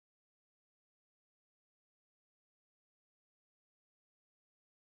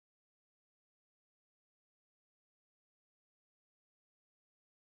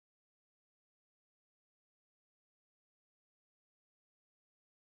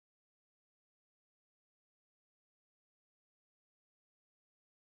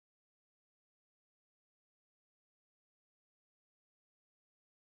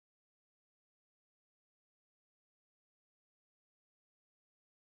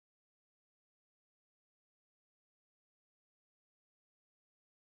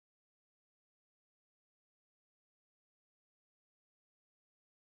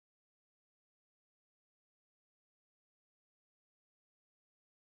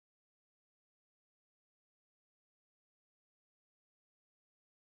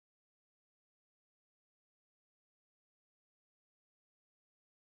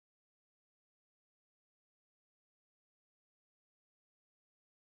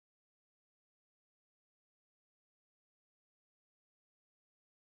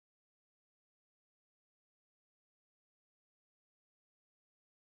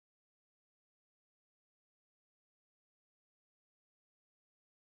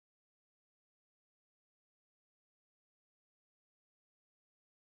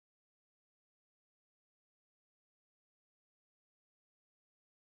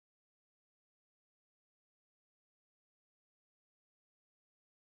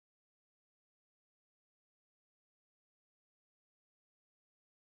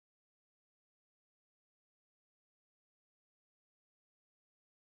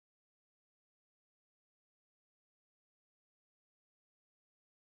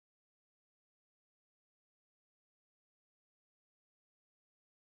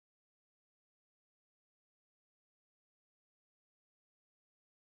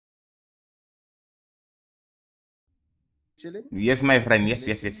Chilling? Yes, my friend. Yes.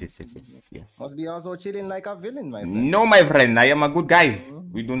 Must be also chilling like a villain, my friend. No, my friend. I am a good guy.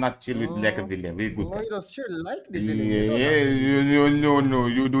 We do not chill with like a villain. We're good. No, guy. you just chill like the villain. No.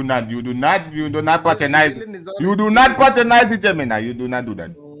 You do not patronize. You do not patronize the Gemini. You do not do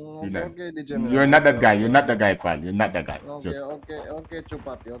that. Okay, the Gemini. You're not that guy. You're not the guy, pal. You're not the guy. Okay,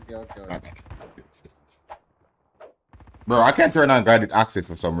 Chupapi. Okay. Bro, I can't turn on guided access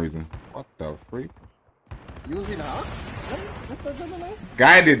for some reason. What the freak? Using axe? Mr. Gemini?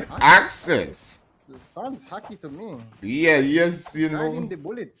 Guided access? It sounds hacky to me. Yeah, yes, you know. Guiding the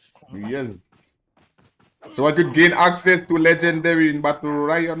bullets. Yes. So I could gain access to Legendary in Battle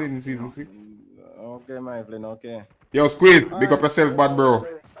Royale in Season 6. Okay, my friend, okay. Yo, Squeeze, big up yourself, bad bro.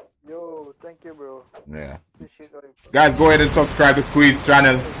 Yo, thank you, bro. Yeah. Guys, go ahead and subscribe to Squeeze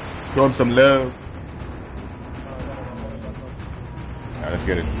channel. Show him some love. Alright, let's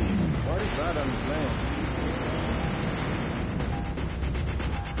get it. What is that I'm playing?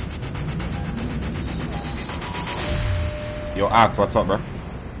 Yo, Axe, what's up, bro?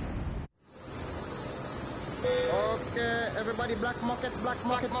 Okay, everybody, black market,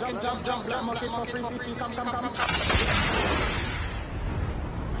 jump, black market for free CP, come.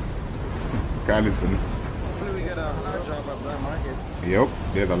 Can't listen. Hopefully we get a hard job at black market. Yep,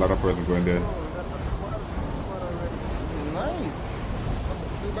 there's a lot of persons going there. Nice.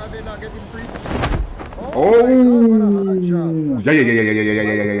 Too bad they're not getting free CP. Oh! Yeah.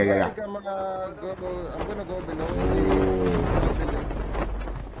 I'm gonna go below.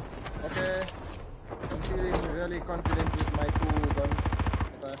 Okay. I'm feeling really confident with my 2 guns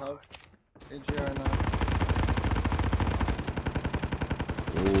that I have. AGR now.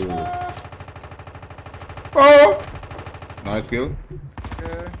 Oh! Nice kill.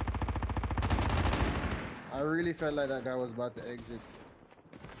 Okay. I really felt like that guy was about to exit.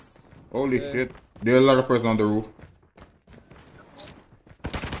 Holy shit. There are a lot of persons on the roof.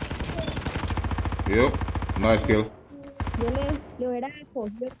 Yep. Nice kill. Yo le hubiera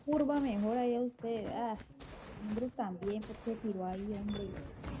cogido curva mejor ahí a usted. Hombres también, porque tiró ahí, hombre.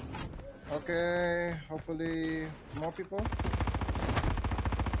 Okay, hopefully more people.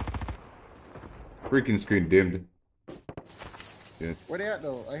 Freaking screen dimmed. Yes. Where they at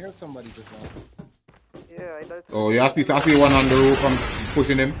though? I heard somebody just now. Yeah, I know. Oh, yeah, I see one on the roof. I'm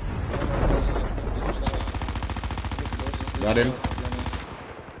pushing him. Got him.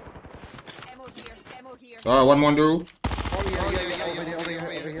 Alright, one more on the roof.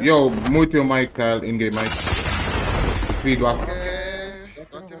 Yeah. Yo, mute your mic, Kyle. In-game mic. Feedback. Okay.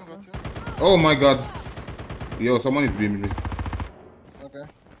 Oh my god. Yo, someone is beaming me. Okay.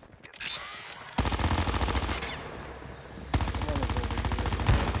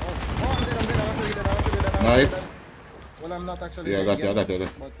 Nice. Well, I'm not actually. Yeah, I got you.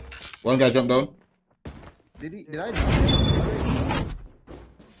 One guy jumped down. Did I?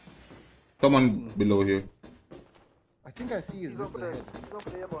 Someone below here. I think I see his little head.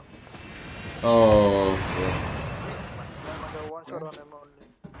 Oh. One shot on him only.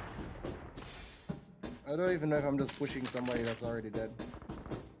 I don't even know if I'm just pushing somebody that's already dead.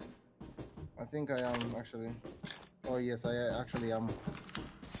 I think I am actually. Oh yes, I actually am.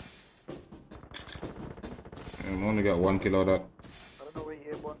 I only got 1 kill out of that. I don't know where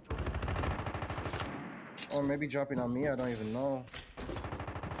he went to. Or maybe dropping on me, I don't even know.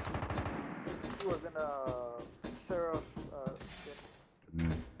 He was in a Seraph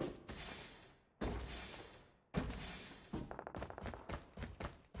skin.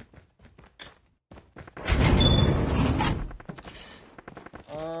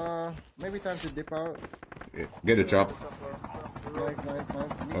 Maybe time to dip out. Yeah, get the chop. Nice. Meet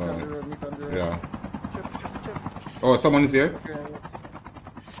on the road. Yeah. Oh, someone is here?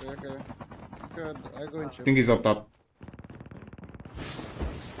 Okay. Good. I go and chip. I think he's up top.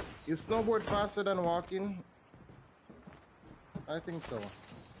 You snowboard faster than walking? I think so.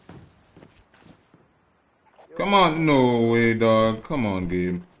 Come on, no way, dog. Come on,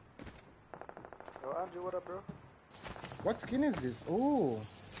 game. Yo, Andrew, what up, bro? What skin is this? Oh,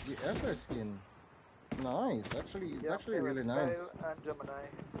 the Ether skin. Nice. Actually, it's actually really nice. And Gemini.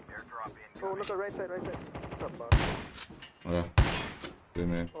 Oh, look at right side. What's up, boss? Yeah. Yeah,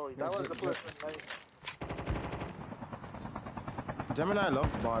 man. Oh, that was the first one. Nice. Gemini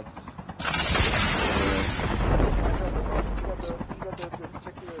loves bots.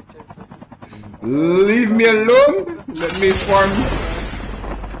 Leave me alone. Let me farm.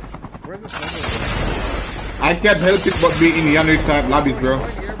 Where's the I can't help it but be in Yanrique type lobbies, bro.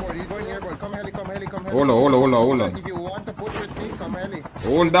 You're going airborne. Come heli. Hold on. If you want to push with me, come heli.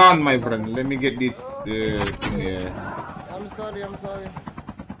 Hold on, my friend. Let me get this thing here. I'm sorry.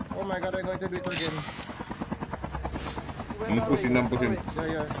 Oh my god, I'm going to do it again. I'm pushing, I'm pushing. Yeah,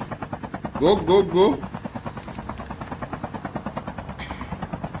 yeah. Go, go, go.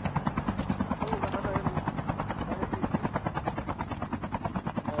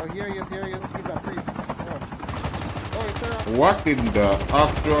 Oh, here he is, here he is. He's a priest. Oh, it's Sarah. What in the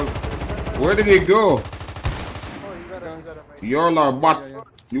actual? Where did he go? Oh, you got him right. Y'all are bot. Yeah, yeah.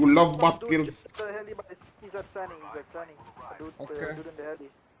 You love bot kills. The heli, but he's at Sunny, Dude, Okay. dude in the heli.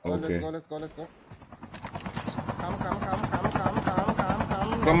 Oh, Okay. let's go. Come.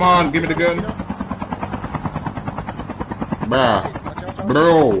 Come on, give me the gun. Bruh. Watch out.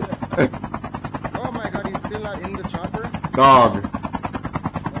 Bro. Oh my god, he's still not in the chopper? Dog. Oh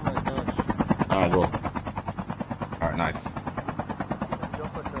my gosh. Alright, go. Alright, nice. Jump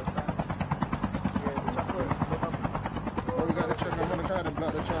at the Sunny. Yeah, the chopper. Oh, we gotta check. I'm gonna try to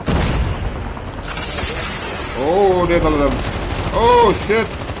block the chopper. Oh, there's a lot of them. Oh, shit.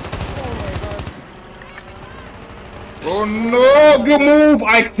 Oh no, you move!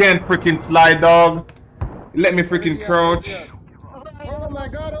 I can't freaking slide, dog. Let me freaking crouch. Oh my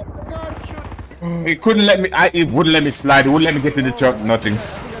god, shoot. It couldn't let me. It wouldn't let me slide. It wouldn't let me get in the truck. Nothing. I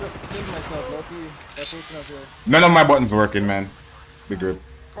think I just killed myself, Loki. That person up here. None of my buttons working, man. Big grip.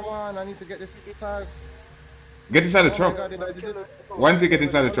 Come on, I need to get this tag. Get inside the Oh truck. my god, did I do it? Why don't you get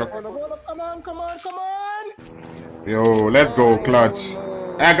inside the truck? Hold up. Come on. Yo, let's go, clutch.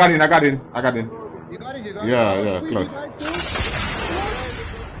 Hey, I got in. You got it, Yeah, Oh, yeah, Squeezy clutch. died too? On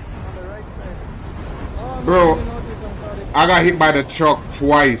the right side. Oh, Bro. I didn't notice, I'm sorry. I got hit by the truck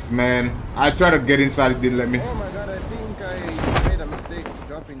twice, man. I tried to get inside, it didn't let me. Oh my god, I think I made a mistake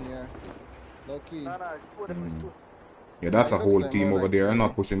dropping here. Low key. Nah, it's two of them, it's two. Yeah, that's a Looks whole like team more over like there. I'm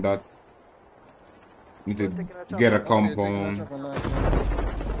not pushing that. Need to get a compound.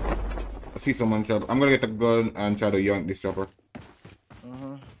 I see someone chop. I'm gonna get the gun and try to yank this chopper.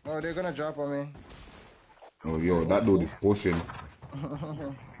 Oh, they're gonna drop on me. Oh, yo, that dude is pushing.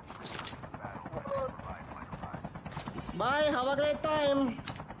 Bye, have a great time.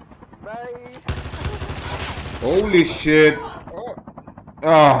 Bye. Holy shit. Oh,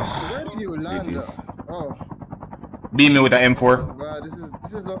 Ah, where did you land? is. Oh, beat me with the M4. wow, this is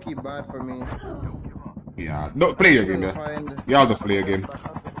lucky bad for me. Yeah, don't play your game, yeah. Y'all just play a game. I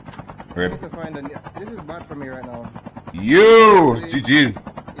Right. need to find a new. This is bad for me right now. You, GG's.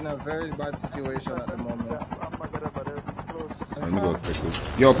 In a very bad situation at the moment. Let me go stick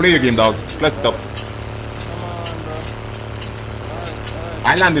with. Yo, play your game, dog. Let's stop. Come on, bro. Alright.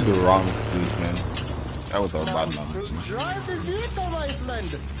 I landed the wrong speed, man. That was a bad man. Drive the vehicle, my friend.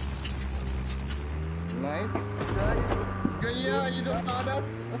 Nice. Yeah, you just saw that.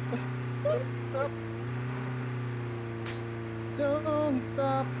 Stop. Don't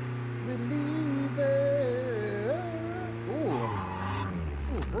stop believing. Ooh,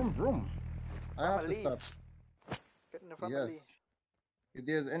 vroom. I have to stop. Get in the family. Yes. If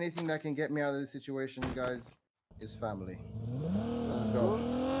there's anything that can get me out of this situation, guys, it's family. Let's go.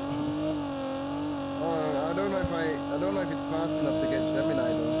 Oh, I don't know if it's fast enough to get Gemini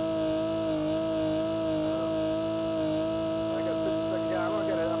though. I got 50 seconds. Yeah, I'm gonna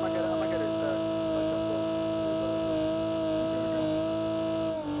get it.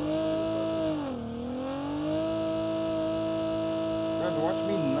 Guys, watch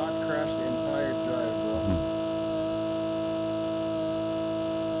me not crash the entire drive, bro.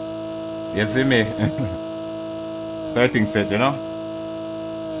 You see me? Starting set, you know? If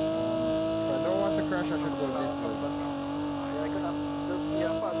I don't want to crash, I should go this way.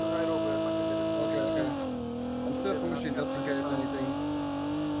 Yeah, I'm passing right over. Okay. I'm still pushing just in case anything.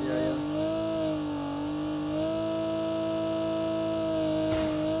 Yeah.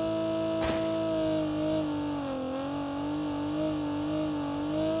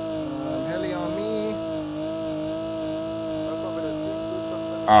 Heli on me.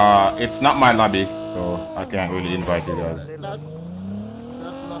 It's not my lobby, so I can't really invite you guys.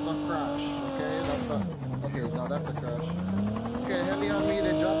 That's not a crash, okay? Okay, no, that's a crash. Okay, heli on me,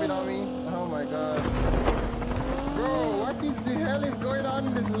 they're dropping on me. Oh my god. Bro, what is the hell is going on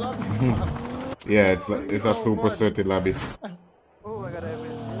in this lobby? Yeah, it's a super certain lobby. Oh, I got it. I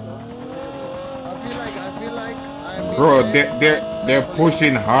feel like I'm Bro, they're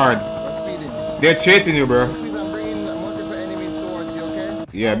pushing hard. speeding. They're chasing you, bro. Squeeze, I'm bringing multiple enemies towards you, okay?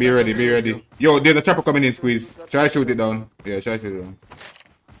 Yeah, be ready. Yo, there's a chopper coming in, Squeeze. Try to shoot it down. Yeah, try to shoot it down.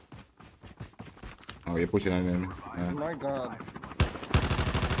 Oh, you're pushing on them. Oh my god.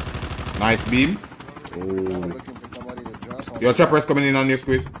 Nice beams. I'm Oh. looking for somebody to drop on Your me. chopper's coming in on you,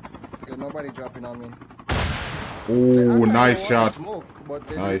 Squeeze. There's nobody dropping on me. Oh, nice shot. Smoke, but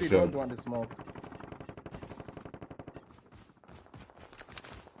they Nice really shot. don't want the smoke.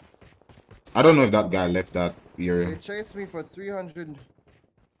 I don't know if that guy left that You're... They chased me for 300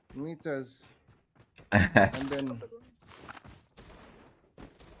 meters. And then...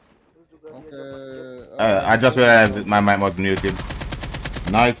 Okay, I just realized that my mic was muted.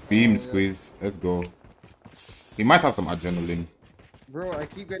 Nice beam squeeze. Let's go. He might have some adrenaline. Bro, I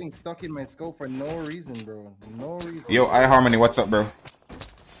keep getting stuck in my scope for no reason, bro. No reason. Yo, iHarmony, what's up, bro?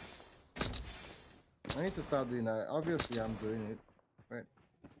 I need to stop doing that. Obviously, I'm doing it. Right.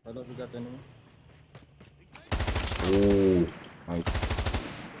 I don't forget anyone. Oh, nice.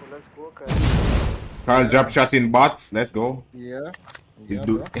 Well, let's go, Carl drop shot in bots. Let's go. Yeah. You Yeah,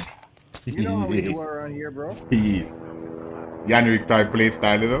 do. bro. You know how we do around here, bro. Yanrique type play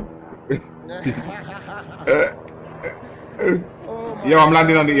style, you know? Oh, yo, I'm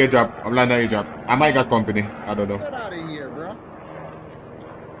landing on the airdrop. I'm landing on the airdrop. I might got company. I don't know. Get out of here, bro.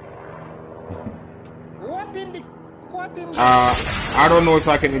 What in the... I don't know if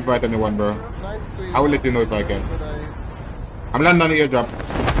I can invite anyone, bro. Nice squeeze. I will let you know if I can. I'm landing on the airdrop.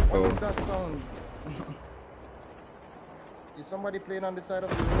 What is that sound? Is somebody playing on the side of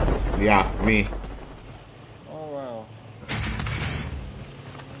the road? Yeah, me. Oh, wow.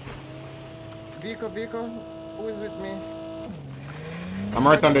 Vehicle. Who is with me? I'm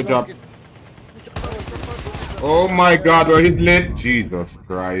right on the job. Oh my god, bro, he's lit. Jesus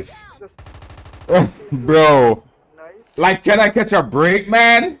Christ. Bro. Like, can I catch a break,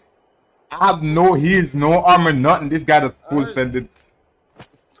 man? I have no heals, no armor, nothing. This guy is full sended.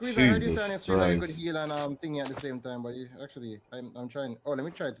 Squeeze, I heard you saying it's really good heal and thingy at the same time, but actually, I'm trying. Oh, let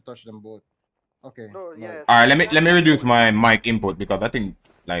me try to touch them both. Okay. No, yes. Alright, let me reduce my mic input because I think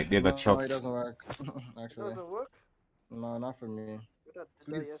like there's a truck. No, it doesn't work. Actually. It doesn't work? No, not for me.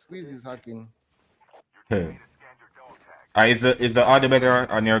 Squeeze is hacking. Is the audio better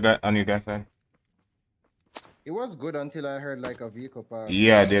on your guys' side? It was good until I heard like a vehicle pass.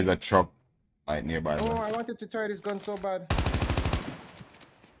 Yeah, there's a truck like nearby. Oh, I wanted to try this gun so bad.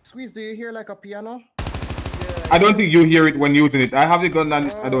 Squeeze, do you hear like a piano? I don't think you hear it when using it. I have the gun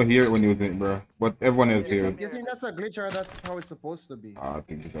and I don't hear it when using it, bro. But everyone else hears it. You think that's a glitch or that's how it's supposed to be? I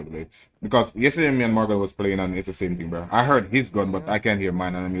think it's a glitch. Because yesterday me and Margaret was playing and it's the same thing, bro. I heard his gun, but I can't hear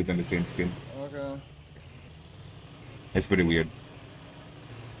mine and I'm using the same skin. Okay. It's pretty weird.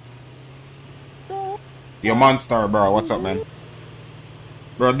 Yo, Monster, bro. What's up, man?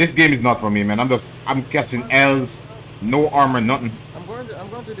 Bro, this game is not for me, man. I'm catching L's. No armor, nothing. I'm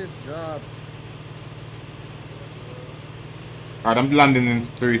going to this job. Alright, I'm landing in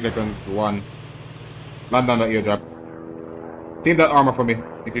 3 seconds. 1. Land on the airdrop. Save that armor for me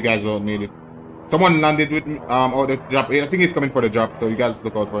if you guys don't need it. Someone landed with me out the drop. I think he's coming for the drop, so you guys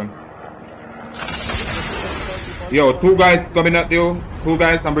look out for him. Yo, 2 guys coming at you. 2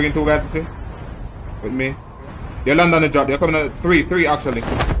 guys, I'm bringing 2 guys with me. They land on the drop. They're coming at 3 actually.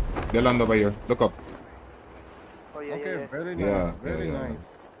 They land over here. Look up. Oh, yeah, Okay, yeah. very nice. Yeah, very yeah, yeah.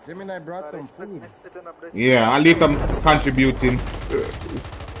 nice. Gemini brought some food. Yeah, at least I'm contributing.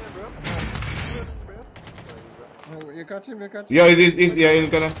 You catch him, Yeah, he's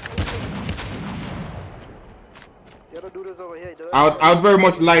gonna. I would very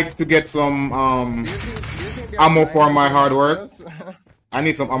much like to get some ammo for my hard work. I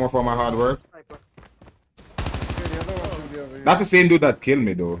need some ammo for my hard work. That's the same dude that killed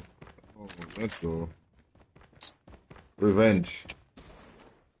me though. Oh, let's go. Revenge.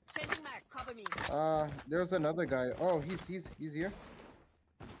 There's another guy. Oh, he's here.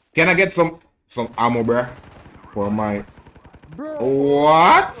 Can I get some ammo, bruh? For my... Bro.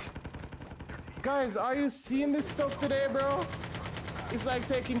 What? Guys, are you seeing this stuff today, bro? It's like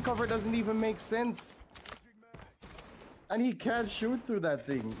taking cover doesn't even make sense. And he can't shoot through that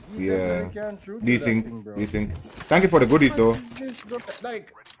thing. He definitely can't shoot through that thing, bro. Decent. Thank you for the goodies, though. This, bro?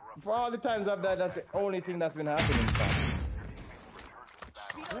 Like, for all the times I've died, that's the only thing that's been happening.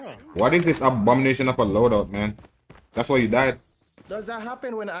 Yeah. What is this abomination of a loadout, man? That's why you died. Does that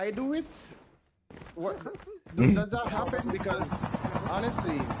happen when I do it? What? Does that happen? Because,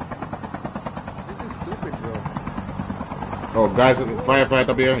 honestly, this is stupid, bro. Oh, guys, firefight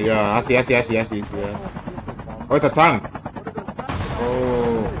up here. Yeah, I see. Yeah. Oh, it's a tank.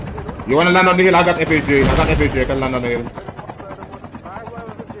 Oh. You want to land on the hill? I got FAJ. I can land on the hill.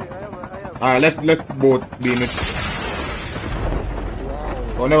 Alright, let's both be in it.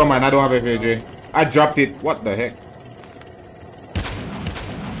 Oh, never mind. I don't have FAJ. I dropped it. What the heck?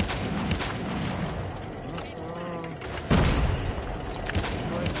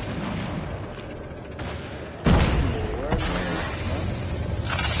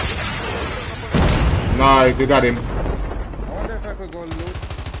 Nice, you got him. I wonder if I could go loot.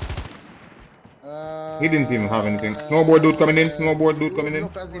 He didn't even have anything. Snowboard dude coming in.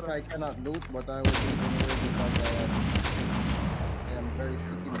 Look as if I cannot loot, but I will loot anyway I am very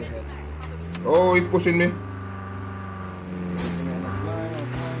sick in the head. Oh, he's pushing me.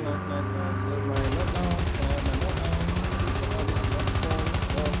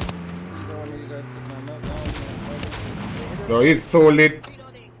 No, he's so lit.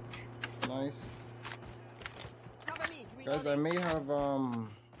 Nice. Guys, I may have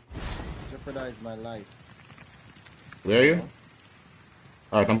jeopardized my life. Where are you?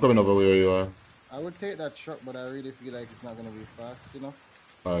 Alright, I'm coming over where you are. I would take that truck, but I really feel like it's not gonna be fast enough.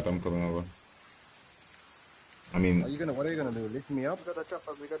 Alright, I'm coming over. I mean, what are you gonna do? Lift me up? We got the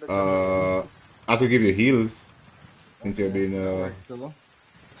chopper. We got the chopper. I could give you heals. Since Okay, you're being that works too.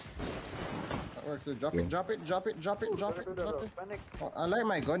 That works too. Drop it, drop it, drop it, drop it, drop it, drop it. Panic. Oh, I like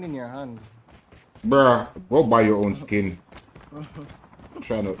my gun in your hand. Bruh, go buy your own skin.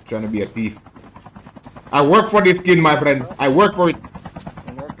 trying to be a thief. I work for this skin, my friend. I work for it.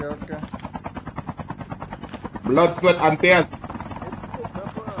 Okay, okay. Blood, sweat, and tears.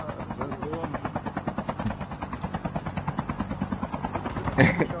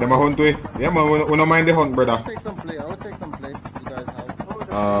 Them a hunt way. Yeah, man, we don't mind the hunt, brother. I would take some plates if you guys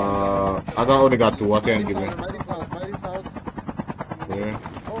have. I only got 2. I can't give you. By this house. Yeah.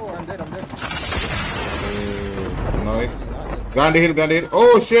 Oh, I'm dead. Nice. Go on the hill.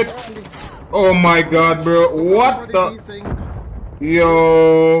 Oh, shit. Oh, my God, bro. What the?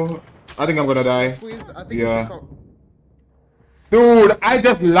 Yo. I think I'm gonna die. Yeah. Dude, I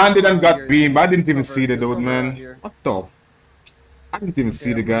just landed and got beamed. I didn't even see the dude, man. What the? I didn't even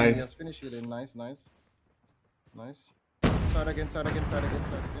see the guy. Yes, finish it in. Nice. Side again.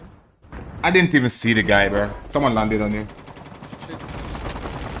 I didn't even see the guy, bro. Someone landed on you. Shit.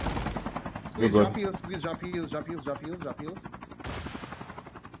 You're good. Drop heals. I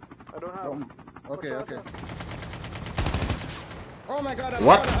don't have. Okay. Oh my God, I'm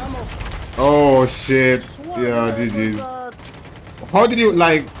What? out of ammo. Oh shit. Yeah, GG. How did you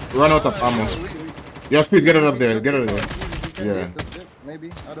like run out of ammo? Yeah, Squeeze, get it up there. Yeah.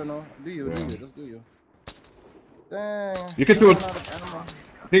 Maybe. I don't know. Do you. Just do you. Dang. You can throw. I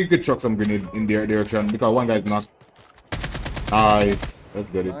think you could chuck some grenade in their direction because one guy's knocked. Nice. Let's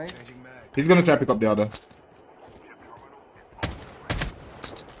get it. Nice. He's gonna try to pick up the other.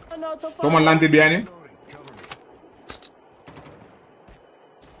 Someone landed behind you.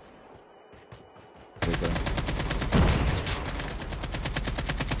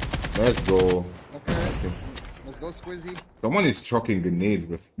 Let's go. Okay. Let's go, Squeezy. Someone is chucking grenades,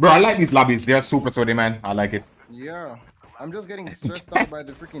 bro. Bro, I like these lobbies. They're super sweaty, man. I like it. Yeah. I'm just getting stressed out by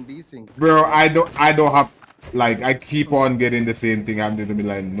the freaking desync. Bro, I don't have, like, I keep on getting the same thing. I'm gonna be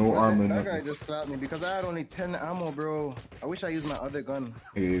like, no armor. That guy just clapped me because I had only 10 ammo, bro. I wish I used my other gun.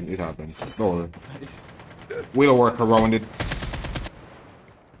 It happens. Don't worry. We'll work around it.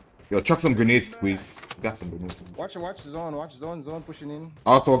 Yo, chuck some grenades, Squeeze. Got some grenades. Watch zone pushing in.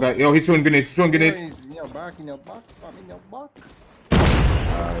 Also, guy, yo, he's throwing grenades. In your back.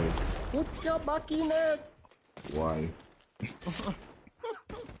 Nice. Put your back in it. Why?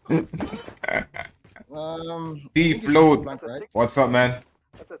 Float. Right? What's up, man?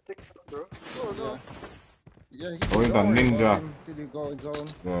 That's a TikTok, bro. Oh no. Yeah, he's a ninja. Till you go in zone.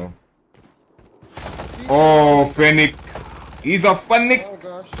 Yeah. Oh, Fennec. He's a Fennec. Oh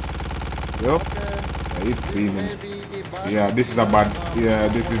gosh. Yep. Okay. Yeah, he's beaming. Yeah, this is a bad. Yeah,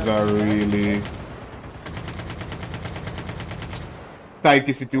 this is a really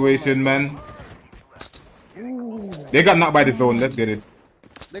sticky situation, man. They got knocked by the zone. Let's get it.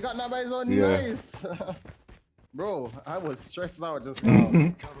 They got knocked by the zone. Yeah. Nice. Bro, I was stressed out just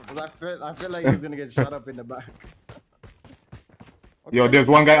now. Cause I felt like he was gonna get shot up in the back. Okay. Yo, there's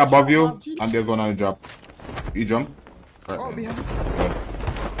one guy above you, and there's one on the drop. You jump. Right. Oh, behind.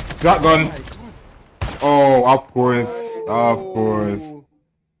 Shotgun. Oh, of course. Of course.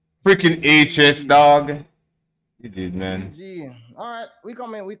 Freaking HS, dog. You did, man. Alright, we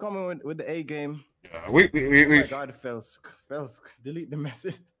coming with the A game. Yeah, Oh my God, Felsk. Delete the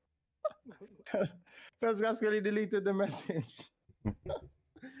message. Felsk actually deleted the message.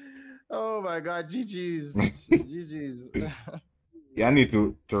 Oh my God, GG's. Yeah, I need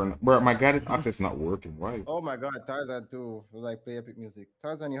to turn. Bro, my guided access not working. Why? Oh my God, Tarzan too. Like play epic music.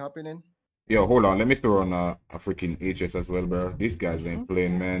 Tarzan, you hopping in? Yo, hold on. Let me throw on a freaking HS as well, bro. These guys ain't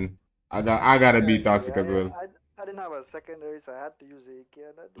playing, man. I gotta be toxic as well. I didn't have a secondary, so I had to use AK.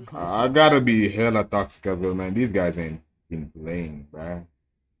 I gotta be hella toxic as well, man. These guys ain't been playing, bro.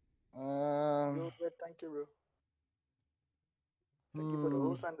 Thank you, bro. Thank you for the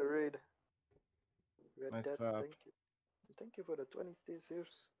host and the raid. Nice Thank clap. you. Thank you for the 20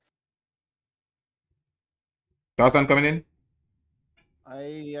 stays. Tarzan coming in?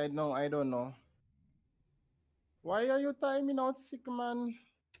 I don't know. Why are you timing out, sick man?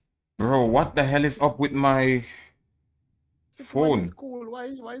 Bro, what the hell is up with my Sick man is phone? cool.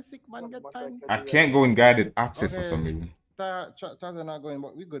 Why sick man Not get much I time? can I do right can't now. go in guided access for Okay, some reason. Taz are not going,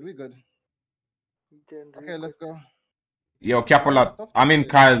 but we good. He didn't Okay, let's go. Yo, A lot of Capolat, stuff to I'm in say.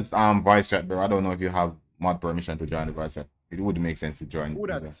 Kyle's voice chat, bro. I don't know if you have mod permission to join the voice chat. It would make sense to join. Who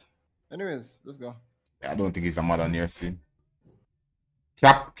that? Anyways, let's go. I don't think he's a mod on your stream.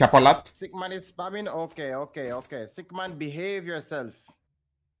 Capolat? Sick man is spamming. Okay. Sick man, behave yourself.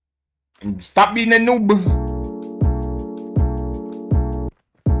 Stop being a noob.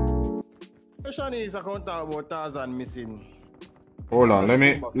 Question is account about Taz missing. Hold on, let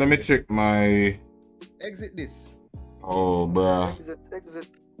me check my. Exit this. Oh, bruh. Exit.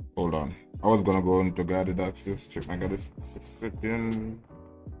 Hold on. I was gonna go into guided access, check my guided setting.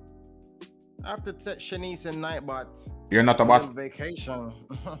 After Shanice and Nightbot. You're not a bot. Vacation.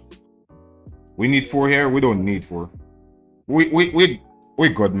 We need 4 here. We don't need 4. We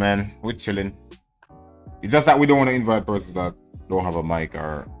good, man. We're chilling. It's just that we don't want to invite persons that don't have a mic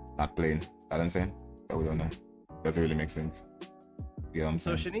or not playing. That's what I'm saying. That we don't know. Doesn't really make sense. You know what I'm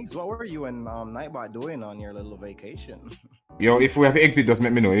So saying? Shanice, what were you and Nightbot doing on your little vacation? Yo, if we have exit, just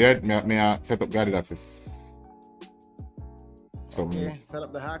let me know. Yeah, may I set up guided access. Okay, set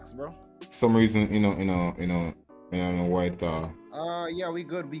up the hacks, bro. Some reason, you know why it yeah, we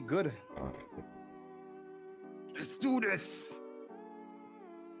good. Let's do this.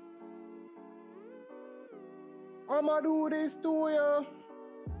 I'ma do this to ya.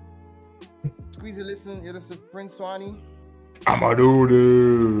 Squeezy, listen, you're the Prince Swanee. I'ma do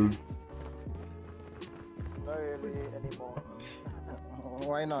this. Not really anymore.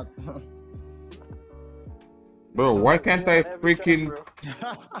 Why not? Bro, why can't I freaking...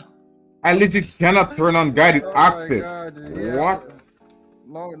 I legit cannot turn on guided access. God, yeah. What?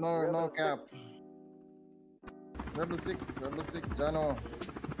 No cap. Rebel 6, Jano.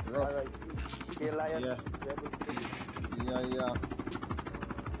 Alright. Lion. Yeah. Rebel 6. Yeah.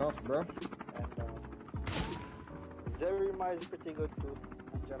 Tough, bro. And Zerima is pretty good too.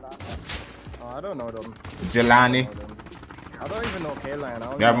 And Jalana. Oh, I don't know them. Jelani. I don't even know K-Line.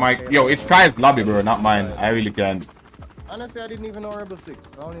 Yeah, Mike. Yo, it's Kai's lobby, bro, not mine. I really can't. Honestly, I didn't even know Rebel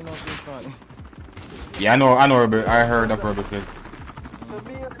 6. I only know Prince Swanee. Yeah, I know Rebel. I heard of Rebel 6. For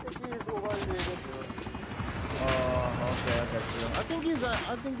me, I think he is overrated, bro. Oh, okay, I got you. I think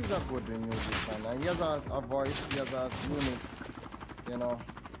he's a good musician. He has a voice, he has a unique,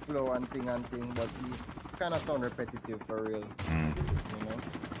 flow and thing, but he kind of sound repetitive for real.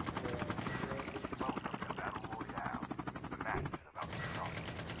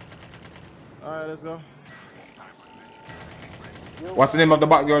 Alright, let's go. What's the name of the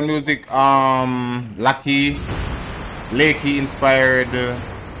background music? Lucky, Lakey inspired.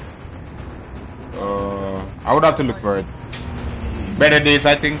 I would have to look for it. Better Days,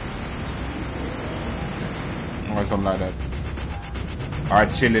 I think, or something like that. Or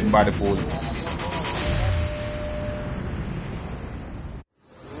chilling by the pool.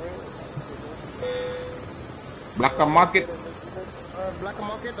 Black Market. Black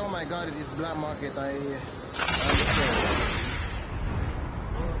Market? Oh my god, it is Black Market.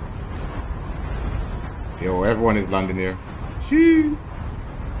 Yo, everyone is landing here. Shee.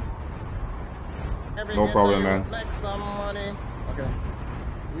 No problem, man. Make some money. Okay.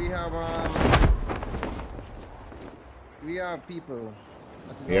 We have people.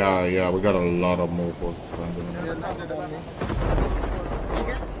 Yeah, we got a lot of mofos. You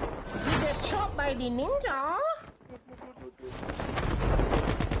get chopped by the ninja.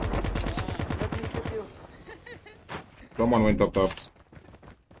 Someone went up top.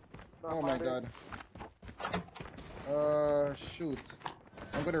 Oh my god. Shoot.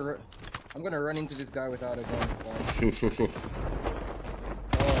 I'm gonna run into this guy without a gun. Shoot.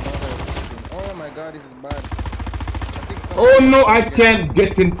 Oh my god, this is bad. Oh no, I can't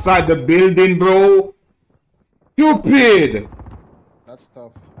get inside the building, bro. Stupid. That's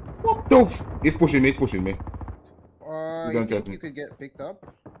tough. What the f? He's pushing me. You think you could get picked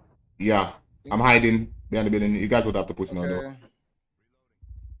up? Yeah, I'm hiding behind the building. You guys would have to push me now, though.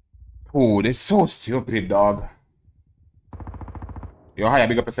 Oh, they're so stupid, dog. Yo, hi,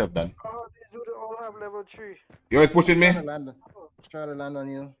 big up yourself, Dan. Oh, these dudes all have level 3. Yo, he's pushing me. Try to land on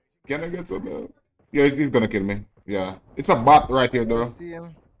you. Can I get some? Yo, he's gonna kill me. Yeah, it's a bot right here, though. It's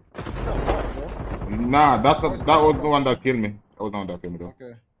a bot, bro. Nah, that was the one that killed me. That was the one that killed me, though.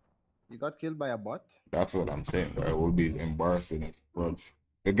 Okay. You got killed by a bot? That's what I'm saying, bro. It will be embarrassing, bro.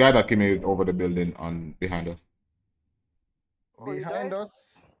 The guy that came here is over the building on behind us. Behind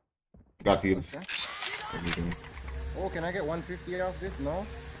us? Got heals. Okay. Oh, can I get 150 off this? No?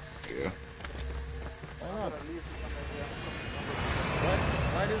 Yeah. Why not? I'm gonna leave.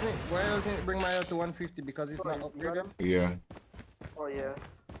 Why doesn't it bring my health to 150? Because it's not upgraded? Yeah. Oh yeah.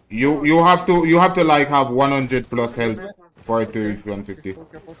 You have to like have 100 plus health for it to reach 150.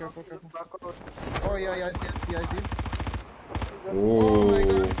 Careful. Back out. Oh yeah, I see. Oh. My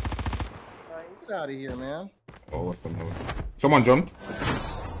God. Nice. Get out of here, man. Oh, what's going on? Someone jumped.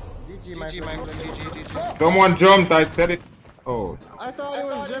 GG, my friend. GG. Someone jumped. I said it. Oh. I thought it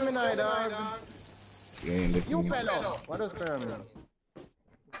was Gemini, dog. You ain't listening. You fellow. What does Pear mean?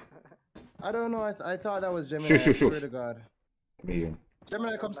 I don't know. I thought that was Gemini. Shush. I swear to God. Yeah.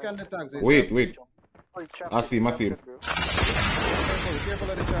 Gemini, come scan the tags. Wait. Oh, chap, I see him. Careful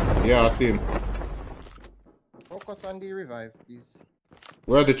of the traps. Yeah, I see him. Focus on the revive, please.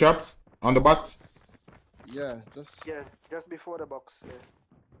 Where are the traps? On the box? Yeah, just before the box. Yeah.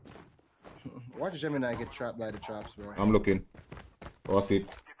 watch Gemini get trapped by the traps, bro. I'm looking. Oh, I see it.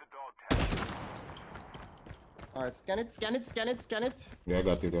 Alright, scan it. Yeah, I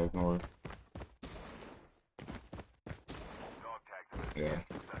got you guys. No worry. Yeah.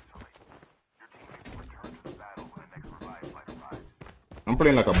 I'm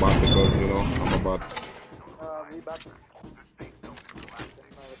playing like a bot because, you know, I'm a bot. We back. The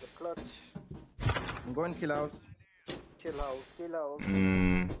clutch. I'm going kill house. Chill out.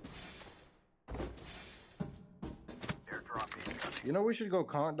 You know we should go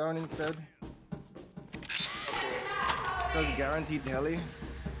countdown instead. Because guaranteed heli.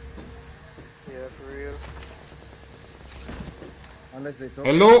 Yeah, for real. Unless they talk.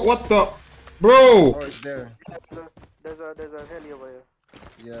 Hello? What the? Bro! Oh, it's there. There's a heli over here.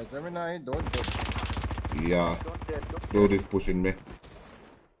 Yeah, Gemini, don't. Yeah. Don't dead. Dude is pushing me.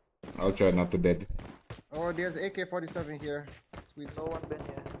 I'll try not to dead. Oh, there's AK-47 here. Squeeze. No one been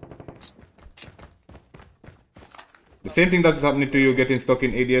here. The same thing that's happening to you getting stuck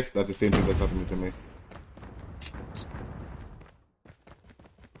in ADS, that's the same thing that's happening to me.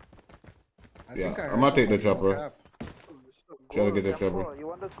 Yeah, I'm gonna take the chopper. Try to get the chopper. You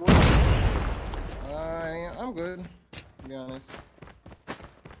want to go? I'm good, to be honest. I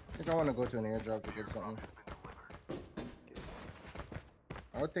think I want to go to an airdrop to get something.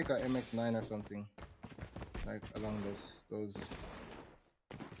 I would take a MX-9 or something. Like along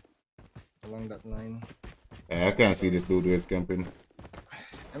along that line. Yeah, I can't see this dude who is camping.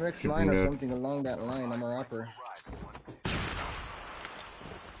 MX-9 or something along that line. I'm a rapper.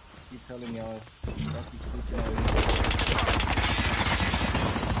 Keep telling y'all. Y'all keep sleeping on me.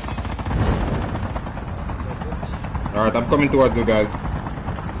 Alright, I'm coming towards you guys.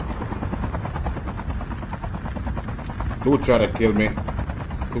 Dude try to kill me.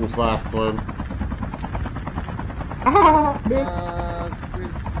 Too fast for him.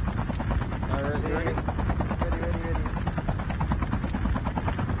 Squeeze. Alright, Ready.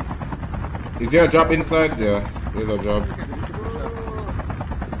 Is there a drop inside? Yeah, there's a drop.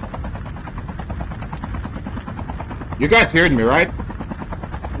 You guys heard me, right?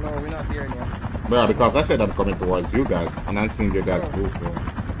 No, we're not hearing you. Bro, because I said I'm coming towards you guys, and I'm seeing you guys too, bro.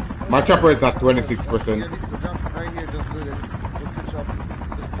 My chopper is at 26%. Yeah, this is the jump right here, just do it. Just switch up.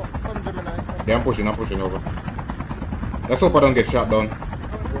 Just come Gemini. Yeah, I'm pushing over. Let's hope I don't get shot down.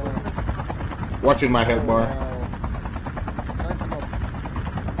 Watching my health bar.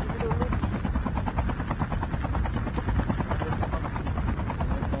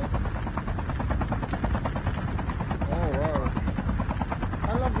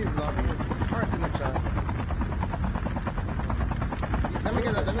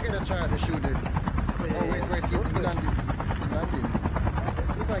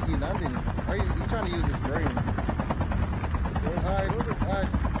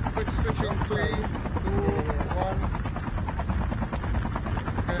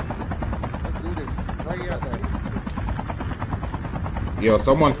 Yo,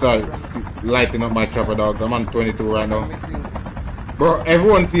 someone started lighting up my chopper, dog. I'm on 22 right now. Bro,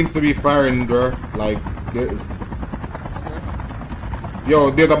 everyone seems to be firing, bro. Like, there's...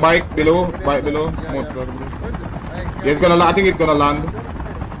 Yo, there's a bike below. Yeah, it's gonna land. I think it's gonna land.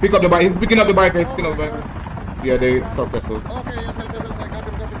 Pick up the bike. He's picking up the bike. Yeah, they're successful.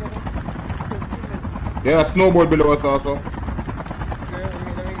 Yeah, a snowboard below us also.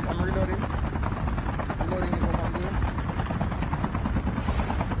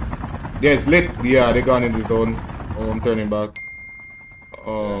 Yeah, it's lit. Yeah, they gone in the zone. Oh, I'm turning back.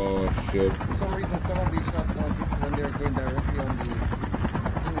 Oh, shit. For some reason, some of these shots don't hit when they're going directly on the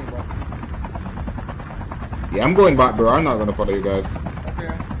thingy box. Yeah, I'm going back, bro. I'm not gonna follow you guys. Okay.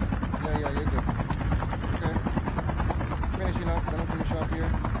 Yeah, you're good. Okay. Finishing up. Gonna finish up here.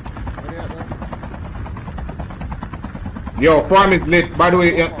 Where you at, bro? Yo, farm is lit. By the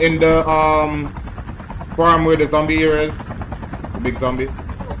way, in the farm where the zombie here is. The big zombie.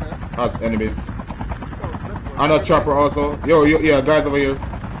 Okay. That's enemies. Oh, let's go. And a chopper also. Yo, yeah, guys over here.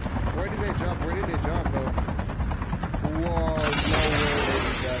 Where did they drop? Where did they drop though? Whoa, no way they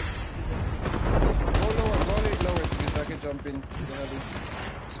did that. Go lower, Squeeze. I can jump in.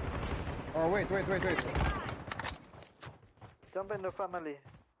 Oh, wait. Jump in the family.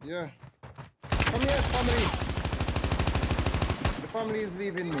 Yeah. Come here, family. The family is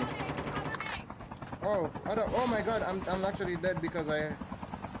leaving me. Oh, oh my god, I'm actually dead because I...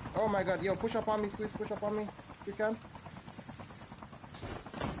 Oh my god, yo, push up on me, Squeeze, push up on me. If you can.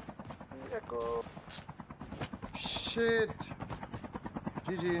 Echo. Shit.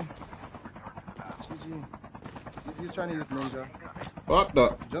 GG. He's trying to use ninja. What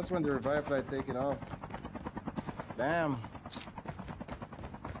the? Just when the revive flight taking off. Damn.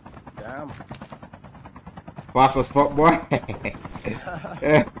 Fast as fuck, boy.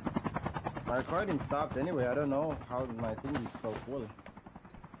 Yeah. My recording stopped anyway. I don't know how my thing is so full.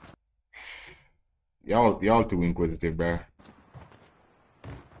 Y'all too inquisitive, bro.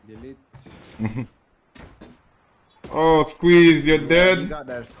 Delete. Oh, Squeeze, you're Yeah, dead.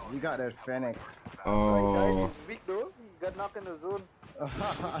 You got that Fennec. Oh. He's weak though. He got knocked in the zone.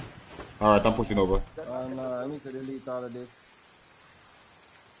 Alright, I'm pushing over. No, I need to delete all of this.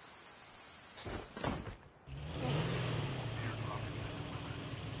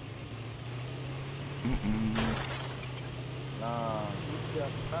 Nah. He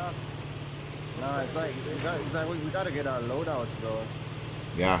got knocked. Nah, it's like we gotta get our loadouts, bro.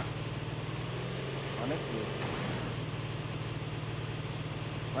 Yeah. Honestly.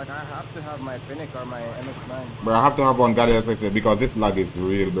 Like I have to have my Fennec or my MX9. Bro, I have to have one guy expected because this lag is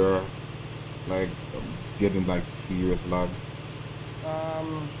real, bro. Like, I'm getting like serious lag.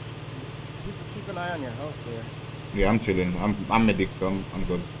 Keep an eye on your health there. Yeah, I'm chilling. I'm medic, so I'm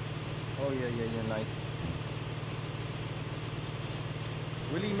good. Oh yeah, nice.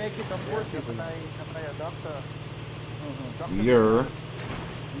 Will he make it? Of course he will. Am I a doctor? Yeah.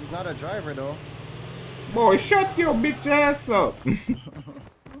 He's not a driver though. Boy, shut your bitch ass up.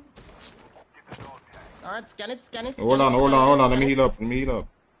 Alright, scan it. Hold on. Let me heal up.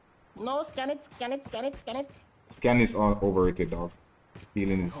 No, scan it. Scan is overrated, dog.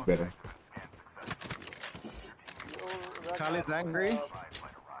 Healing is better. Khalid's angry.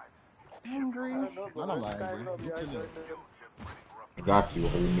 Angry? I don't like angry. I got you,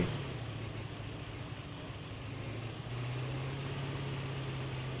 homie.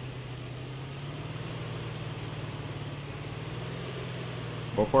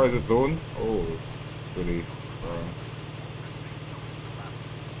 How far is the zone? Oh, it's pretty.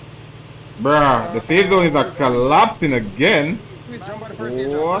 Bruh, the safe zone is like collapsing again. What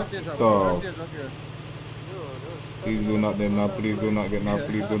the? Please do not get knocked. Please do not get knocked.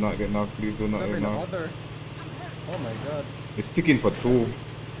 Please do not get knocked. Please do not get knocked. Oh my god. It's ticking for 2.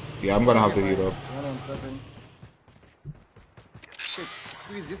 Yeah, I'm gonna have to heat up. 1 on 7. Shit,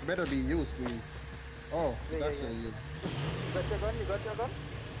 Squeeze, this better be you, Squeeze. Oh, it's actually you. You got your gun?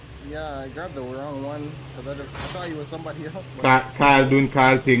 Yeah, I grabbed the wrong one because I thought you was somebody else. But... Kyle doing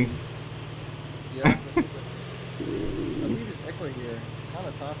Kyle things. Yeah. I see this echo here. It's kind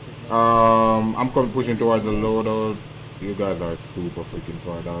of toxic, man. I'm pushing towards the loadout. You guys are super freaking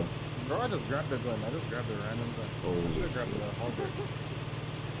far, dog. Bro, I just grabbed the gun. I just grabbed a random gun. Oh, I should have grabbed the holder.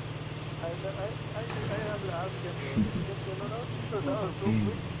 I have to ask him. So that was so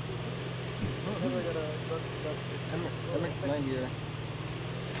quick. Never got a gun stuff. MX9 here.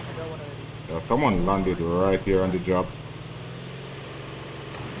 I got one already. Yeah, someone landed right here on the drop.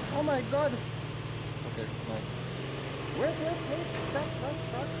 Oh my god. Okay, nice. Wait. Front.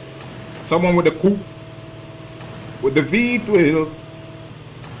 Someone with the coupe. With the V12.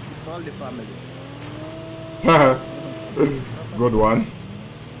 It's called the family. Good one.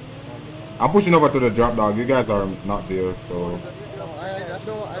 I'm pushing over to the drop, dog. You guys are not there, so.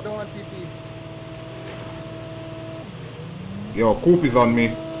 No, I don't want PP. Yo, coupe is on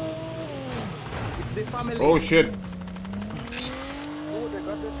me. It's the family. Oh shit. Oh, they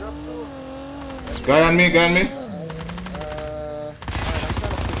got the drop too. Guy on me.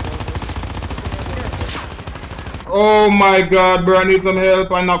 Oh my god, bro, I need some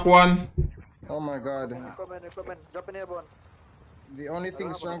help. I knock one. Oh my god. Come in. Drop in airborne. The only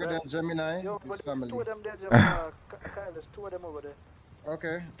thing stronger than Gemini is family. Two of them there, Kyle, there's 2 of them over there.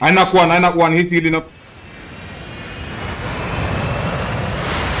 Okay. I knock one. He's healing up.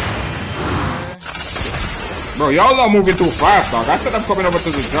 Bro, y'all are moving too fast, dog. I said I'm coming over to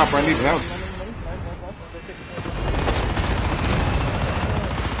the drop. I need help.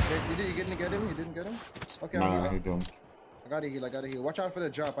 Nice. You didn't get him? You didn't get him? Okay, Nah, he jumped. I gotta heal. Watch out for the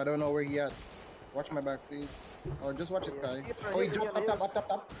drop. I don't know where he at. Watch my back, please. Or just watch the sky. Here, Oh, he here, jumped here,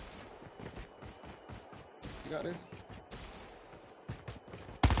 up. You got this?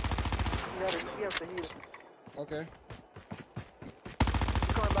 He has to heal. Okay.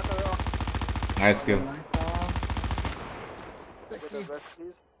 He's coming back around. Nice kill. Nice. Get the vest,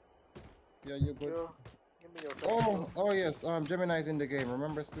 please. Yeah, you're good. Yo, give me your vest. Oh yes. Gemini's in the game.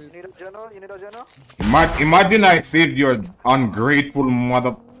 Remember, You Squeeze? need a general? You need a general? Imagine I saved your ungrateful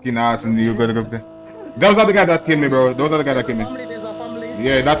motherfucking ass and you gonna go there. Those are the guys that killed me, bro. Those are the guys that killed me. There's a family.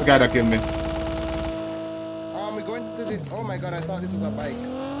 Yeah, that's the guy that killed me. We're going to this. Oh my god, I thought this was a bike. If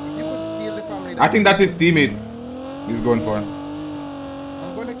you could steal the family. I think that's his teammate. He's going for. I'm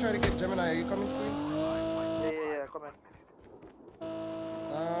going to try to get Gemini. Are you coming, Squeeze? Yeah, come in.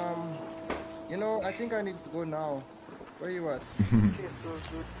 You know, I think I need to go now. Where you at? Chase those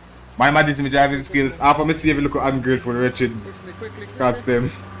dudes. My majesty, my driving skills. After me see if you look ungrateful, wretched. Quickly. Catch them.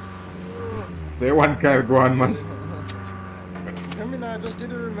 Say one can go on, man. Gemini, I just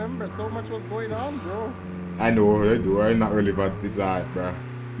didn't remember. So much was going on, bro. I know, I do. I'm not really bad. It's alright, bro.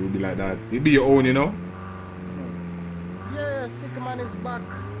 You'll be like that. You'll be your own, you know? Yeah, sick man is back.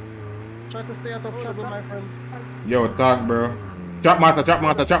 Try to stay out of trouble, my friend. Yo, talk, bro. Chop master. Okay. You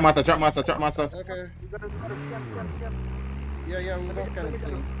gotta scan. Yeah, we're gonna scan and see.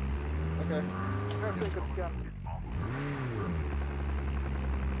 Okay. Scan so you can scan.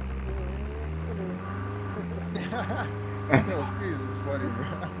 Yo, Squeeze is funny, bro.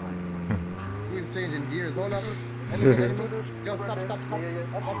 Squeeze changing gears. Hold up. Enemy. Yo, stop. Up.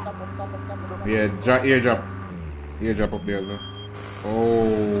 Yeah, eardrop up there, bro.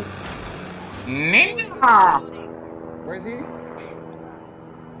 Oh. Where is he?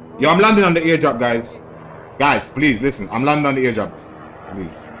 Yo, I'm landing on the airdrop, guys. Guys, please listen. I'm landing on the airdrops.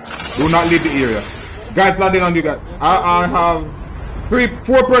 Please. Do not leave the area. Guys, landing on you guys. I have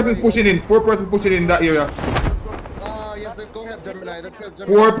 4 persons pushing in. 4 persons pushing in that area. Yes, let's go ahead, Gemini. Let's go,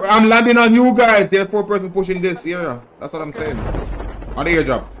 Gemini. I'm landing on you guys. There's 4 persons pushing this area. That's what I'm saying. On the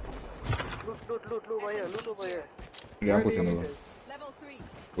airdrop. Loot over here. Yeah, I'm pushing over. Level 3.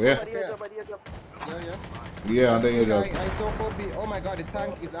 Where? By the airdrop. Yeah, on the airdrop. I told Kobe. Oh my god, the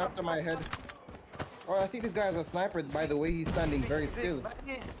tank is after my head. Oh, I think this guy is a sniper. By the way, he's standing very still.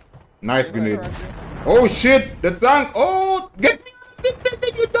 Nice grenade. Oh shit, the tank. Oh, get me out of this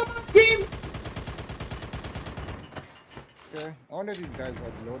thing, you dumb game. Okay, I wonder if these guys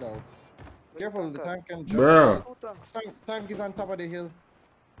had loadouts. Careful, the tank can jump. Bro. Tank is on top of the hill.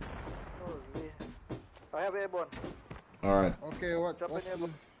 I have airborne. Alright. Okay, what's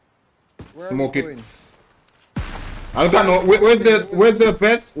where Smoke are we it. going? I don't know. Where's the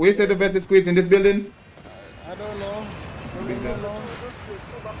vest? Where's the vest is squeezed in this building? I don't know.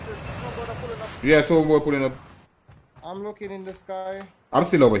 Yeah, so we're pulling up. I'm looking in the sky. I'm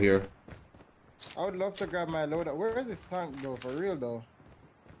still over here. I would love to grab my loadout. Where is this tank though? For real though.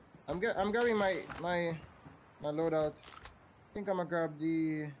 I'm grabbing my loadout. I think I'm gonna grab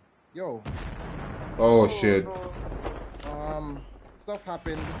the Oh shit. Stuff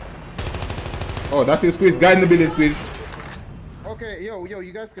happened. Oh, that's your squeeze. Guy in the building, squeeze. Okay, yo,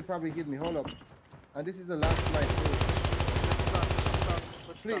 you guys could probably hit me. Hold up. And this is the last flight.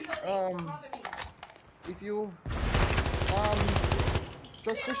 Please, if you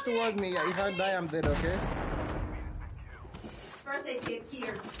just push towards me. Yeah, if I die, I'm dead. Okay. First aid kit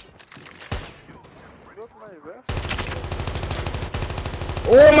here.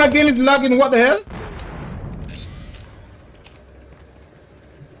 Oh, my game is lagging. What the hell?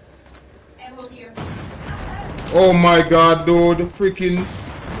 Ammo here. Oh my god, dude. Freaking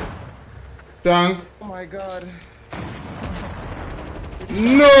tank. Oh my god.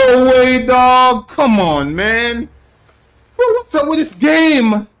 No way, dog. Come on, man. Bro, what's up with this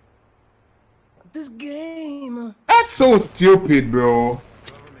game? This game. That's so stupid, bro.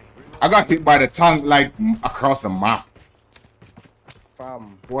 I got hit by the tank like across the map.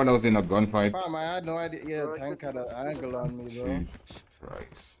 Fam. When I was in a gunfight. Fam, I had no idea. Yeah, the tank had an angle on me, bro. Jesus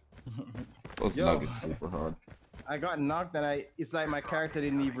Christ. I was Yo. lagging super hard. I got knocked and it's like my character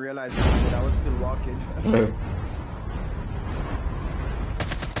didn't even realize that I was still walking.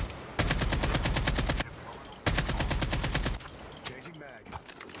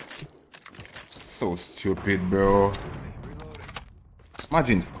 So stupid, bro.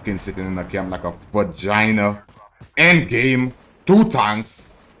 Imagine fucking sitting in a camp like a vagina. End game. 2 tanks.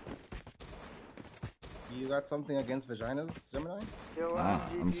 You got something against vaginas, Gemini? Ah,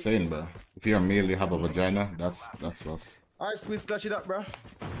 I'm saying, bro. If you're a male, you have a vagina. That's us. Alright, Squeeze, clutch it up, bro.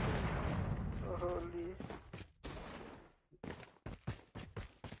 Holy.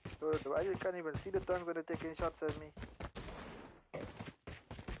 Good. I can't even see the tanks that are taking shots at me.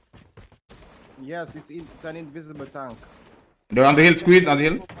 Yes, it's an invisible tank. They're on the hill, Squeeze, on the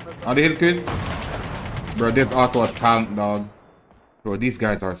hill. On the hill, Squeeze. Bro, there's also a tank, dog. Bro, these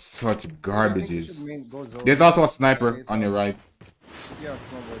guys are such garbages. There's also a sniper on your right. Yeah,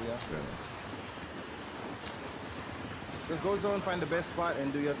 snowboard, yeah. Just go zone, find the best spot,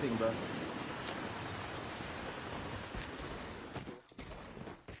 and do your thing, bro.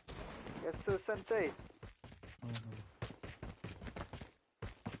 Yes, sir, Sensei.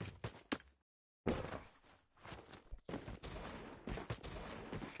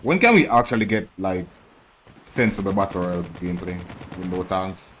 When can we actually get like sensible battle royale gameplay with no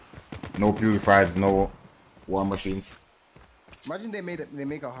tanks, no purifiers, no war machines? Imagine they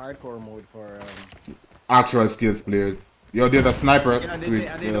make a hardcore mode for actual skills players. Yo, there's a sniper. yeah, and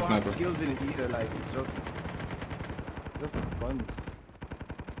they don't have skills in it either. Like it's just guns.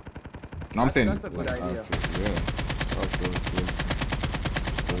 No, I'm saying that's a good like, idea. Actual, yeah. Actual skills.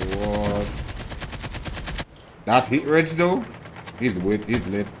 What? That hit rage though? He's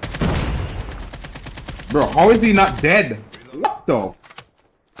lit. Bro, how is he not dead? What the?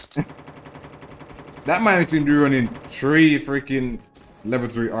 That man seemed to be running 3 freaking level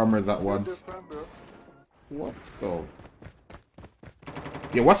 3 armors at once. What the?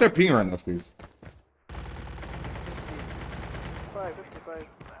 Yeah, what's their ping right now, please? 55.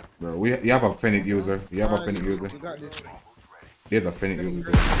 Bro, you have a Fennec user. You have a Fennec user. You got this. There's a Fennec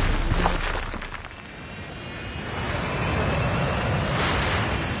user.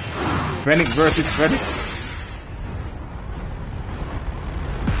 Fennec versus Fennec.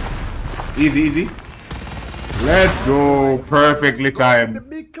 Easy. Let's go. Perfectly timed. The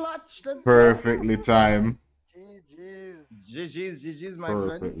big clutch. Perfectly timed. GG's, my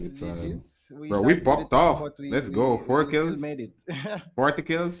Perfectly friends. timed. GG's. Bro, we popped off. Let's go. 4 we kills. Still made it. 40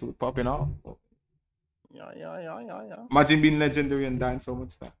 kills. We're popping off. Yeah. Imagine being legendary and dying so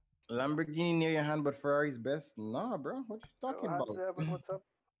much time. Lamborghini near your hand, but Ferrari's best. Nah, bro. What you talking about? What's up?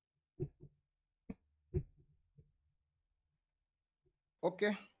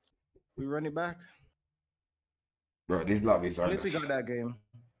 Okay. We run it back. Bro, these lobbies are. At least we got that game.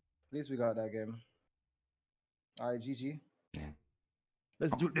 Alright, GG. Yeah.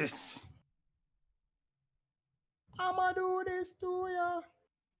 Let's do this. I'ma do this to ya.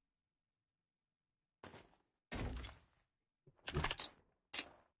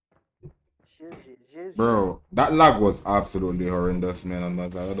 Bro, that lag was absolutely horrendous, man. I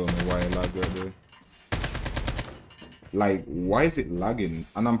don't know why it lagged right there. Like, why is it lagging?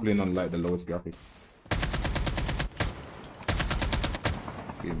 And I'm playing on like the lowest graphics.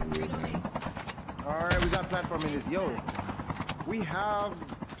 Alright, we got platform in this. Yo, we have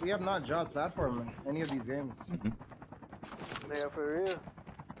not jobbed platform in any of these games. They are for real.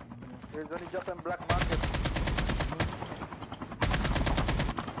 There's only just in black market.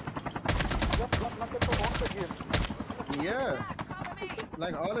 Just black market for all the games. Yeah,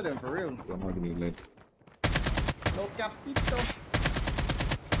 like all of them for real. I'm not gonna be late. No capito.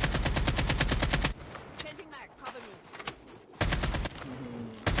 Changing mag, cover me.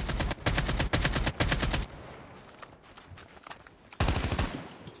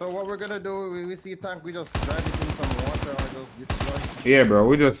 So what we're gonna do, we see tank, we just drive it in some water or just destroy. Yeah, bro,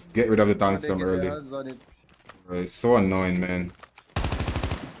 we just get rid of the tanks They some get their early. hands on it. Bro, it's so annoying, man.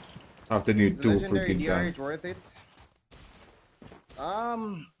 After need Is 2 legendary freaking DRH tanks. worth it?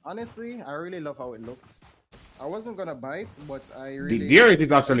 Honestly, I really love how it looks. I wasn't gonna buy it, but I really. The DRH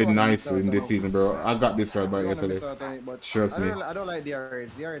is actually nice in this season, bro. I got this right by yesterday. Trust me. I don't like DRH.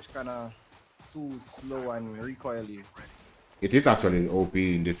 DRH kind of too slow and recoily. It is actually OP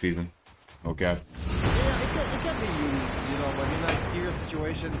in this season. Okay. Yeah, it can be used, you know, but in like serious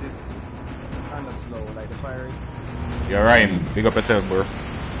situations, it's kind of slow, like the fire rate. You're right. Big up yourself, bro.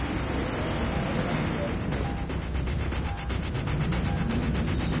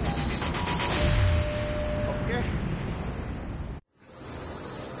 Okay.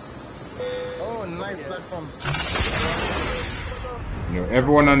 Oh, nice platform. You know,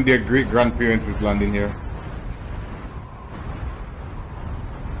 everyone and their great grandparents is landing here.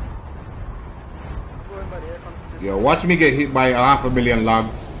 Yo, watch me get hit by 500,000 logs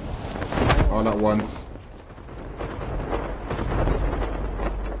all at once.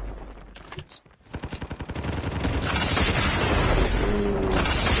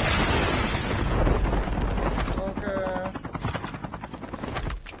 Okay.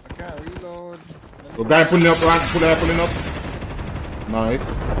 I can't reload. So guy pulling up, guy pulling up. Nice.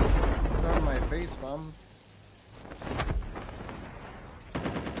 Put on my face, fam.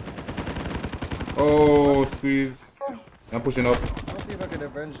 Oh, squeeze. I'm pushing up. I'll see if I can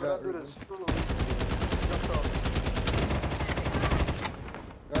avenge that.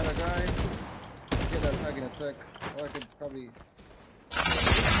 Got a guy. that tag in a sec. Or I could probably.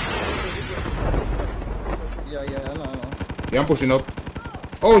 Yeah, I know. Yeah, I'm pushing up.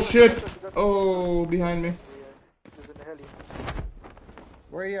 Oh shit! Oh, behind me. He's in the heli.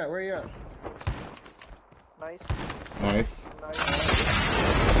 Where you at? Nice. Nice.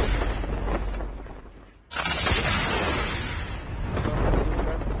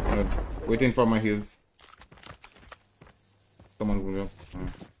 Waiting for my heals. Someone will go.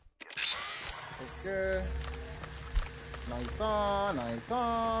 Okay. Nice.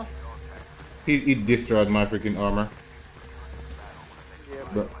 He destroyed my freaking armor. Yeah.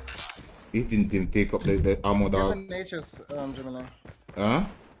 But he didn't even take up the ammo dog. There's an HS, Gemini. Huh?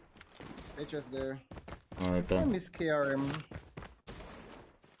 HS there. Alright, I miss KRM.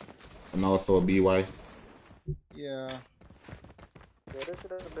 and also BY. Yeah. Yeah, there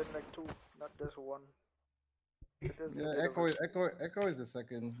should have been like two, not just one. Yeah, Echo is the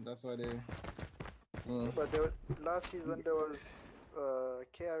second. That's why they. But there, last season there was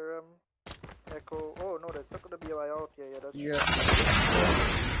KRM, Echo. Oh no, they took the BY out. Yeah, that's true.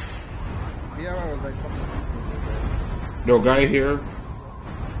 BY was like a couple seasons ago. Yo, guy here.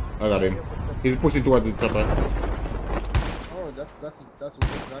 I got him. He's pushing towards the chopper. Oh, that's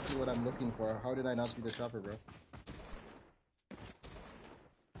exactly what I'm looking for. How did I not see the chopper, bro?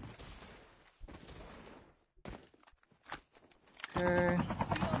 Okay,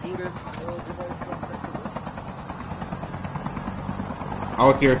 do this.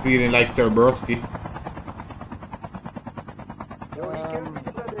 Out here feeling like Sir Broski. Yo, he killed me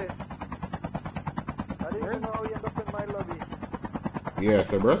today. I didn't even know how he ended up in my lobby. Yeah,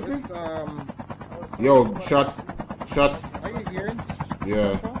 Sir Broski? So yo, shots. Are you hearing?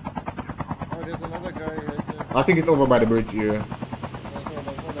 Yeah. Oh, there's another guy right there. I think it's over by the bridge here. Hold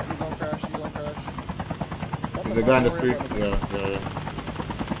on. He gonna crash. That's Is the guy in the street? Yeah.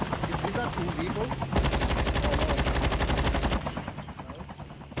 Is that two vehicles? Oh,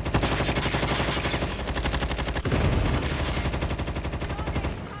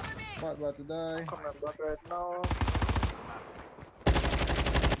 no. About to die. Coming back right now.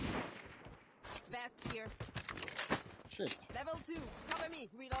 Vest here. Shit. Level 2. Cover me.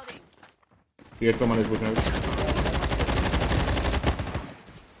 Reloading. Here, someone is looking at it.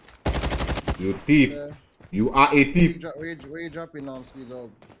 You thief. Yeah. You are a thief. Where you dropping now, Squeeze out?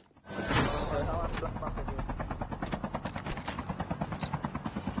 Now I'm black mark again.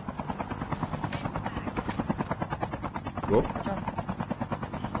 Go.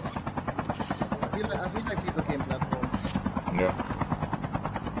 I feel like people came platform. Yeah.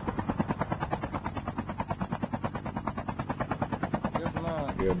 There's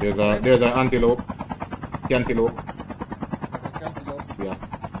not. Yeah, there's an antelope. Cantaloupe. Cantaloupe. Yeah.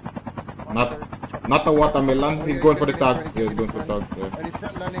 Not a watermelon. He's going for the tag. Yeah, he's going for the tag. Yeah. And his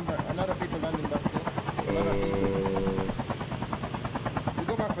friend landing back. Another people landing back too. We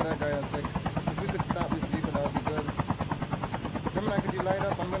go back for that guy in a sec. If we could stop this vehicle, that would be good. Gemini, could you light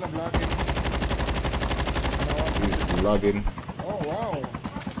up? I'm gonna block it. He's logging. Oh wow.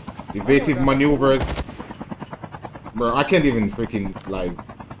 Evasive maneuvers. Bro, I can't even freaking like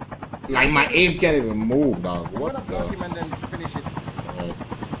my aim can't even move, dog. I'm What gonna the? block him and then finish it. Alright.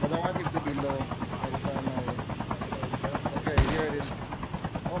 But I want him to be low by the time I... Okay, here it is.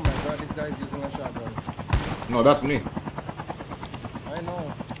 Oh my god, this guy's using a shotgun. No, that's me. I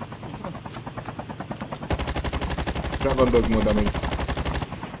know. Shotgun does more damage.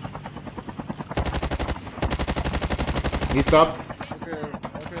 He stopped. Okay,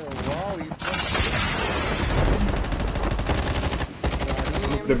 wow, he's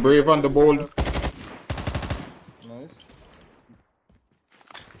He's the brave and the bold. Nice.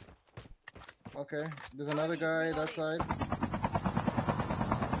 Okay, there's another guy that side.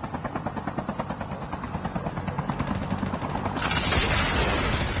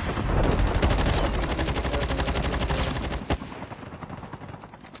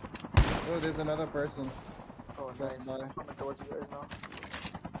 Oh, there's another person. Oh, Close nice. by. I'm coming towards you guys now.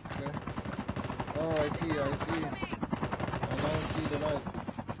 Okay. Oh, I see. I now see the light.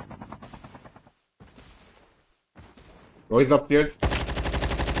 Oh, he's upstairs.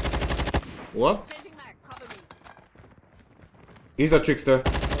 What? Changing mag. Cover me. He's a trickster.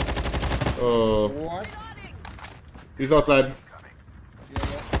 What? Reloading. He's outside. Yeah.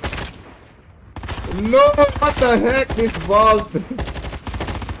 No, what the heck? This vault.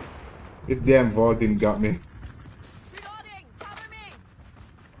 This damn vaulting got me. Reloading. Cover me.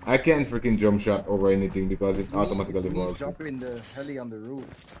 I can't freaking jump shot over anything because it's automatically It's me vault. dropping the heli on the roof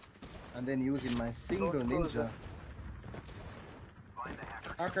and then using my single ninja.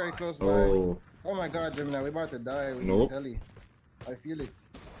 Okay, close by. Oh, Oh my god, Gemini, we're about to die with Nope. this heli. I feel it.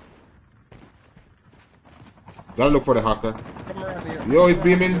 Gotta look for the hacker. Come around here. Yo, he's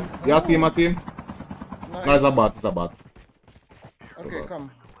beaming. Yeah, I see him, I see him. Nice. No, it's a bot, it's a bot. Okay,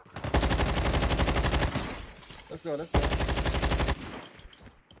 come. Let's go, let's go.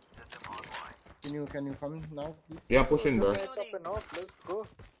 Can you come now, please? Yeah, I'm pushing, bro. Up and off, let's go.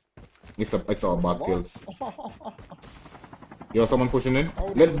 It's all bot kills. Yo, someone pushing in.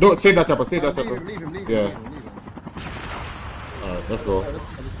 Oh, Don't save that chopper, save that chopper. Leave him. Yeah. Alright, let's go.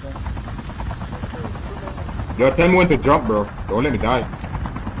 Yo, tell me when to jump, bro. Don't let me die.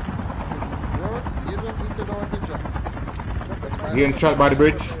 Bro, you just need to know when to jump. Getting shot by the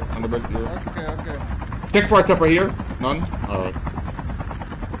bridge. On the bridge, yeah. Okay. Check for a chopper here. None? Alright.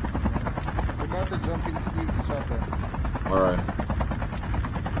 We're about to jump in squeeze chopper. Alright.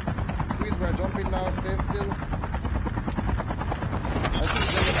 Squeeze, we're jumping now, stay still. I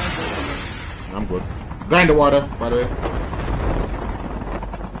think I'm good. Guy in the water, by the way.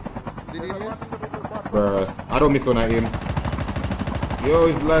 did he miss? Bruh, I don't miss when I aim. Yo,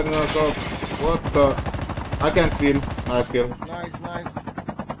 he's lagging us up. What the? I can't see him. Nice kill. Nice.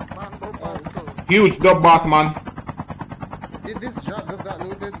 Huge dub boss, man. Did this job just got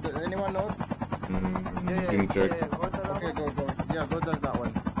looted? Anyone know? Didn't check. Okay, go. Yeah, go does that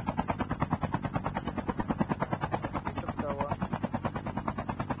one.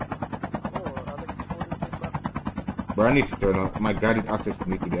 Bro, I need to turn on. My guided access to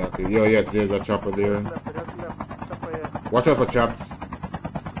me to the active. Yo, yes, there's a chopper there. Watch out for traps.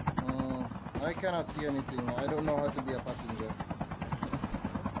 I cannot see anything. I don't know how to be a passenger.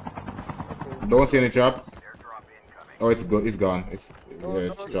 Don't see any traps. Oh, it's good. It's gone. It's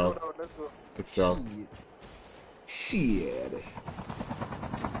sharp. It's sharp. Shit.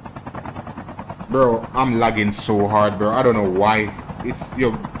 Bro, I'm lagging so hard, bro. I don't know why. It's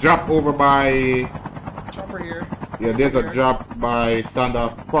drop over by. Chopper here. Yeah, there's a drop by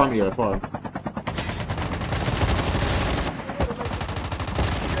stand-up farm here, farm.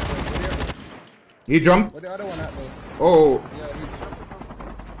 He jumped? Where the other one at though? Oh.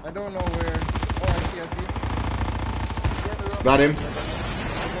 Yeah, I don't know where. Oh, I see. Got him.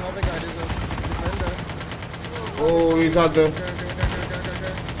 There's another guy, there's a defender. Oh, he's at the... Okay.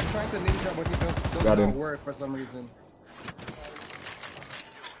 I'm trying to ninja, but he just does not work for some reason.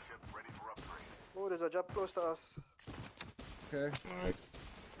 Oh, there's a job close to us. Okay. Nice.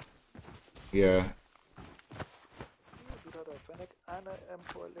 Yeah.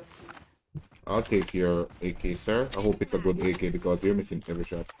 I'll take your AK, sir. I hope it's a good AK because you're missing every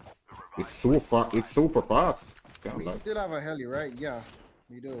shot. It's so far. It's super fast. We still have a heli, right? Yeah,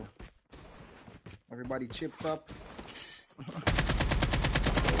 we do. Everybody chipped up. Not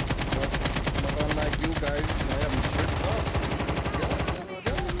unlike you guys, I am chipped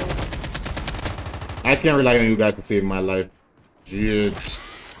up. I can't rely on you guys to save my life. Shit.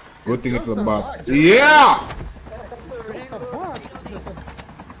 Good thing it's a bot. Yeah!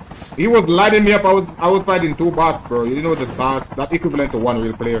 He was lighting me up. I was fighting two bots, bro. You know the bots. That's equivalent to one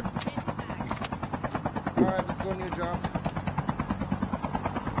real player. Alright, let's go new job.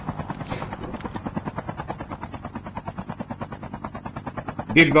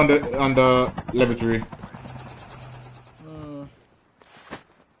 Dibs on the lavatory.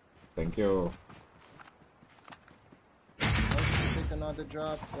 Thank you. I'll take another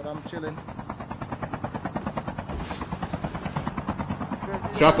job, but I'm chilling.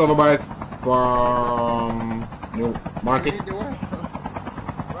 Shots over by from New Market. No,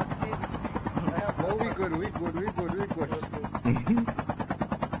 we good.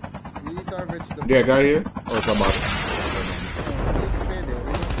 Eat our vegetables. Yeah, guy here? Or it's a bot? Stay there.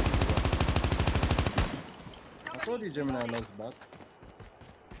 I told you Gemini loves bots.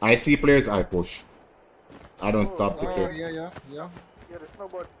 I see players, I push. I don't stop to check. Yeah. there's no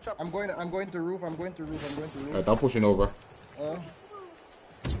more chops. I'm going to roof. Right, I'm pushing over.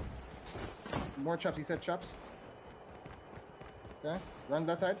 More chops. He said chops. Okay, run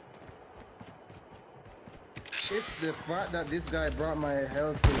that side. It's the fact that this guy brought my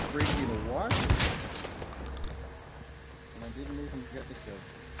health to freaking what? And I didn't even get the kill.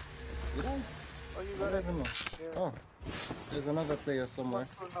 Did I? Oh, you I got don't it. even know. Yeah. Oh, there's another player somewhere.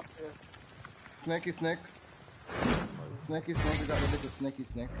 Up there. Snaky snake. Snaky snake. We got a little snaky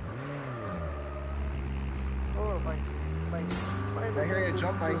snake. Oh my. I hear you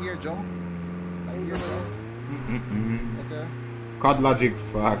jump. I hear jump. Okay. COD Logic's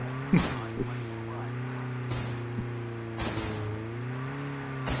facts.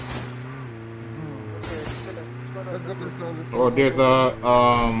 Let's go. Oh, there's a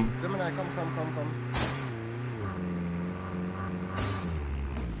Gemini, come.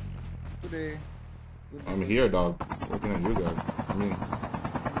 Today. I'm here, dog. Working on you guys. I mean,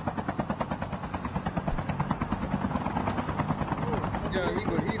 Yeah, he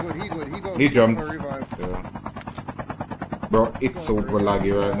good. He jumped. For revive. Yeah. Bro, it's super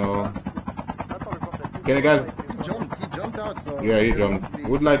laggy right now. Can you guys? He jumped out, so Yeah, he it jumped. must be-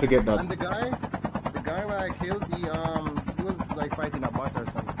 Would like to get And that. the guy where I killed, he was like fighting a bot or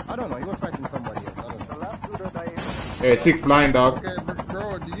something. I don't know, he was fighting somebody else, I don't know. The last dude that died. Hey, 6 flying dog. Okay, but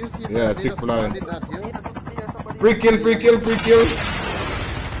bro, did you see Yeah, that they 6 just flying. landed that hill? Somebody. Free kill.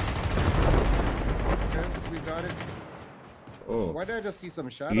 Yes, we got it. Oh. Why did I just see some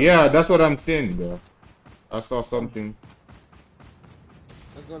shadows? Yeah, that's what I'm saying, bro. I saw something.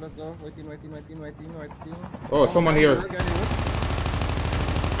 Let's go. Waiting. Oh, someone here. Nice.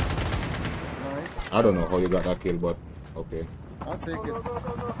 I don't know how you got that kill, but okay. I'll take it.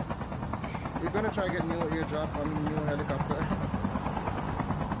 We're gonna try to get new airdrop on new helicopter.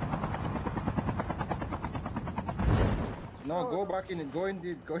 No, go back in it. Go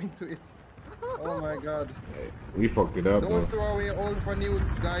into it. Oh my god. We fucked it up, bro. Don't throw away old for new,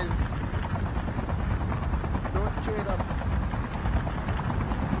 guys. Don't trade up.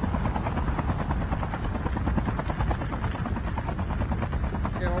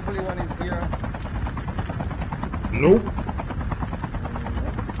 Okay, hopefully one is here. Nope.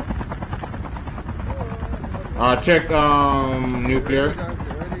 Check nuclear. Get ready, guys.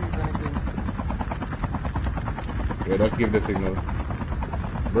 Get ready if anything. Yeah, let's give the signal.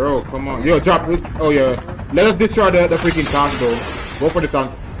 Bro, come on. Yo, drop it. Oh yeah. Let us destroy the freaking tank though. Go for the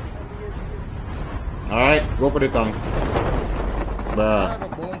tank. Alright, go for the tank. I Bruh. have a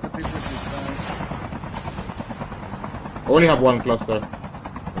bone to pick with this time. Only have one cluster.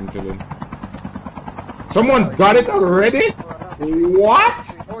 I'm chilling. Someone got it already?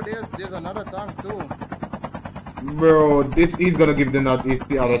 What? Oh, there's another tank too. Bro, he's gonna give the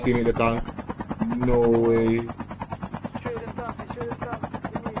other team the tank. No way. Trading tanks.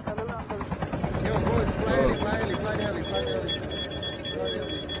 Give me a little angle. Yo, go, it's fly heli.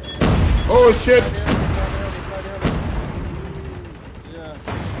 Oh shit! Yeah.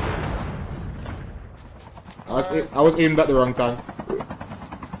 I was aimed at the wrong tank.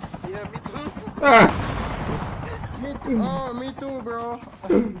 Yeah, me too. Ah, Me too. Oh, me too, bro.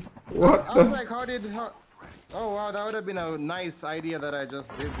 what I was the? like, oh wow, that would have been a nice idea that I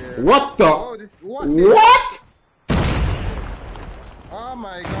just did there. What the? Oh, what? What? Oh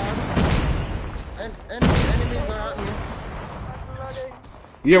my god. And enemies are at me.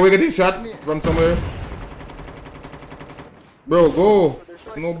 Yeah, we're getting shot from somewhere. Bro, go.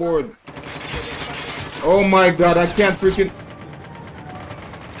 Snowboard. Oh my god, I can't freaking.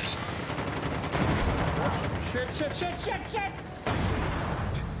 Shit.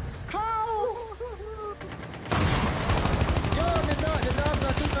 How? Yo, the dogs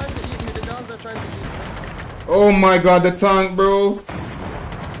are trying to eat me. The dogs are trying to eat me. Oh my god, the tank, bro.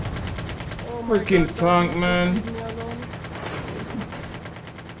 Oh my Freaking God, tank, man. leave me alone.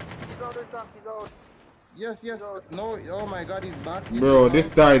 He's out of the tank. He's out. Yes. No, oh my god, he's back. Bro, this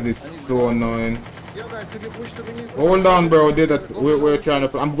guy is so annoying. Yo guys, could you push to me? Hold on, bro. We're trying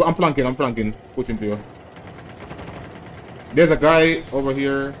to. I'm flanking. Pushing to you. There's a guy over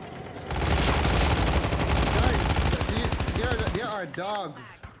here. Guys, there are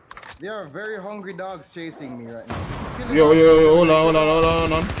dogs. There are very hungry dogs chasing me right now. Kill the Yo, dogs.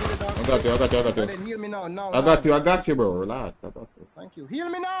 hold on. Kill the dogs. I got you. And then heal me now. I got you, bro. Relax. I got you. Thank you. Heal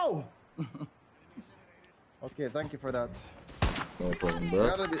me now. Okay, thank you for that. No problem, bro.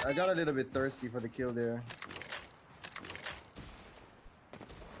 I got a little bit thirsty for the kill there.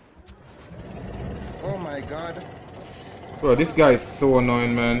 Oh my god. Bro, this guy is so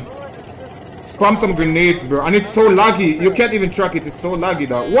annoying, man. Spam some grenades, bro. And it's so laggy. You can't even track it. It's so laggy,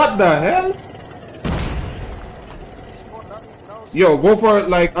 dog. What the hell? Yo, go for it.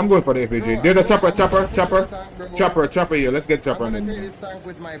 Like, I'm going for the FAG. There's a chopper here. Let's get chopper. I'm gonna take his tank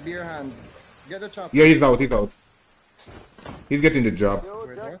with my bare hands. Get the chopper. Yeah, he's out. He's getting the job. Yo,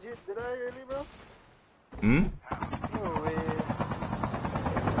 Jack, did I really, bro? Hmm? No way.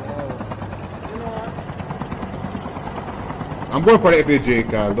 You know what? I'm going for the FAG,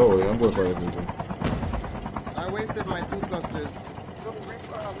 Kyle. Don't worry. I'm going for the FAG. I wasted my 2 clusters. Go,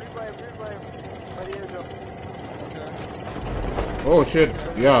 revive. By the airdrop. Okay. Oh, shit.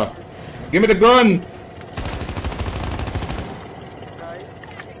 Yeah. Give me the gun. Nice.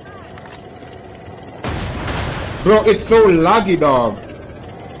 Bro, it's so laggy, dog.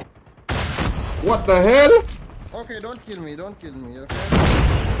 What the hell? Okay, don't kill me, okay?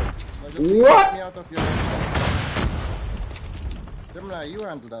 What? Get me out of your... Gemini, you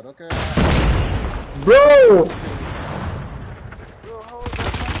handle that, okay? Bro!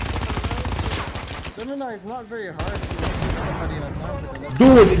 Gemini, it's not very hard to kill somebody in a tank with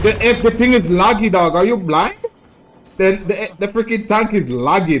an Dude, the thing is laggy, dog. Are you blind? the freaking tank is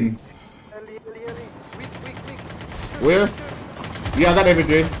lagging. Heli. Weak. Where? Yeah, I got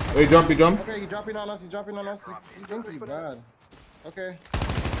everything. Hey, jump. Okay, he's dropping on us. He think he bad. Okay.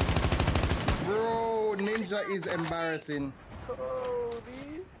 Bro, Ninja is embarrassing.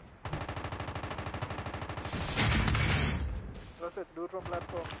 Holy. That's it, do it from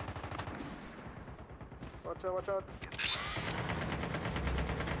platform. Watch out.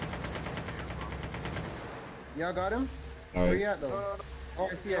 Yeah, got him? Nice. Where you at though? No. Oh,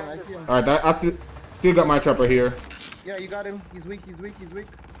 I see him. Alright, I still got my chopper here. Yeah, you got him. He's weak. It's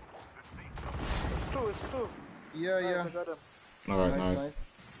two. Yeah. I got him. Alright, Nice. nice.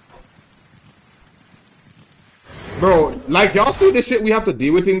 Bro, like y'all see the shit we have to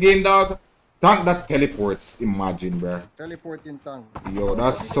deal with in game, dog? Tank that teleports, imagine, bro. Teleporting tanks. Yo,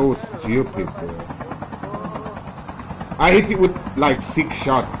 that's so stupid, bro. I hit it with like 6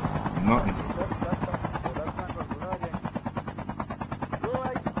 shots. Nothing. That tank was lagging. Bro,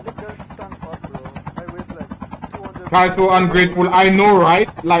 I picked that tank up, bro. I waste like 200. Guys, so ungrateful. I know, right?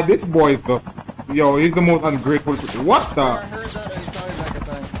 Like this boy is the... Yo, he's the most ungrateful. What I the? heard that and it sounded like a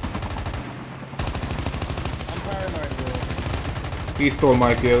tank. I'm paranoid, bro. He stole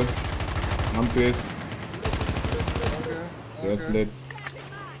my kill. I'm pissed. Okay. That's lit.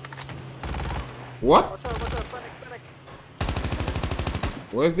 What? Watch out, panic.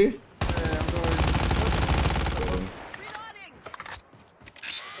 Where is he? Yeah, I'm going. Reloading.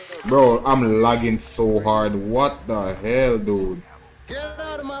 Bro, I'm lagging so hard. What the hell, dude? Get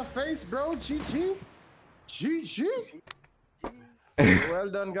out of my face, bro. GG. Well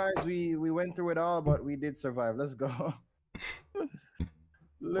done, guys. We went through it all, but we did survive. Let's go.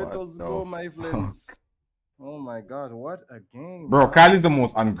 Let us go, my friends. Oh my god, what a game. Bro, Kyle is the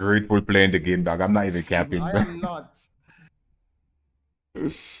most ungrateful player in the game, dog. I'm not even capping. I am not.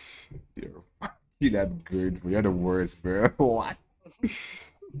 You're that grateful. You're the worst, bro. What?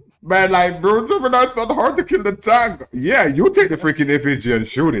 Man, like, bro, it's not hard to kill the tank. Yeah, you take the freaking FAG and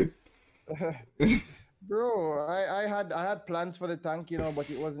shoot it. Bro, I had plans for the tank, you know, but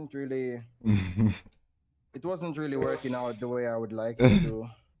it wasn't really working out the way I would like it to.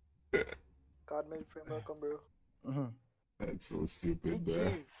 God made frame, welcome, bro. That's so stupid, bro.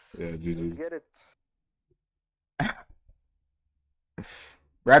 GG's. Yeah, Let's GG. get it.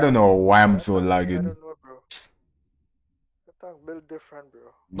 I don't know why I'm so I lagging. don't know, bro. The tank built different,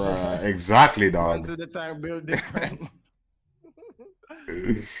 bro. Bruh, exactly, dog. Once the tank built different.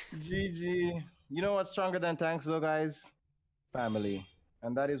 GG. You know what's stronger than tanks, though, guys? Family,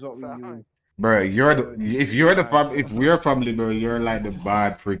 and that is what we use. Bro, if we're family, bro, you're like the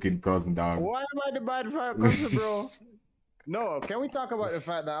bad freaking cousin, dog. Why am I the bad cousin, bro? No, can we talk about the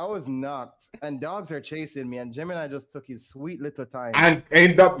fact that I was knocked and dogs are chasing me and Gemini just took his sweet little time And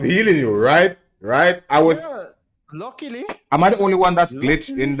end up healing you, right? Right? Yeah, luckily. Am I the only one that's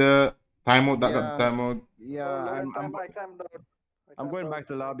glitched in the timeout? Yeah. Timeout? Yeah, I'm going back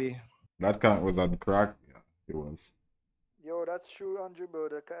to lobby. That count was on crack. Yeah, it was. Yo, that's true, Andrew, bro.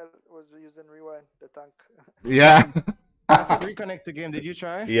 The Kyle was using rewind, the tank. Yeah. I said reconnect the game. Did you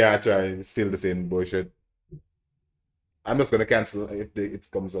try? Yeah, I tried. It's still the same bullshit. I'm just gonna cancel if it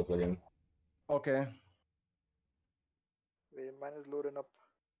comes up again. Okay. Wait, mine is loading up.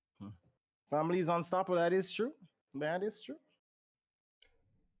 Family's unstoppable. That is true. That is true.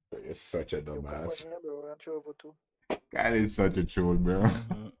 You're such a dumbass. Yeah, bro. I'm sure over too. That is such a troll, bro.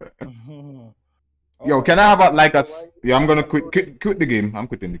 Yo, can I have a Yeah, I'm gonna quit the game. I'm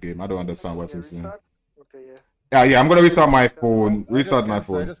quitting the game. I don't understand what's this thing. Okay, yeah. Yeah, I'm gonna restart my phone. Restart my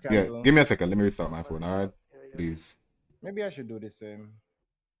phone. just Yeah, cancel. give me a second. Let me restart my phone. All right, Yeah. please. Maybe I should do the same.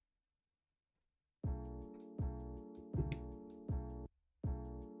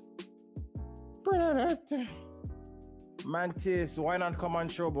 Mantis, why not come on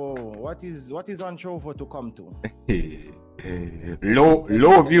Chobo? What is on Chobo to come to?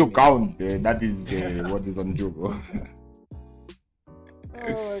 low view count. That is what is on Jogo.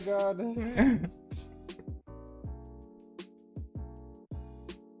 Oh my god.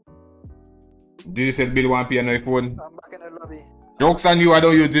 Digicel Bill 1P on your phone. I'm back in the lobby. Jokes on you, I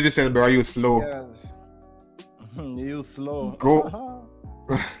don't use Digicel, bro. Are you slow? Yeah. You slow. Go.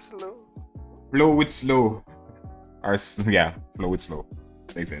 Slow. Flow with slow. Or yeah, flow with slow.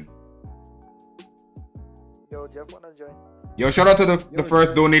 Makes sense. Yo, Jeff wanna join? Yo, shout out to the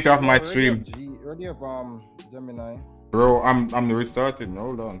first donator of my stream. Ready up, Gemini. Bro, I'm restarting.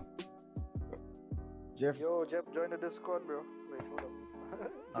 Hold on. Jeff. Yo, Jeff, join the Discord, bro. Wait, hold up.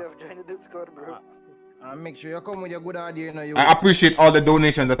 Jeff, join the Discord, bro. Make sure you come with your good idea. You know, I appreciate all the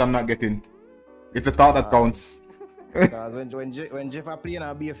donations that I'm not getting. It's a thought that counts. Because when Jeff are playing,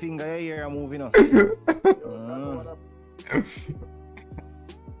 I'll be a finger here and moving on.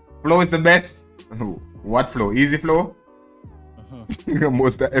 Flow is the best. What flow? Easy flow?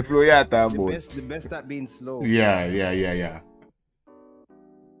 Most of the flow, yeah, the best at being slow. Yeah.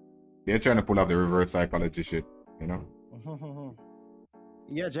 They're trying to pull off the reverse psychology shit, you know?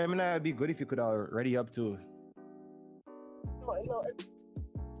 Yeah, Gemini would be good if you could already up to.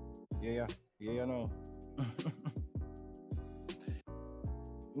 Yeah, no.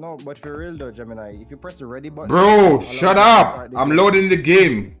 No, but for real though, Gemini, if you press the ready button. Bro, shut up! I'm loading the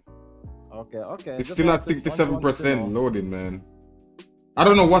game. Okay. It's still at 67% loading, man. I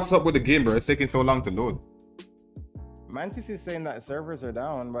don't know what's up with the game, bro. It's taking so long to load. Mantis is saying that servers are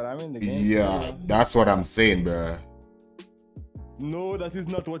down, but I'm in the game. Yeah, that's what I'm saying, bro. No, that is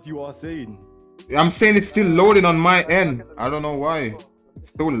not what you are saying. I'm saying it's still loading on my end. I don't know why. It's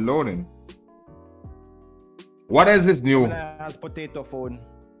still loading. What is this new? Has potato phone.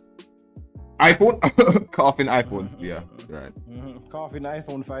 iPhone? Coughing iPhone. Yeah, right. Coughing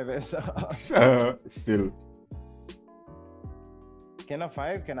iPhone 5S. Still. Can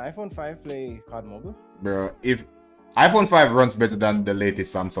iPhone 5 play COD Mobile? Bro, if iPhone 5 runs better than the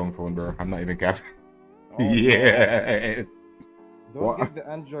latest Samsung phone, bro, I'm not even capping. Oh, yeah. Don't give the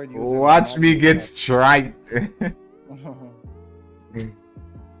Android user. Watch me get striked.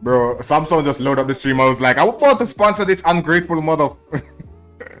 Bro, Samsung just load up the stream. I was like, I was about to sponsor this ungrateful mother.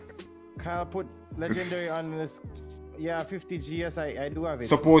 Kyle put legendary on this. Yeah, 50 GS. I do have it.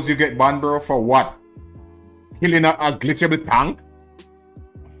 Suppose you get banned, bro, for what? Killing a glitchable tank?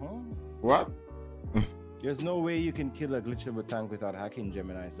 What? There's no way you can kill a glitchable tank without hacking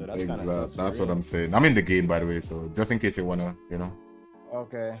Gemini, so that's kind of sus. That's what I'm saying. I'm in the game, by the way, so just in case you wanna, you know.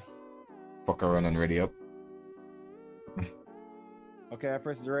 Okay. Fuck around and ready up. Okay, I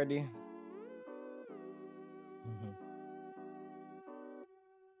pressed ready.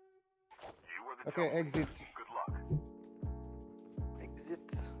 Okay, exit.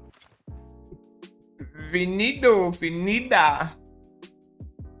 Exit. Finida.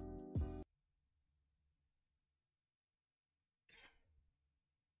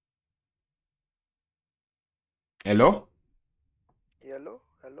 Hello? Hello.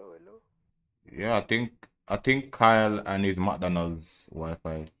 Yeah, I think Kyle and his McDonald's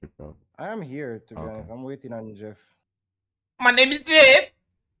Wi-Fi tripped out. I am here, to be honest. I'm waiting on Jeff. My name is Jeff.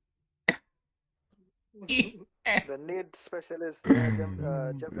 The need specialist, Jeff.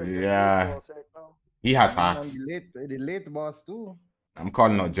 Yeah. Right now. He has hacks. The late boss too. I'm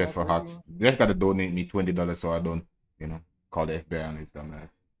calling out Jeff for hacks. Jeff gotta donate me $20 so I don't, you know, call the FBI on his dumb ass.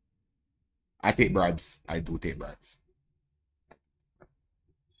 I take bribes. I do take bribes.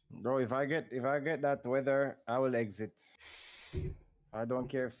 Bro, if I get that weather, I will exit. I don't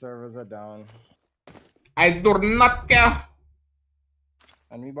care if servers are down. I do not care.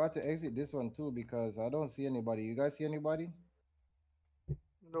 And we about to exit this one too because I don't see anybody. You guys see anybody?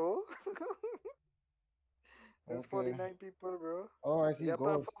 No. There's Okay. 49 people, bro. Oh, I see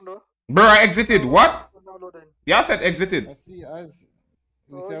ghosts. Bro, I exited. What? Yeah, I said exited. I see as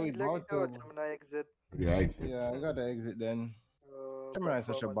we Oh, said we you let me about know, to. Gemini exit. Yeah, I exit. Yeah, I gotta exit then. Gemini is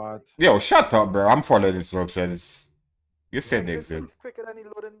such a bot. Yo, shut up, bro. I'm following instructions. You said exit. Quicker than he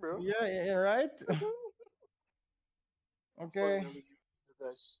loading, bro. Yeah, right? Okay.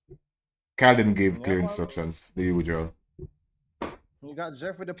 Kyle didn't give clear man. instructions. The usual. You got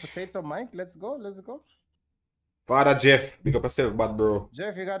Jeff with the potato mic. Let's go. Father Jeff, big up yourself, bad bro.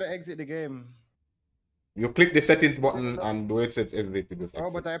 Jeff, you gotta exit the game. You click the settings button and do it says exit. You just Oh,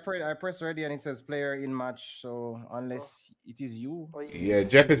 exit. but I press ready and it says player in match. So unless it is you. Yeah,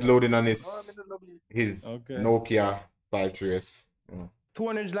 Jeff is loading on his Oh, I'm in the lobby. Okay. Nokia 53S. Yeah.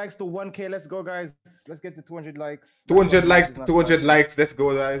 200 likes to 1K. Let's go, guys. Let's get the 200 likes. 200 likes, That's not 200 fun. likes. Let's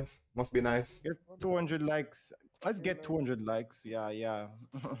go, guys. Must be nice. Get 200 likes. Let's get 200 likes. Yeah.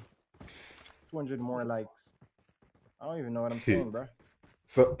 200 more likes. I don't even know what I'm saying, bro.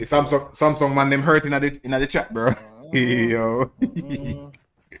 So Samsung man, them hurt in the chat, bro. Yo.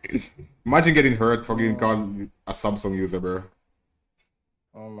 Imagine getting hurt for getting called a Samsung user, bro.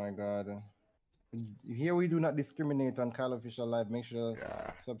 Oh my god. Here we do not discriminate on Kvleofficial Live. Make sure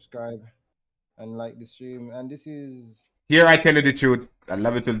to subscribe and like the stream. And this is Here I tell you the truth. I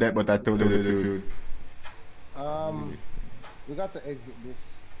love it till death, but I told you the truth. we got to exit this.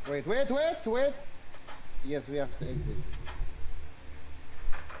 Wait. Yes, we have to exit.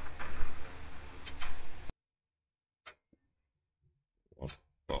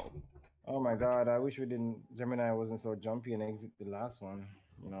 Oh my god, I wish Gemini wasn't so jumpy and exit the last one.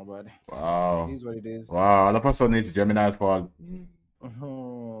 You know, but Wow. it is what it is. Wow, all of a sudden it's Gemini's fault.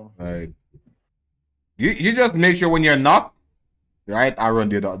 Right. You just make sure when you're not, right? I run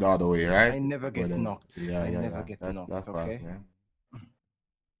the other way, right? I never get knocked. Yeah, I yeah, never yeah. get That's knocked. fast, Okay. yeah.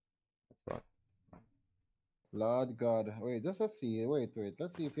 That's fast. Lord God. Wait, just let's see. Wait.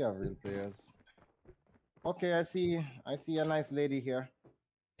 Let's see if you have real players. Okay, I see a nice lady here.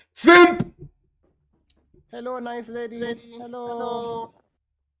 Simp! Hello, nice lady. Hello.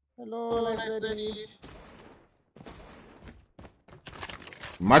 Hello, nice lady.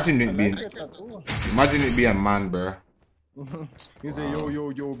 Imagine I it being like your tattoo. imagine it being a man, bro. You say,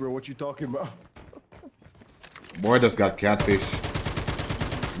 yo, bro, what you talking about? Boy just got catfish.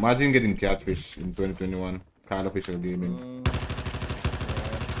 Imagine getting catfish in 2021. Kvleofficial gaming.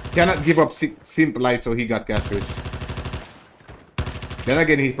 Cannot give up simp life, so he got catfish. Then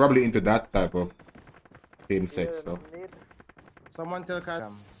again, he's probably into that type of same sex stuff. Someone tell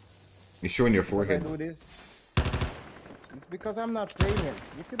Kat. He's showing your I forehead. do this. It's because I'm not playing it.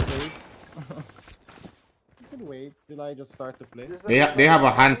 You could wait. You could wait till I just start to play. They have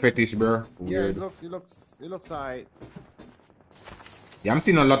a hand fetish, bro. Yeah, Weird. it looks alright. Yeah, I'm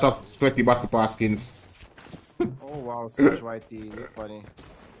seeing a lot of sweaty battle pass skins. Oh wow, such whitey, look funny.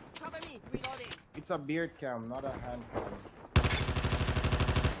 Cover me. Reloading. It's a beard cam, not a hand cam.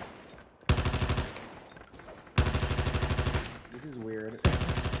 This is weird.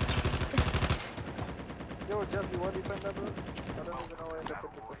 Yo, Jeff, you want to defend that, bro? I don't even know where to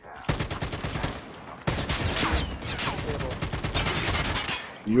put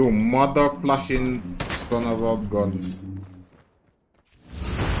the You mother flashing son of a gun.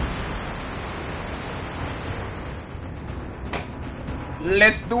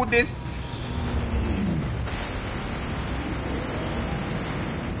 Let's do this.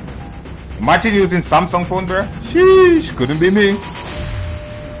 Imagine using Samsung phone, bro. Sheesh, couldn't be me.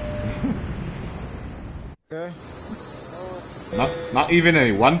 Okay. Not even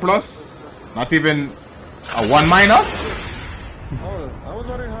a OnePlus. Not even a one minor. Oh, I was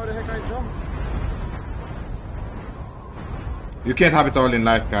wondering how the heck I jumped. You can't have it all in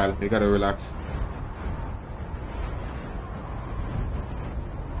life, Kyle. You gotta relax.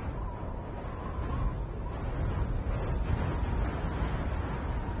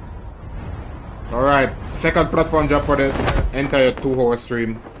 Alright, second platform job for the entire 2-hour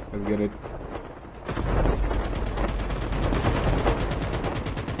stream. Let's get it.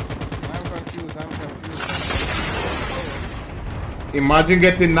 I'm confused. Imagine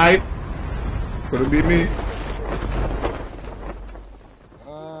getting knife. Could it be me?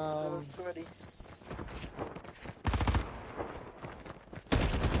 sweaty.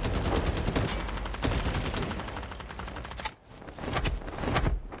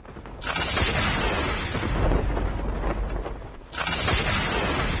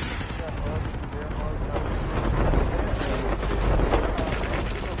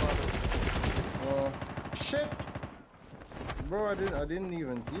 Shit! Bro, I didn't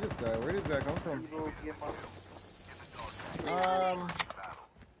even see this guy. Where did this guy come from?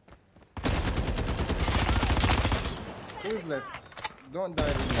 Who's left? Don't die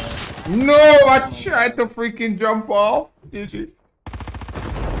this now. No, I tried to freaking jump off. Did you?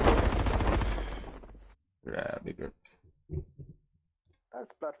 Yeah, bigger.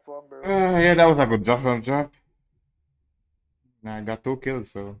 That's platform, bro. Yeah, that was a good job. Nah, I got 2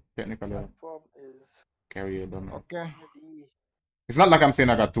 kills, so technically Platform is carry it on. Okay. It's not like I'm saying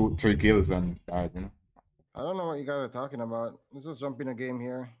I got 3 kills and died, you know. I don't know what you guys are talking about. Let's just jump in a game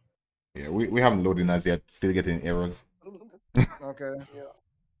here. Yeah, we haven't loaded as yet. Still getting errors. Okay.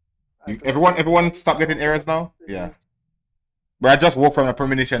 Yeah. Everyone stop getting errors now? Yeah. But I just woke from a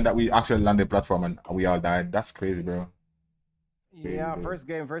premonition that we actually landed platform and we all died. That's crazy, bro. Yeah, first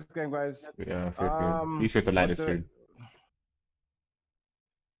game, guys. Yeah, first game. Be sure to like the stream.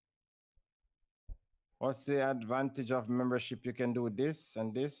 What's the advantage of membership? You can do this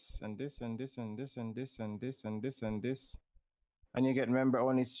and this and this and this and this and this and this and this and this. And you get member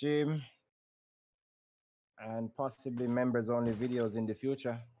only stream. And possibly members only videos in the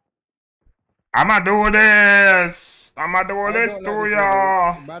future. I'ma do this! I'ma do this to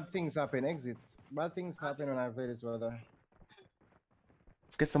ya! Bad things happen, exit. Bad things happen when I play this weather.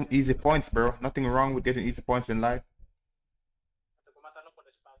 Let's get some easy points, bro. Nothing wrong with getting easy points in life.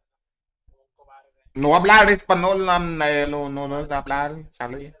 No hablar español, no hablar.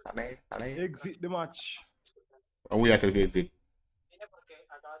 Sale. Exit the match. Oh, we have to exit.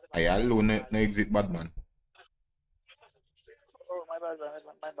 Ay, alo, no exit bad, man. Oh, my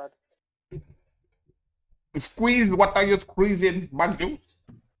bad. Squeeze, what are you squeezing? Bad juice?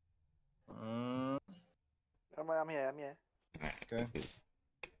 I'm here. Okay.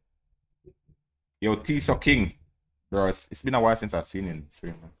 Yo, T-So King. Bro, it's been a while since I've seen him in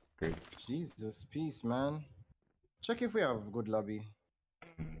stream, man. Great. Jesus, peace, man. Check if we have good lobby.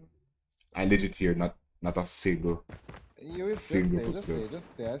 I legit here, not a single. You just stay.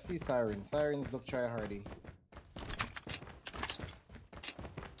 I see sirens. Sirens look try hardy.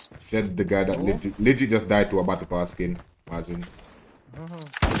 Said the guy that legit just died to a battle pass skin. Imagine.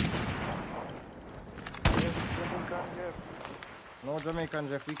 Jamaicanjeff. No,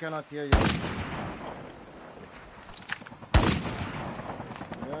 Jamaicanjeff, we cannot hear you.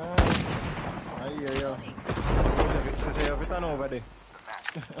 Yeah, I hear you. She say, "Have it on over there."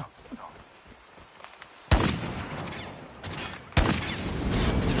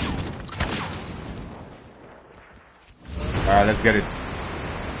 Alright, let's get it.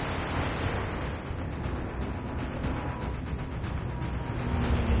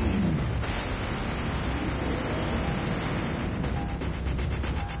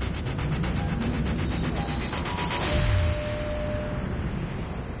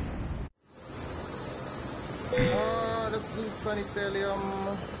 Let's do sanitarium.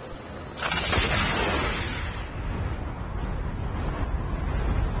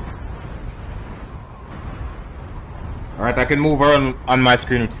 Alright, I can move around on my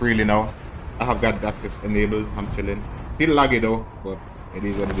screen freely now. I have got access enabled. I'm chilling. Still laggy though, but it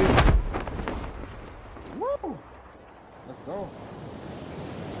is what it is. Woo! Let's go.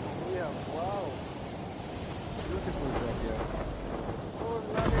 Yeah, wow. Beautiful job here. Oh,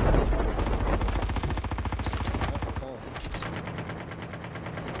 Let's go.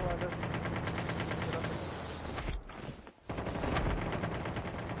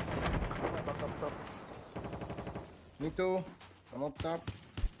 Me too. I'm up top.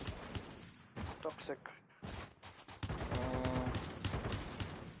 Toxic.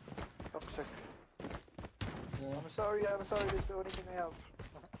 Toxic. Yeah. I'm sorry, this is the only thing I have.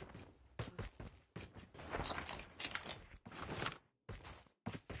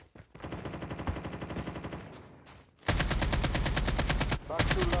 Back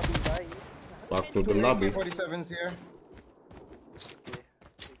to lobby, bye. Back to the lobby. 47's here.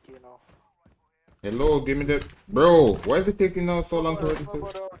 Okay, now. Hello, give me the... Bro, why is it taking now so long to register?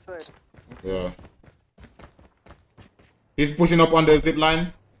 Outside. Yeah. He's pushing up on the zip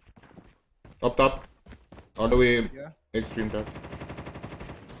line. Up top. All the way extreme top.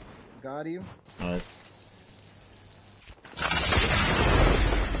 Got you. Nice.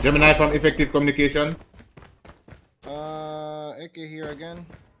 Gemini from Effective Communication. AK here again.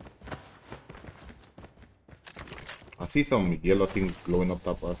 I see some yellow things glowing up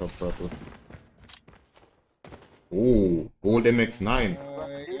top or some purple. Ooh, gold MX9.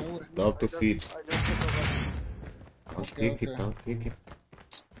 Love to see it. I'll take it, I'll take it.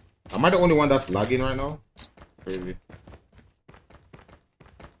 Am I the only one that's lagging right now? Crazy.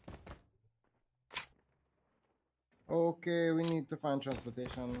 Okay, we need to find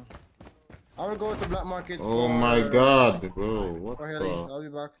transportation. I will go to black market. Oh my god, bro. What for the? Heli. I'll be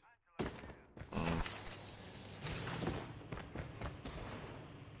back.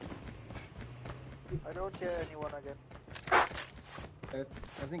 I don't hear anyone again.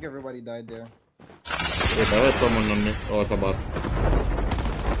 I think everybody died there. Wait, I heard someone on me. Oh, it's a bot.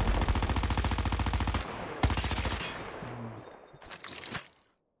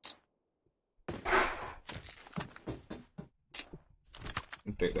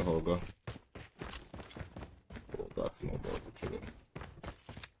 Take the whole guy. Oh, that's no bot.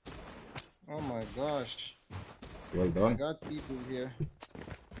 Oh my gosh. Well done. I got people here.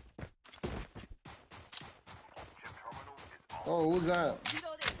 Oh, who's that?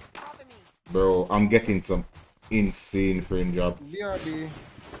 Bro, I'm getting some insane frame jobs. BRB.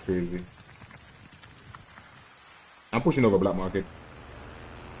 Crazy. I'm pushing over black market.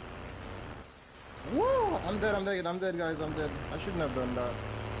 Whoa! I'm dead, guys, I'm dead. I shouldn't have done that.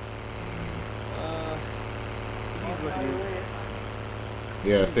 It is what it is.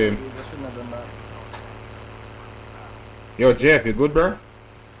 Yeah, same. I shouldn't have done that. Yo, Jeff, you good, bro?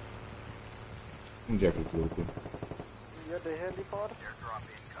 Jeff is good too. You got the helipod?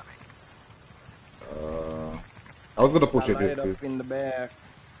 I was gonna push it this up in the back.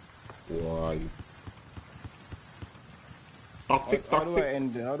 Why? Toxic. How do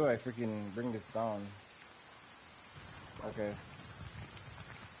I freaking bring this down? Okay.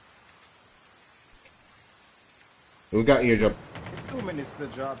 We got ear drop. It's 2 minutes to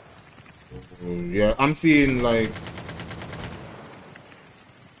drop. Yeah, I'm seeing like...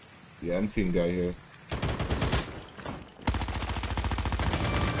 Yeah, I'm seeing guy here.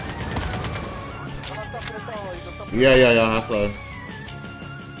 Yeah, I saw him.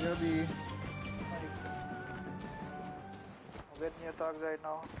 BRB. I'm getting your dogs right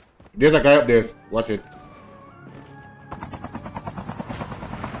now. There's a guy up there. Watch it.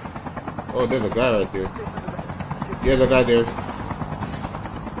 Oh, there's a guy right there. Yeah, the guy there.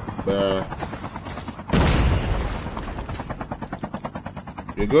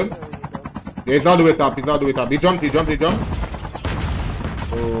 You good? Yeah, he's all the way top. He's all the way top. He jumped.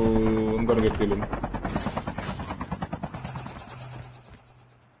 Oh, I'm gonna get killed him.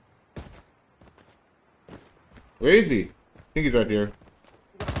 Where is he? I think he's right here.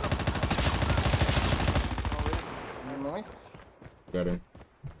 Nice. Got him.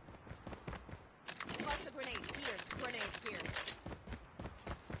 Toss a grenade here. Grenade here.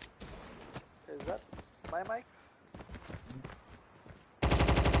 Is that my mic?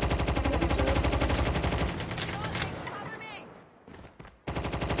 Cover me.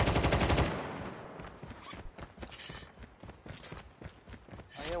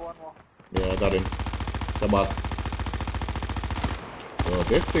 I hear one more. Yeah, I got him. Come on. Oh,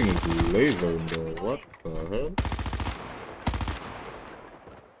 this thing is lasering though. What the hell?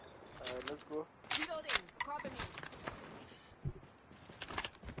 Let's go. Reloading. Cover me.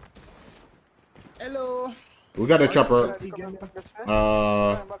 Hello. We got a chopper.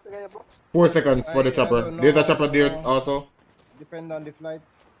 4 seconds for the chopper. There's a chopper there also. Depend on the flight.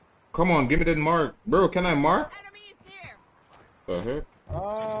 Come on, give me the mark. Bro, can I mark? Enemy is near. The heck?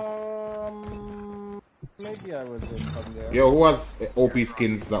 Maybe I will just come there. Yo, who has OP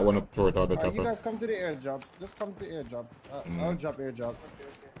skins that want to throw it out the You chopper? guys come to the airdrop. Just come to airdrop. I'll drop airdrop. Okay.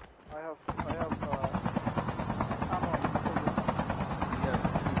 I have ammo. Yes,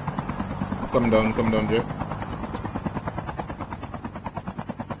 please. Come down, Jeff.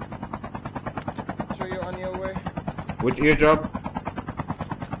 So you're on your way. Which airdrop?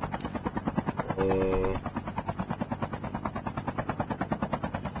 It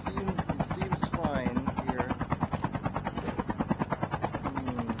seems fine here.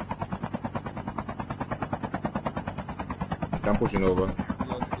 I'm pushing over.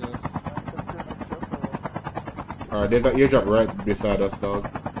 Yes. Alright, there's an airdrop right beside us, dog.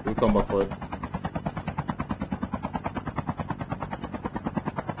 We'll come back for it.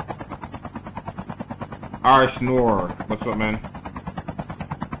 Snore. What's up, man?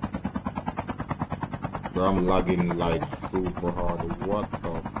 Bro, I'm lagging like super hard. What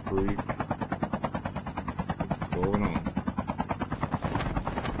the freak? What's going on?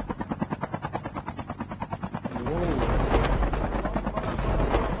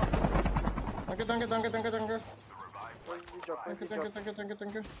 Thank you. Where's the drop?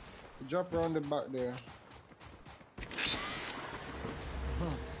 Thank you. Drop around the back there.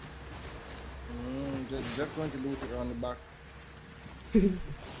 Just going to loot it around the back.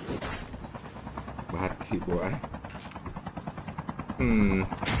 Bad kid, boy.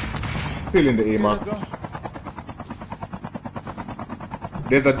 Feeling the AMAX.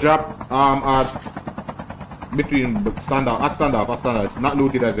 There's a drop at between standoff. It's not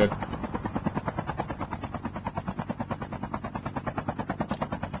looted as yet.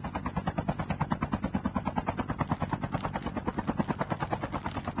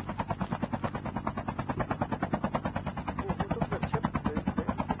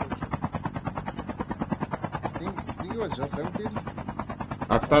 Was just empty.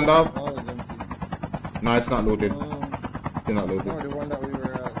 At standoff? Oh, it's empty. No, it's not loaded. It's not loaded. No, the one that we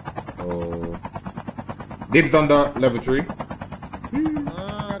were at. Oh. Dibs on the level 3. I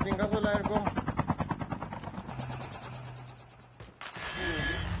think that's all I go.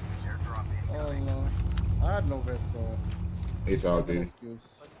 Oh no. I had no vest, so. It's all good.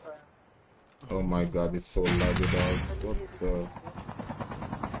 Excuse. Oh my god, it's so laggy, dog. What the?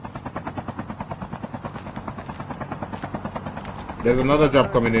 There's another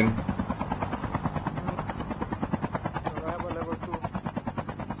job coming in. I have a level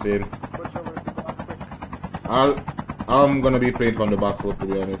 2. Same. Watch over the back quick. I'm gonna be playing from the back foot, to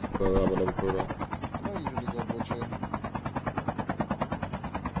be honest. So I have a level 2 now. I don't usually go butcher.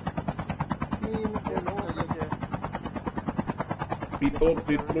 People.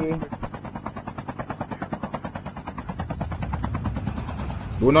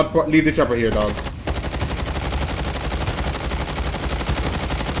 Do not leave the chopper here, dog.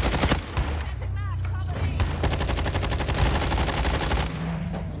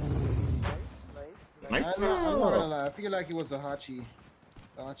 I'm not gonna lie, I feel like it was a Hachi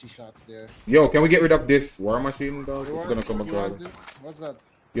shots there. Yo, can we get rid of this war machine, dog? It's gonna come across. What's that?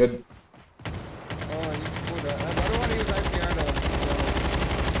 Yeah. Oh, you can pull that. I don't want to use ICR though.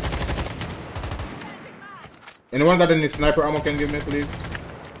 Anyone got any sniper ammo can give me, please?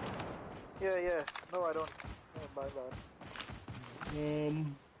 Yeah. No, I don't. No, my bad.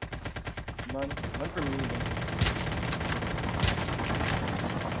 None for me.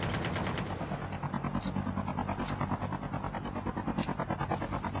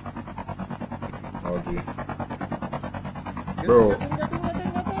 Oh, gee. Bro. It's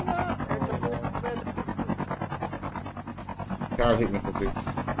a bed. Car hit me for 6. Oh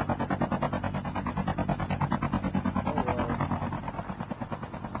wow.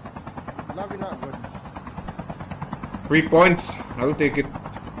 Lobby not good. 3 points. I will take it.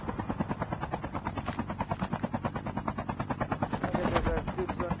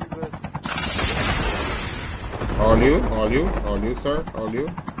 All you, sir, all you.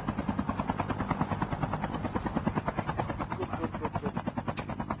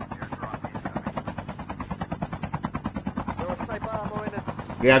 There was sniper ammo in it.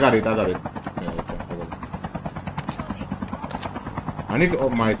 Yeah, I got it. Yeah, okay. I need to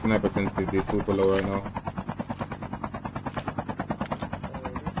up my sniper sensitivity. It's super low right now.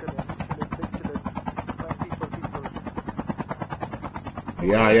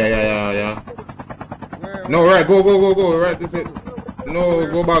 Yeah. No, right, go, right, that's it. No,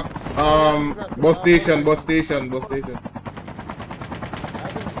 go back. Bus station. I haven't seen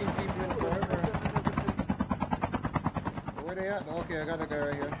people in forever. Where they at? Okay, I got a guy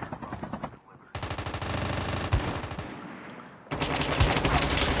right here.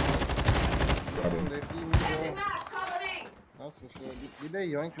 They see me go. That's for sure. Did they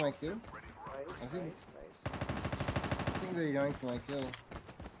yoink my kill? I think they yoinked my kill.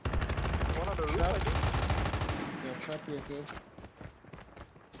 One on the roof, I think. Yeah, trap your kill.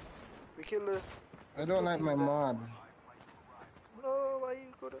 We kill the... I don't like my mod. No, why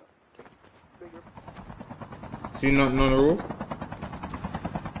you go to... Bigger. See nothing on the roof?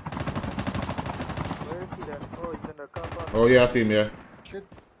 Where is he then? Oh, he's in the car park. Oh yeah, I see him, yeah. Shit.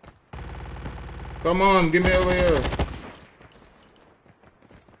 Come on, give me over here.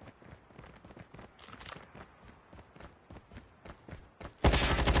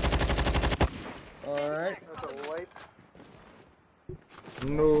 Alright. That's a wipe. It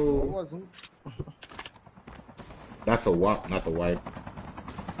No. wasn't. That's a what, not a wipe.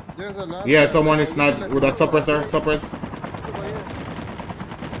 There's a lot. Yeah, someone is not with a suppressor. Suppress. Over here.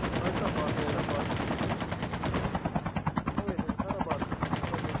 Right up on there, up on. Oh wait, it's not about.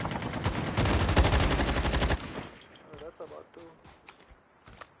 Oh, that's about 2.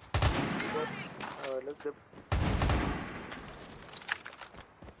 Let's dip.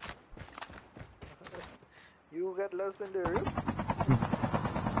 You get less than the roof?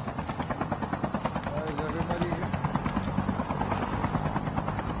 Is everybody here?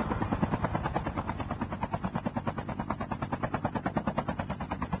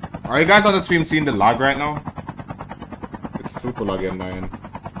 Are you guys on the stream seeing the lag right now? It's super laggy, man.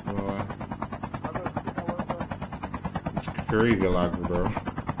 It's crazy lag, bro.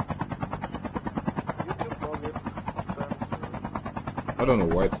 YouTube log it sometimes. I don't know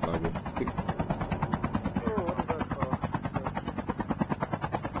why it's lagging. Oh, what is that called?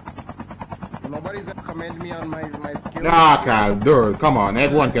 Nobody's gonna commend me on my skills. Nah, Kyle, dude, come on.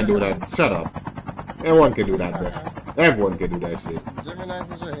 Everyone can do that. Shut up. Everyone can do that, bro. Everyone can do that shit. Gemini's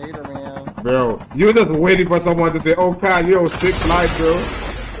such a hater, man. Bro, you're just waiting for someone to say, oh, Kyle, you're 6 life, bro. Let's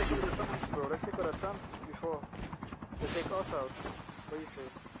take with the thumbs, bro. Let's take with the thumbs before they take us out. What do you say?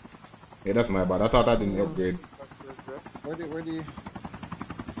 Yeah, that's my bad. I thought I didn't upgrade. Let's go. Where the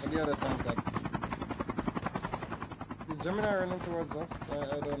other tank at? Is Gemini running towards us? I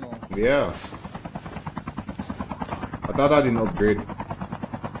don't know. Yeah. I thought I didn't upgrade.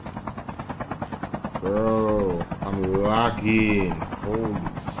 Bro, I'm lagging. Holy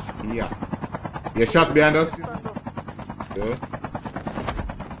shit. You shot behind us? Stand up. Good.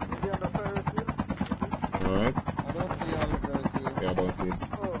 Maybe on the Ferris wheel. Alright. I don't see you on the Ferris wheel. Yeah, I don't see it.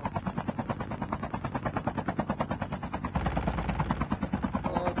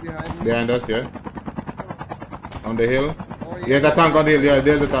 Oh, behind me. Behind us, yeah? On the hill? Oh, yeah. There's a tank on the hill, yeah,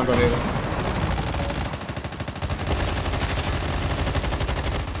 there's a tank on the hill.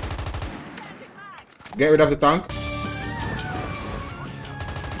 Get rid of the tank.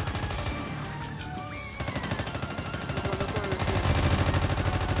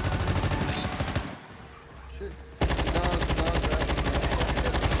 Shit.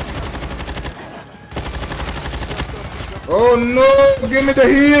 Oh no! Give me the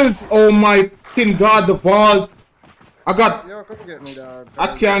heals! Oh my fucking god, the vault! I got. Yo, come get me, dog. I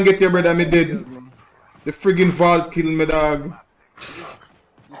can't get you, brother. Me dead. The friggin' vault killed me, dog. This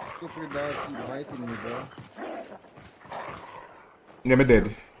stupid dog keep biting me, bro. Yeah, me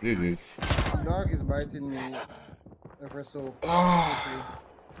dead. GG's. The dog is biting me ever so Ah,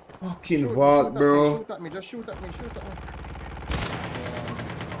 fucking Shoot, vault, shoot at bro. me, shoot at me, just shoot at me, shoot at me.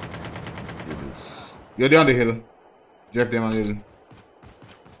 You're there on the hill. Jeff, them on the hill.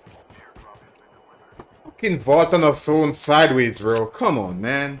 Fucking vault on a zone sideways, bro. Come on,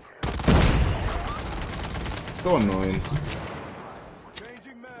 man. So annoying.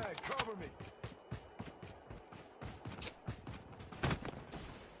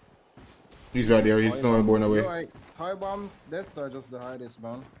 He's right there. He's snowboarding away. Right. High bomb deaths are just the hardest,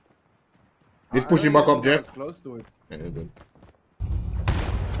 man. He's pushing back up, Jeff. Close to it. Yeah, good.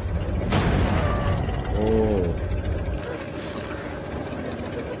 Oh.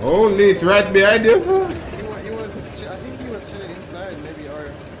 Holy, it's right behind you. He was, I think he was chilling inside, maybe,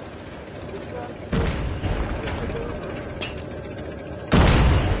 or...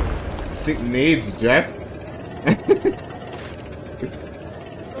 Sick nades, Jeff.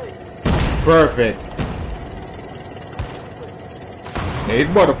 Perfect. Yeah, he's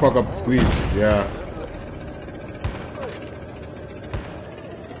about to fuck up the squeeze. Yeah.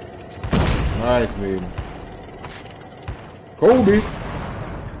 Nice, man. Kobe.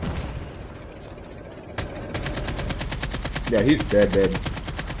 Yeah, he's dead. Ready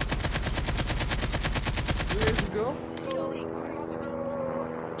to go?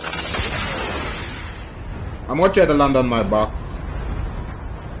 I'm gonna try to land on my box.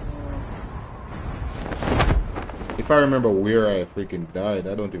 If I remember where I freaking died,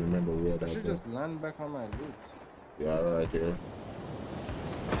 I don't even remember where I died. I should just land back on my loot. Yeah, right here.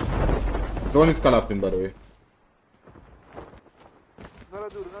 Zone is collapsing, by the way. Another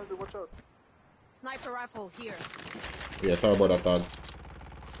dude, watch out. Sniper rifle here. Yeah, sorry about that, Todd.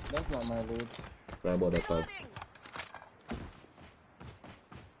 That's not my loot. Sorry about that, Todd. Reloading.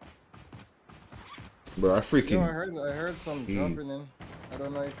 Bro, I freaking... Yo, I heard some jumping in. I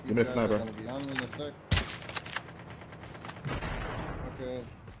don't know if these guys are gonna be on me in a sec. Okay.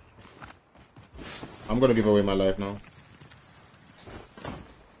 I'm gonna give away my life now.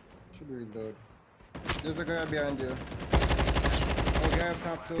 Should reload. There's a guy behind you. Oh, guy up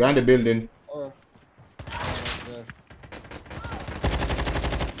top too. Behind the building. Oh. Okay.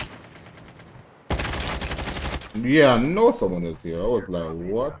 Yeah, I know someone is here. I was like,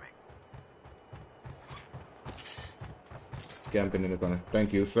 what? Camping in the corner.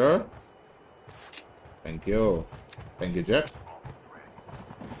 Thank you, sir. Thank you. Thank you, Jeff.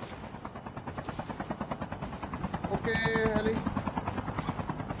 Okay, Ellie.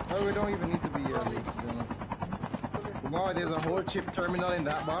 Oh, we don't even need to be Ellie, to be honest. Wow, there's a whole chip terminal in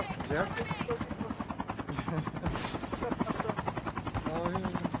that box, Jeff. Oh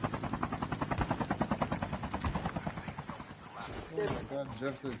my god,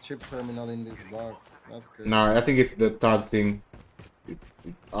 Jeff's a chip terminal in this box. That's crazy. Nah, I think it's the tag thing. It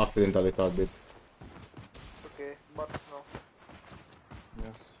accidentally tagged it. Okay, box now.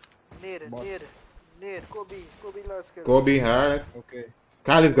 Yes. Need, Kobe last kill. Kobe, alright. Okay.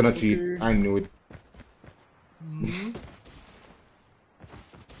 Kyle is gonna cheat. I knew it.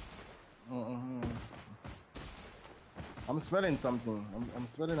 I'm smelling something. I'm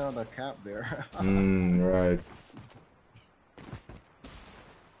smelling another cap there. Right.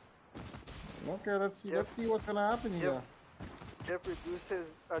 Okay, let's see what's gonna happen here. Jeff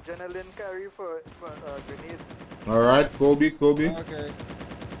reduces adrenaline carry for grenades. Alright, Kobe. Okay.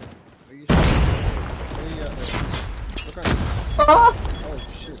 Are you sure? Yeah. Look at it. Oh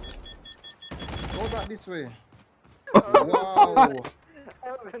shit. Go back this way. Wow.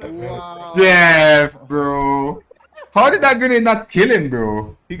 Wow. Jeff, bro. How did that grenade not kill him,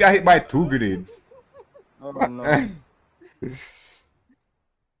 bro? He got hit by 2 grenades. Oh no.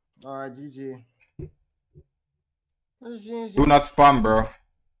 Alright, GG. Do not spam, bro.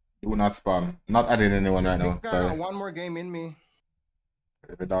 Do not spam. Not adding anyone right now. I got Sorry. one more game in me.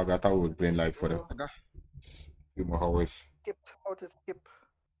 The dog, I thought we were playing live for them. I got... Few more hours. Skip. How to skip?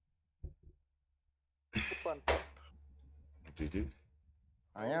 Skip on top. GG.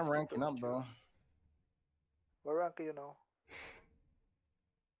 I am ranking up though. What rank are you now?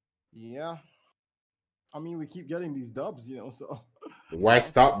 Yeah. I mean, we keep getting these dubs, you know, so. Why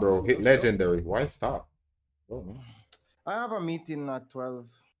stop, bro? Hit legendary. Why stop? Oh, I have a meeting at 12.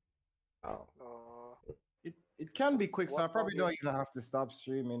 oh. It can be quick, so I probably don't even have to stop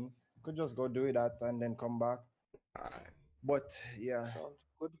streaming. Could just go do it and then come back. Alright. But yeah. Sounds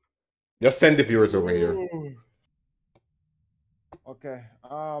good. Just send the viewers over here. Okay.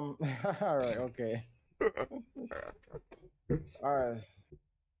 All right. Okay. All right.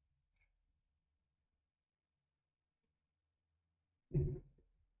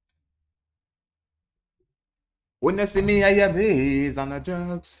 When you see me, I have these on the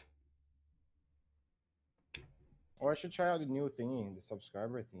drugs. Or I should try out the new thingy, the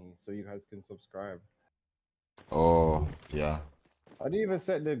subscriber thingy, so you guys can subscribe. Oh, yeah. I didn't even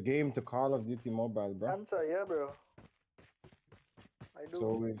set the game to Call of Duty Mobile, bro. Answer, yeah, bro. I do.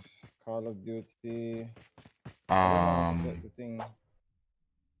 So with Call of Duty, set the thing.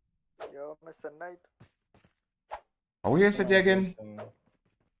 Yo, Mr. Knight. Are we here today again? You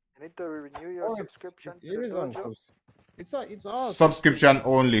need to renew your subscription. It is on. It's all Subscription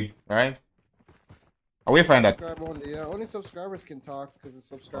only, right? How we find that? Subscribe only. Yeah, only subscribers can talk because the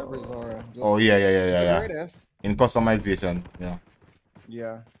subscribers are just Oh yeah, the yeah. greatest. In customization, yeah.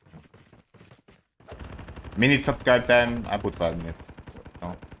 Yeah. Minute subscribe time, I put 5 minutes.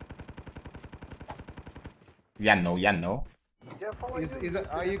 No. Yeah, no. Jeff, how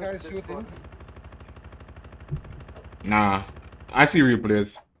Are you guys Discord? shooting? Nah, I see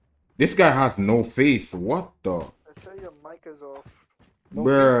replays. This guy has no face. What the? I say your mic is off. No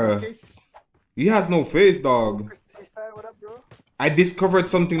Bruh. face, He has no face, dog. Chrissy style, what up, bro? I discovered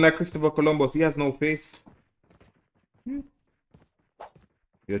something like Christopher Columbus. He has no face.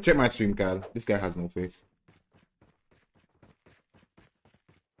 Yeah, check my stream, Cal. This guy has no face.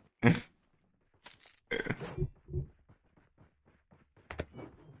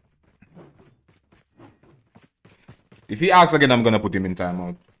 If he asks again, I'm gonna put him in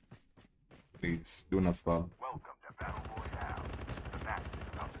timeout. Please, do not spam. Welcome to Battle Royale. The match is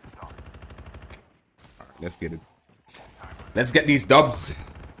about to start. Alright, let's get it. Let's get these dubs.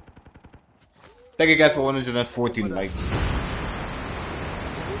 Thank you guys for 114 likes.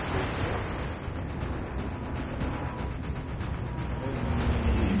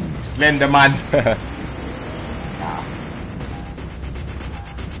 Slender man.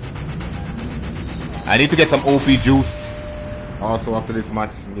 I need to get some OP juice. Also, after this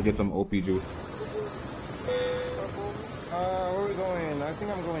match, I need to get some OP juice. where are we going? I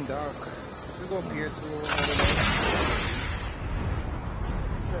think I'm going dark. We go pier 2.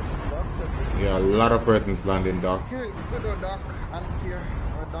 Yeah, a lot of persons landing dock. Okay, we go dark and pier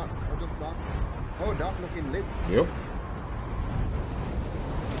or dark or just dark. Oh, dark looking lit. Yep.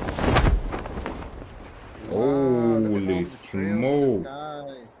 Wow, look at all Holy the trails in the smoke.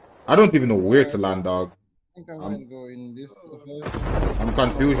 sky. I don't even know where to land, dog. I think I'm going to go in this. I'm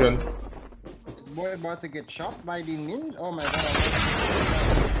confusion. Is boy about to get shot by the ninja? Oh my god.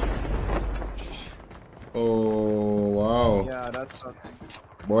 Oh, wow. Yeah, that sucks.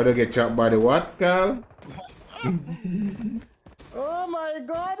 Boy, they get shot by the what, Cal? Oh my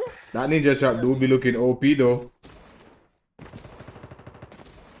god. That ninja shot do be looking OP, though.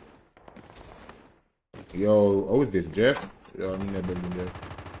 Yo, who is this, Jeff? Yo, I'm in the building, Jeff.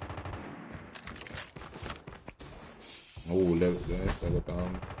 Oh, left,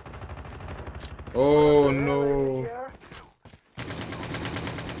 down. Oh, no.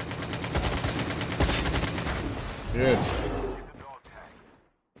 Yeah.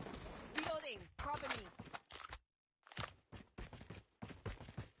 Reloading. Cover me.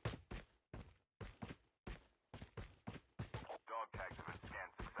 Dog tags have been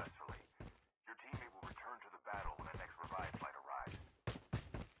scanned successfully. Your teammate will return to the battle when the next revive flight arrives.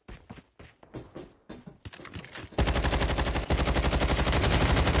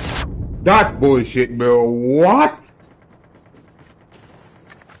 That's bullshit, bro. What?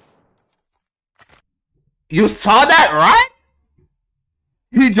 You saw that, right?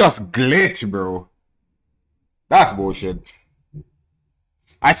 He just glitched, bro. That's bullshit.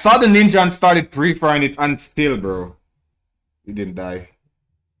 I saw the ninja and started pre-firing it and still, bro. He didn't die.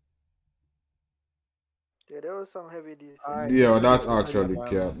 Yeah, there was some heavy DC. Yeah, that's actually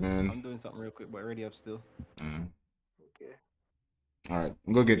cat, man. I'm doing something real quick, but ready up still. Okay. Alright,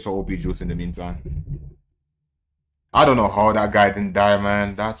 I'm gonna get some OP juice in the meantime. I don't know how that guy didn't die,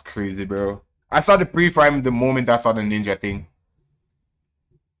 man. That's crazy, bro. I saw the pre-frame the moment I saw the ninja thing.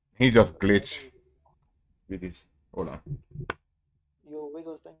 He just glitched. With this. Hold on. Yo,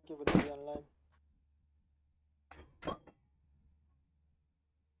 Wiggles, thank you for being online.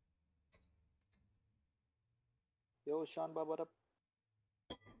 Yo, Sean Bob, what up?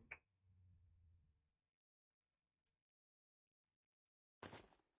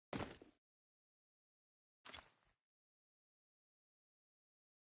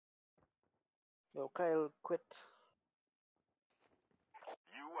 Yo, Kyle quit.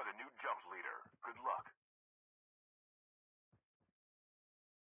 You are the new jump leader. Good luck.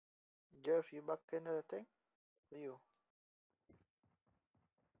 Jeff, you back in the thing? You.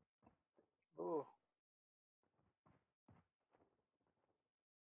 Oh.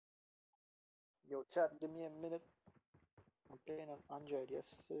 Yo, chat, give me a minute. I'm playing on Android, yes,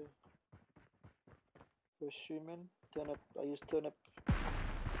 sir. For streaming, turn up. I use turn up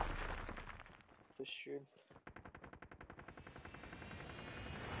for stream.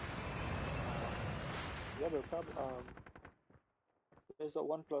 Yeah, bro, there's a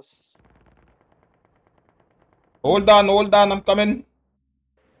OnePlus. Hold on, I'm coming.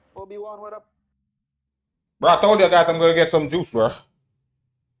 Obi-Wan, what up? Bro, I told you guys I'm gonna get some juice, bro.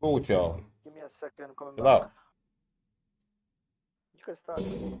 Go with y'all. Give me a second, coming Chill back. out. You can start.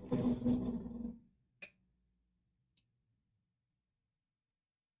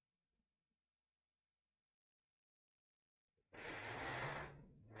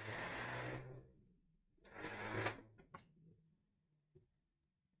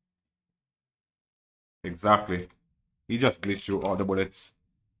 Exactly. He just glitched through all the bullets.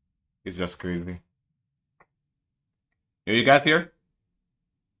 It's just crazy. Are you guys here?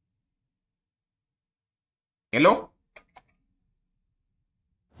 Hello?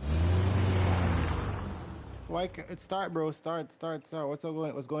 Why can't it start, bro? Start.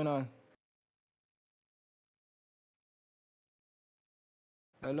 What's going on?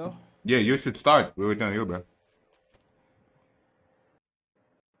 Hello? Yeah, you should start. We're waiting on you, bro.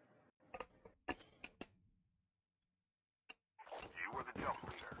 You were the jump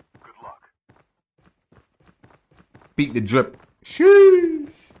leader. Good luck. Beat the drip.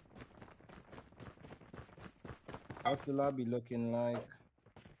 Sheesh. How's the lobby looking like?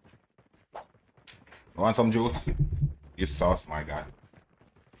 Want some juice? You sauce, my guy.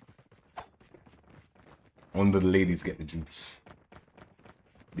 Only the ladies get the juice.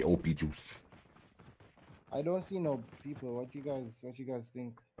 The OP juice. I don't see no people. What you guys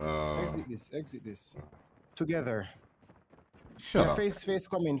think? Exit this. Together. Shut up. Face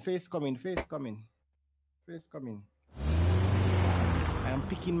coming. I am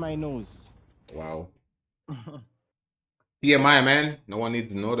picking my nose. Wow. TMI, man. No one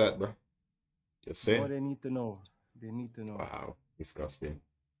needs to know that, bro. Just say. No, they need to know. Wow. Disgusting.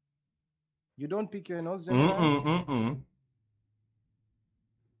 You don't pick your nose, Gemini?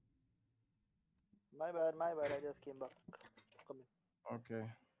 My bad. I just came back. Come in. Okay.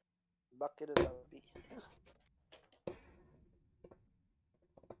 Back in the lobby.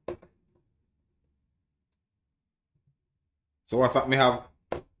 So what's up, me have?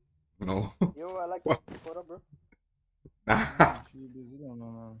 No. Yo, I like What? what up, bro? You busy?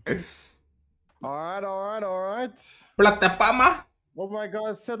 No. Alright. Plataforma. Oh my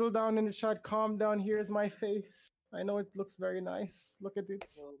god, settle down in the chat, calm down. Here's my face. I know it looks very nice. Look at it.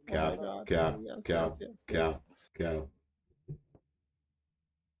 Oh my god. Yes. Cow.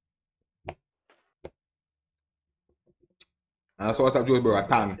 So what's up, Joey, bro? A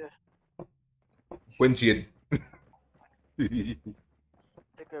tan. Windshield. Take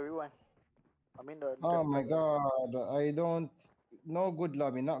a rewind. I'm in the. Oh my god, I don't. No good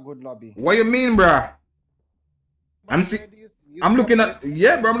lobby, not good lobby. What you mean, bro? I'm looking at,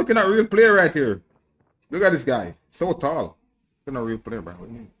 bro. I'm looking at real player right here. Look at this guy, so tall. He's not a real player, bro. What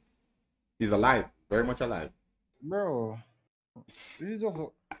do you mean? He's alive, very much alive. Bro, this is just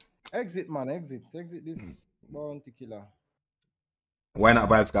exit, man. Exit this bounty killer. Why not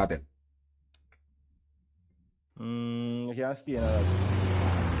Vibes got it? You can't stay in that.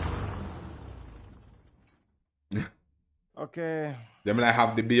 Okay. Then when I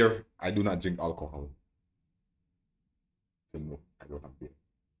have the beer, I do not drink alcohol. So no, I don't have beer.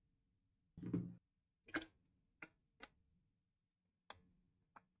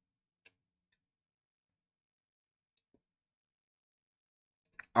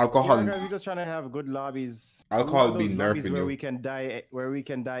 Alcohol. Yeah, guys, we're just trying to have good lobbies. Alcohol being nerfing where you. we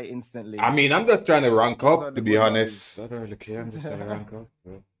can die instantly. I mean, I'm just trying to rank up, to be honest. I don't really care. I'm just trying to rank up.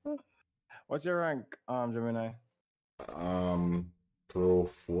 Yeah. What's your rank, Gemini? Pro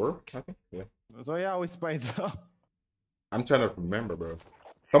 4, I think. Yeah. So yeah, we spiked up. I'm trying to remember, bro.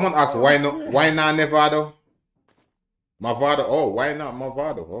 Someone asked why not Nevada? Mavado. Oh, why not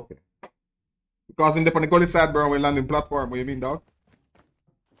Mavado? Okay. Because in the Panicoli side, bro, we landing platform. What do you mean, dog?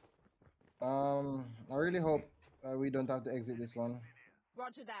 I really hope we don't have to exit this one.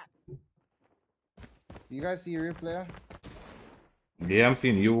 Roger that. You guys see real player? Yeah, I'm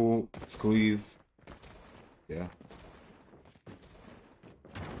seeing you, Squeeze. Yeah.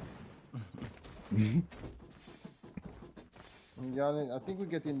 I think we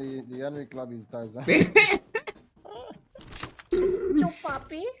get in the Yanrique club is Tarzan. Yo,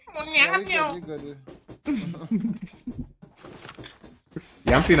 papi. Yeah, we good.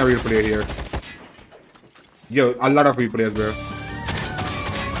 Yeah, I'm seeing a real player here. Yo, a lot of real players, bro. Yo,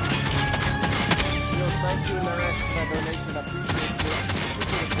 thank you, Naresh, for that donation.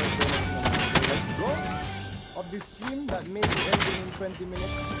 Appreciate you. Let's go. Of this stream that may be ending in 20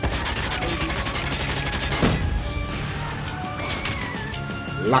 minutes. Maybe.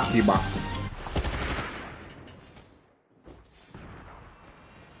 Lucky back.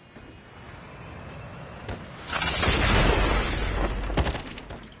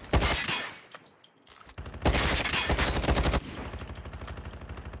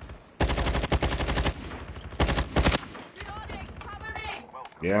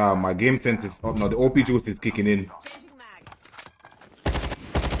 Yeah, my game sense is up now. The OP juice is kicking in. Changing mag.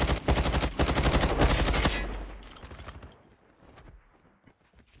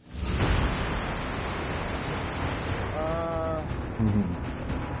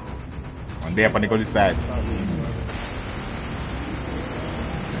 One day up on the goalie side.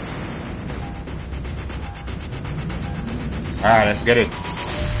 Alright, let's get it.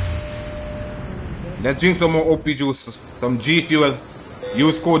 Let's drink some more OP juice, some G Fuel.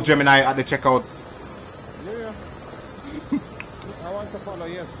 Use code Gemini at the checkout. Yeah. I want to follow,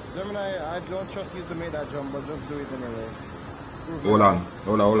 yes. Gemini, I don't trust you to make that jump, but just do it anyway. Hold on.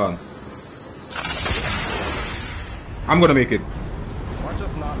 I'm gonna make it. Or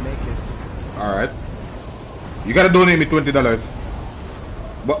just not make it. Alright. You gotta donate me $20.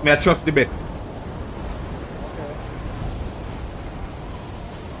 But me I trust the bet. Okay.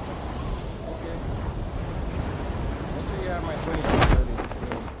 Actually, yeah, my 20 ready.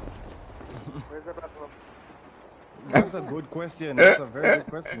 Where's the platform? That's a good question. That's a very good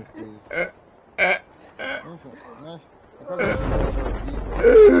question, Squeeze.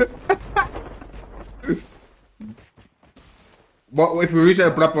 But if we reach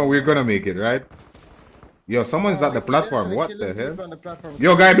that platform, we're gonna make it, right? Yo, someone's at the platform. What the hell?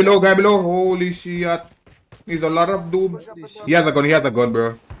 Yo, guy below. Holy shit. He's a lot of dudes. He has a gun,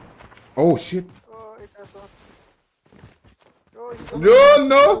 bro. Oh shit. Oh, it's a dog. Oh, he's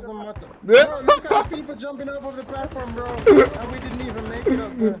No. Doesn't matter. Bro, look at the people jumping off of the platform, bro. And we didn't even make it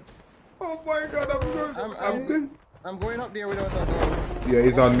up there. Oh my god, I'm going up there without a gun. Yeah,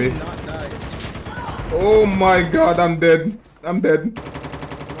 he's on me. Not die. Oh my god, I'm dead. No, you are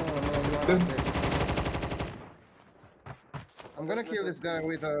not dead. I'm gonna kill this guy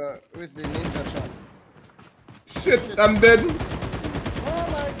with the ninja shot. Shit, I'm dead. Oh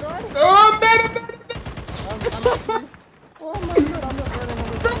my god! Oh, I'm dead. I'm oh my god, I'm not running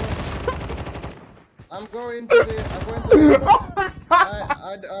over the I'm going to the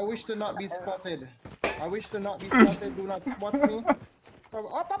I wish to not be spotted. I wish to not be spotted. Do not spot me. Up.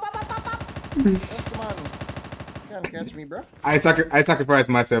 Yes, man. Can't catch me, bro. I sacrificed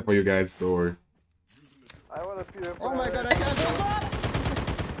myself for you guys, don't worry. I want to pure. Oh my god, I can't jump up!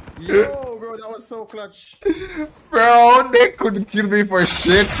 Yo, bro, that was so clutch. Bro, they couldn't kill me for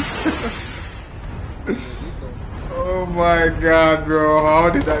shit. Oh my god, bro. How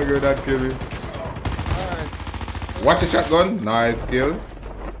did that girl not kill me? Alright. Watch the shotgun. Nice kill.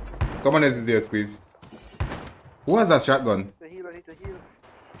 Come on, is there, Squeeze. Who has that shotgun? The healer, need to heal.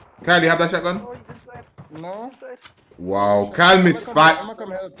 Kyle, you have that shotgun? Oh, he's inside. No? Inside. Wow, Kyle missed I'ma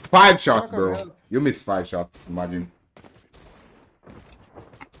come help. 5 shots, come bro. help. You missed 5 shots, imagine.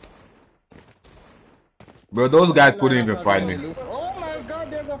 Bro, those guys couldn't even find me. Oh my god,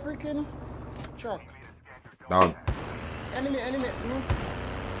 there's a freaking truck. Dog. Enemy.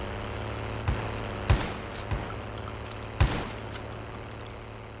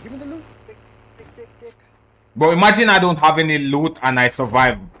 Give me the loot. Tick. Bro, imagine I don't have any loot and I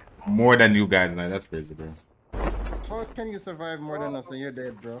survive more than you guys. Like, that's crazy, bro. How can you survive more than us and you're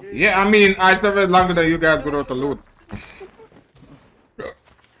dead, bro? Yeah, I mean, I survived longer than you guys without the loot.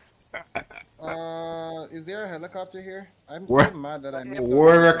 Is there a helicopter here? I'm Where? so mad that I missed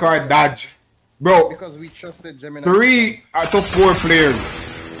World record dodge. Bro, because we trusted Gemini. 3 out of 4 players.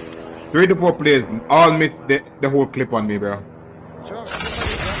 3 to 4 players all missed the whole clip on me, bro. Jump, everybody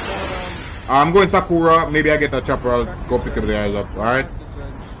jump down. I'm going Sakura. Maybe I get a chopper. I'll go pick up the guys up. Alright?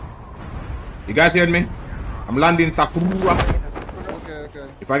 You guys heard me? I'm landing Sakura. Okay.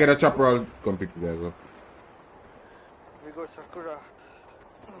 If I get a chopper, I'll come pick the guys up. We go Sakura.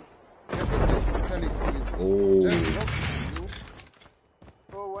 Oh.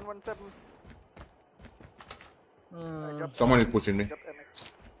 Oh, 117. Someone is pushing me.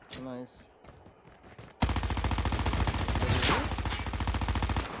 Nice.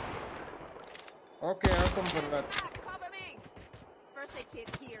 Okay, I'll come for that. Cover me. First aid kit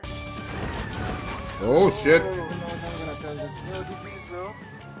here. Oh shit. Yo, this means, bro.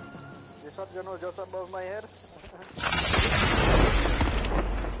 Your shotgun was just above my head.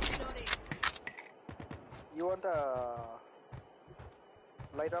 Reloading. You want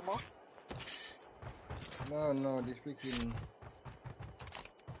light ammo? No, the freaking.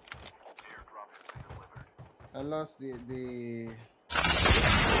 I lost the.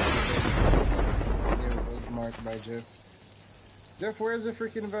 It was marked by Jeff. Jeff, where's the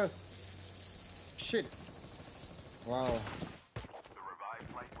freaking vest? Shit. Wow. The revived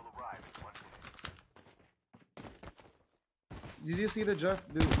flight will arrive in 1 minute. Did you see the Jeff?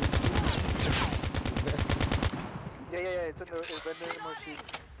 Yeah, it's in the machine.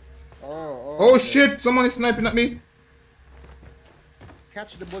 Oh shit, someone is sniping at me.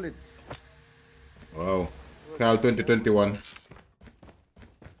 Catch the bullets. Wow. Cal 2021.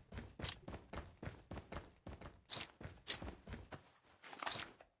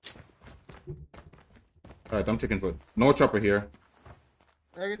 Alright, I'm taking foot. No chopper here.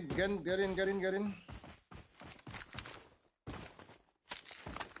 Hey, get in.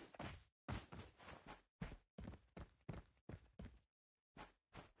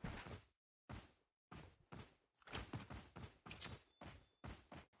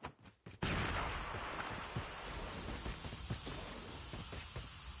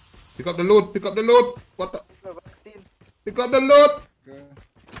 Pick up the loot. Pick up the loot. What the? The vaccine. Pick up the loot. Okay.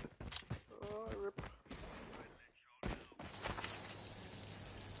 Oh, rip.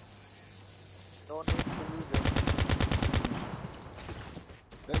 Don't need to lose it.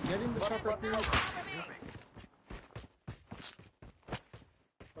 Then get in the chopper, please.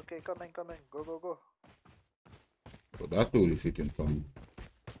 Okay, coming. Go, go, go. So that dude is hitting some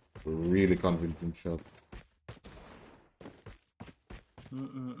really convincing shot.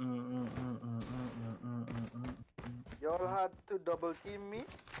 Y'all had to double team me,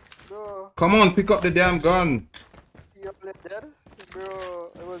 bro. Come on, pick up the damn gun. Y'all dead,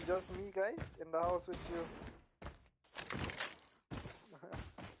 bro. It was just me, guy, in the house with you.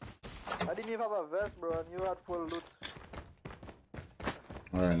 I didn't even have a vest, bro, and you had full loot.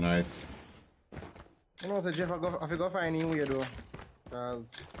 Alright, nice. You know, so Jeff, I go find you way though.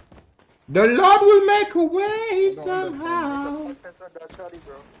 Cause The Lord will make a way I don't somehow. That's what that shotty,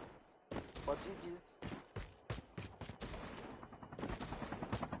 bro. But GG's.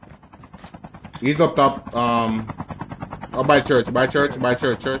 He's up top. Up by church. Church.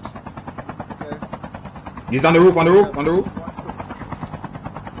 okay. He's on the roof. Bro,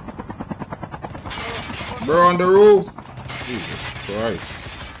 on the roof. Jesus Christ.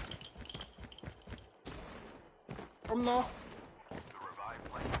 Come now.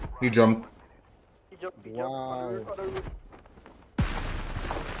 He jumped. He jumped. Wow. On the roof.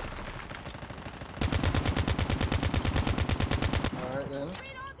 Alright then.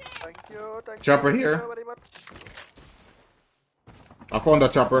 Thank you. Chopper Thank you here. very much. I found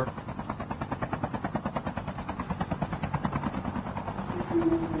that chopper.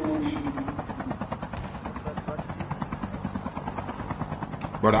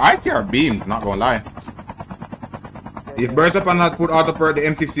 But the ICR beams, not gonna lie. If Burst Up and not put auto per, the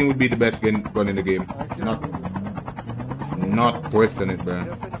M16 would be the best gun in the game. Not question it, man.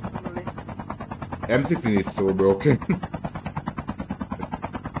 M16 is so broken.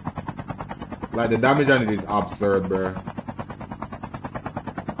 Like the damage on it is absurd, bro.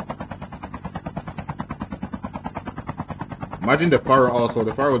 Imagine the fire also.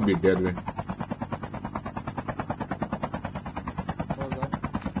 The fire would be deadly.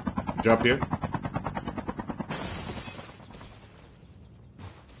 Drop here.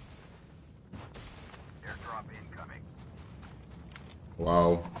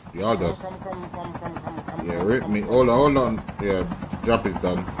 Wow. Y'all just... Come. Yeah, rip me. Hold on. Yeah, drop is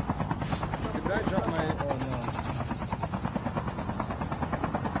done. Did I drop my... Oh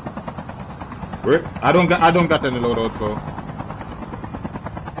no. Rip. I don't got any loadout, so...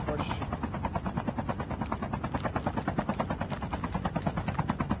 Push.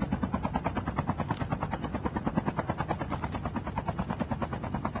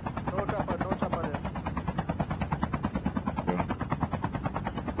 No chopper there.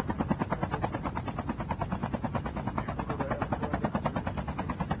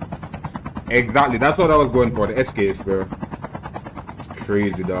 Exactly, that's what I was going for, the SKS, bro. It's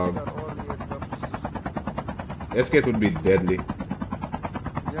crazy, dog. SKS would be deadly.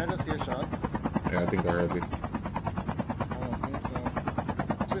 Yeah, I just hear shots. Yeah, I think I heard it. I don't think so.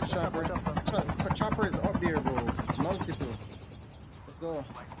 Switch chopper. Chopper is up there, bro. Multiple. Let's go.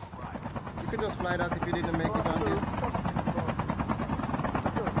 You could just fly that if you didn't make it on this.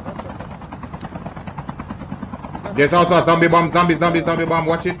 There's also a zombie bomb.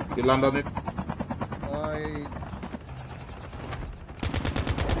 Watch it. You land on it.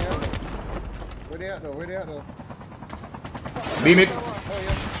 Where they at though? Beam it. Oh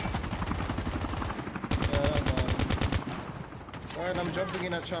yeah. Alright, I'm jumping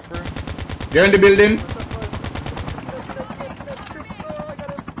in a chopper. They're in the building.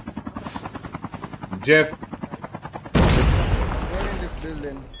 Jeff. They're in this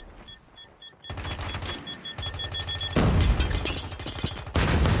building.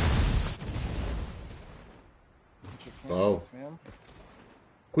 Wow.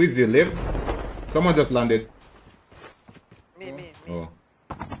 Squeezey live. Someone just landed. Me. Oh.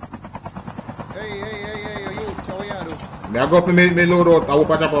 Hey, you, how you do? May I go for me load out? I will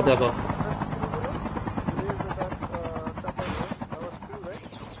patch up here, sir.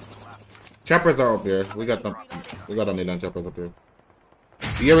 Choppers are up there. We got them. We got a million choppers up here.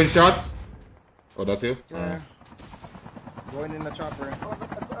 You hearing shots? Oh, that's you? Yeah. Going in the chopper.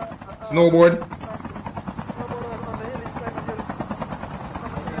 Snowboard.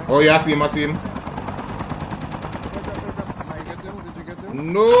 Oh yeah, I see him. Did you get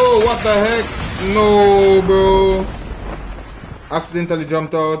him? No, what the heck? No, bro. Accidentally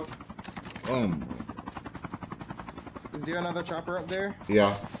jumped out. Is there another chopper up there?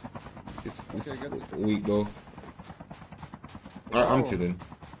 Yeah. It's Okay, good. weak though. I'm chilling.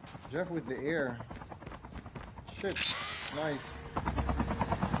 Jeff with the air. Shit. Nice.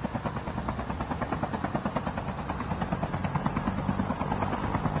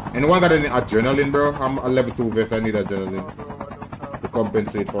 Anyone got any adrenaline, bro? I'm a level 2 vest. I need adrenaline No, bro, I don't have. to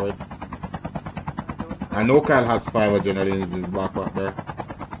compensate for it. I I know Kyle has 5 adrenaline in his backpack there.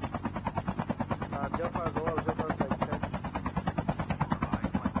 Jeff has all. Jeff has like 10.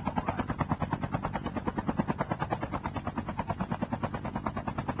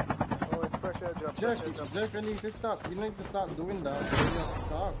 Oh, it's pressure jump. Jeff, Pressure jump. Jeff, you need to stop. You need to stop doing that. You have to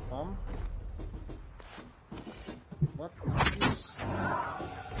talk, fam. What's this?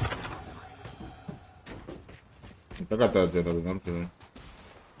 I got that adrenaline, I'm feeling.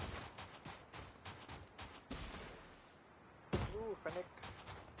 Ooh, panic.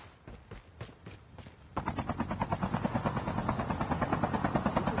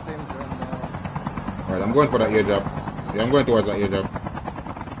 Is this the same gun now? Alright, I'm going for that airdrop. Yeah, I'm going towards that airdrop.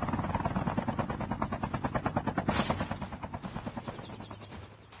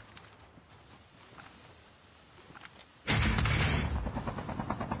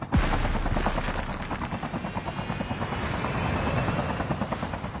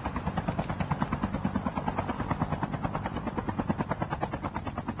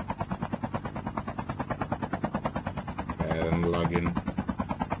 And log in.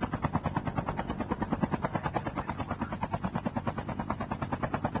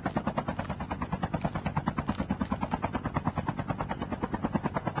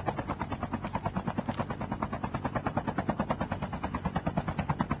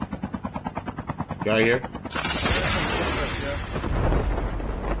 Guy here.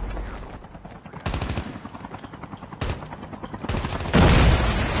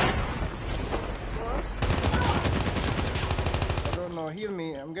 I don't know. Heal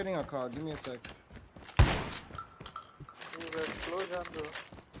me. I'm getting a call. Give me a sec. Ooh, the explosion, bro.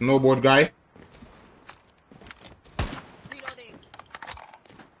 Snowboard guy. Reloading.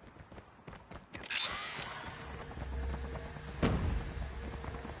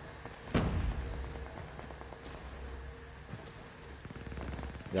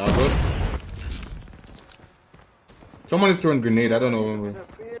 Yeah, good. Someone is throwing grenade. I don't know. In the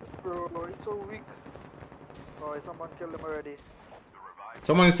face, bro. He's so weak. Oh, someone killed him already.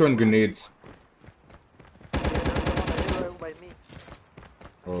 Someone is throwing grenades. Yeah, there's someone right by me.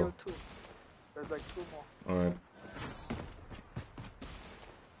 I Oh. killed 2. There's like 2 more. Alright.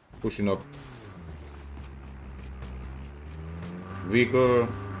 Pushing up. Vehicle.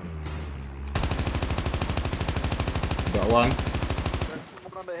 Got one. There's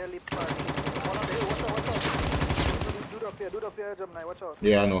someone on the helipad. One on the hill. Watch out, watch out. Dude up here, Gemini. Watch out.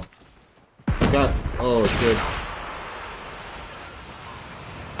 Yeah, I know. Got. Oh shit.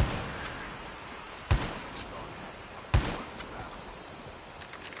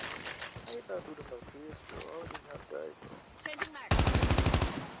 I hate that dude in the face, bro. How did he not die, bro? Changing mag.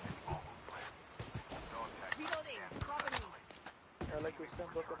 Reloading. Cover me. I like to send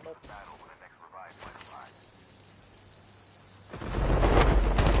up on that.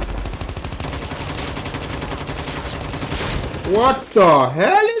 What the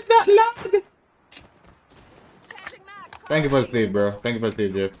hell is that loud? Changing mag. Thank you for the sleep, bro. Thank you for the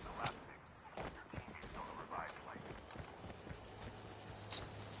sleep, Jeff.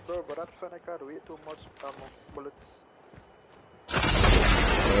 Bro, but that Fennec had way too much ammo, bullets.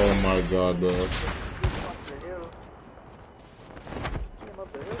 Oh my god, bro. He's on the hill. He came up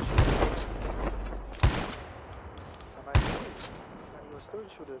the hill. And I knew it. And he was still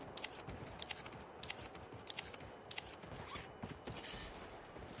shooting.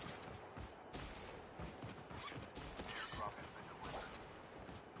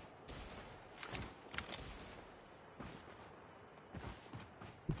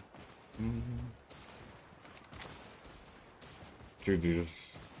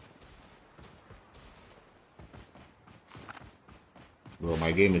 Jesus. Bro,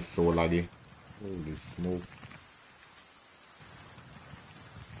 my game is so laggy. Holy smoke.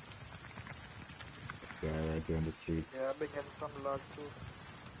 Yeah, right there on the street. Yeah, I've been getting some lag too.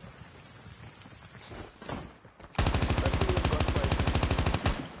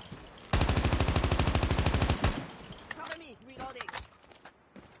 Cover me. Reloading.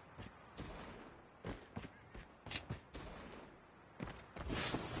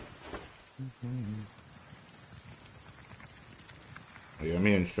 Oh, yeah, I'm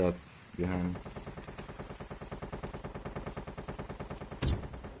hearing shots behind.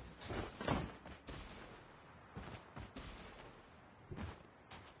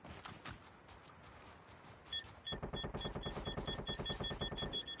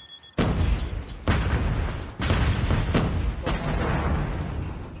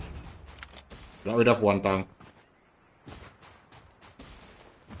 Got rid of one tank.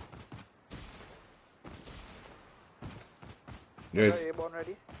 Yes. Airborne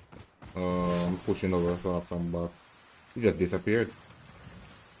ready? I'm pushing over to have some back. He just disappeared.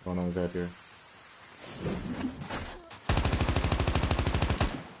 Oh no, he's right here.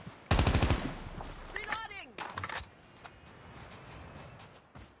 Reloading.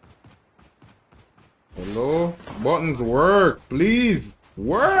 Hello? Buttons work, please.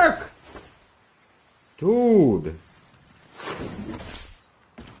 Work! Dude.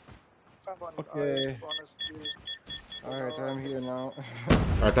 Okay. Alright, I'm here now.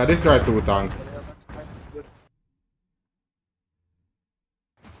 Alright, I destroyed 2 tanks.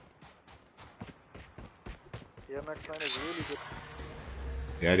 Yeah, max 9 is really good.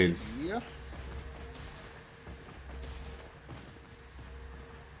 Yeah, it is. Yeah.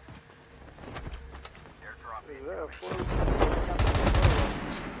 Is that a full?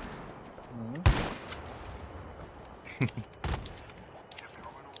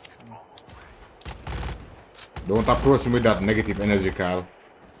 Don't approach me with that negative energy, Kyle.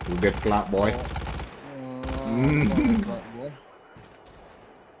 You'll get clapped, boy. Where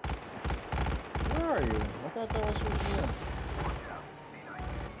are you? I thought that was shooting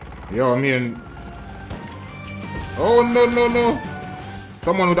you. Yo, I'm here. Oh, no, no, no.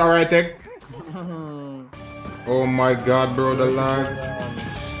 Someone with a right tech. Oh my god, bro, the lag.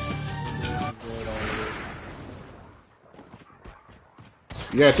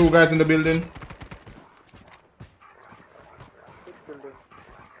 Yeah, 2 guys in the building.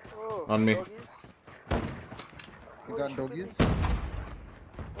 Oh, On me. doggies. You got doggies? Oh,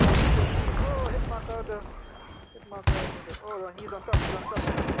 hit marker. Hit marker. Oh, he's on top. He's on top.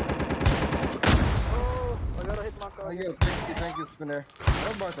 Oh, I got a hit marker. Oh, yeah, thank you, Spinner.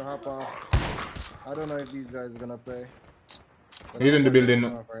 I'm about to hop off. I don't know if these guys are gonna play. But He's in the I'm gonna building.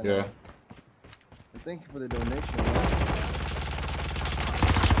 hop off right Yeah. now. And thank you for the donation, man.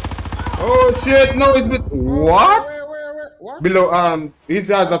 Oh shit, no, it's with what? Where? What? Below, he has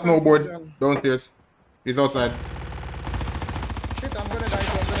a snowboard downstairs. He's outside. Shit, I'm gonna die.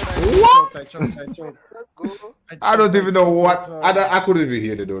 What? I choked. Let's go. I don't even know what. I couldn't even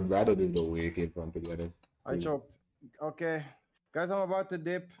hear the dude, but I don't even know where he came from, to be honest. I choked. Okay. Guys, I'm about to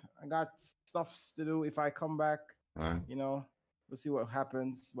dip. I got stuffs to do. If I come back, you know, we'll see what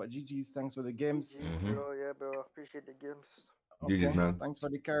happens. But GG's, thanks for the games. Bro, yeah, bro. Appreciate the games. Okay. GG's, man. Thanks for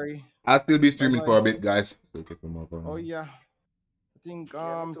the carry. I'll still be streaming Bye-bye. for a bit, guys. Oh yeah. I think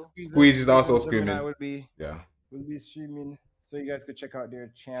Squeeze is also and streaming. Gemini will be streaming, so you guys could check out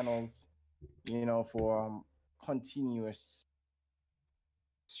their channels, you know, for continuous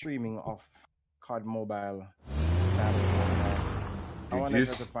streaming of COD Mobile. I want to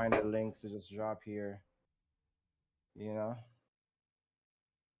try to find the links to just drop here, you know.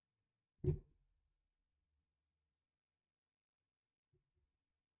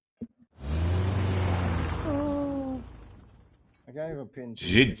 I can't even pin.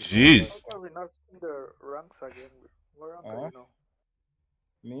 Jeez. How come we not in the ranks again? What rank are you now?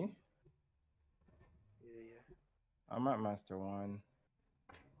 Me? Yeah. I'm at Master 1.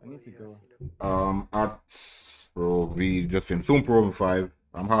 I need to go. At Pro V, just in soon Pro 5.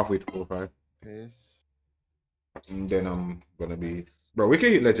 I'm halfway to Pro 5. Peace. And then I'm gonna be. Bro, we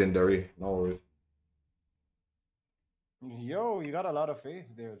can hit legendary. No worries. Yo, you got a lot of faith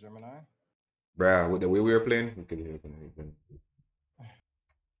there, Gemini. Bruh, with the way we were playing, we could hit anything.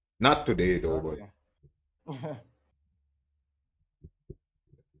 Not today though, but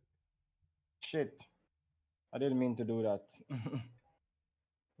shit. I didn't mean to do that.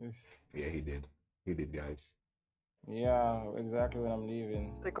 yeah, he did. He did, guys. Yeah, exactly when I'm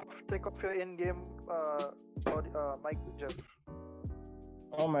leaving. Take off your in-game mic, Jeff.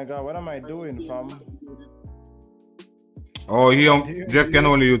 Oh my god, what am I doing, fam? Oh, Jeff can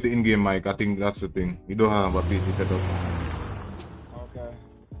only use the in-game mic. I think that's the thing. You don't have a PC setup. Okay.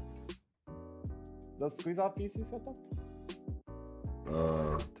 Does Squeeze have PC setup?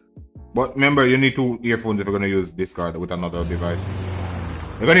 But remember, you need 2 earphones if you're gonna use this card with another device.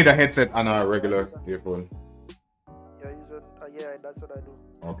 You're gonna need a headset and a regular earphone. Yeah, that's what I do.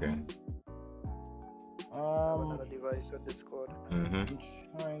 Okay. Another device on Discord. I'm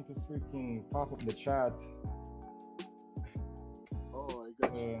trying to freaking pop up the chat. Oh, I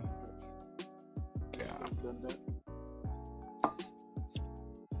got you. Yeah.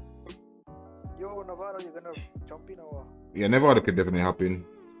 Yo, Navarro, you gonna jump in or? Yeah, Nevada could definitely happen.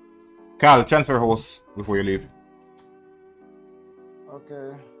 Cal, transfer host before you leave.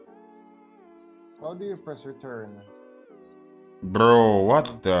 Okay. How do you press return? Bro,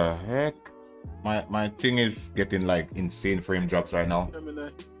 what the heck? My thing is getting like insane frame drops right now.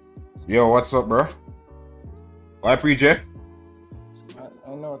 Yo, what's up, bro? Why pre-Jeff?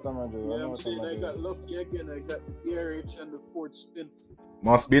 I know what I'm gonna do. I Yeah, know I'm what I'm saying gonna I do. got lucky again. I got the BRH and the Ford Spin.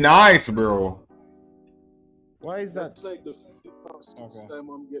 Must be nice, bro. Why is that? That's like the 6th time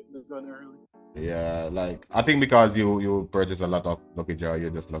I'm getting the gun early. Yeah, like I think because you purchase a lot of Lucky Jar, you're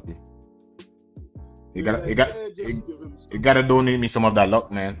just lucky. You gotta you got just you, give him you gotta donate me some of that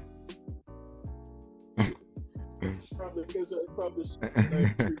luck, man. probably because I probably spent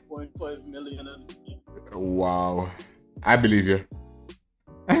like 3.5 million and Wow, I believe you.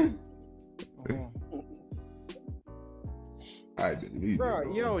 I believe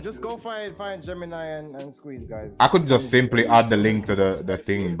Bro, you. yo, just go find Gemini and Squeeze, guys. I could just simply add the link to the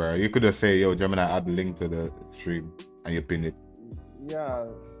thing, bro. You could just say, yo, Gemini, add the link to the stream, and you pin it. Yeah.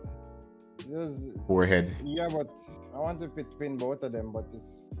 Forehead. Yeah, but I want to pin both of them, but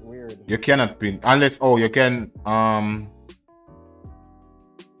it's weird. You cannot pin unless you can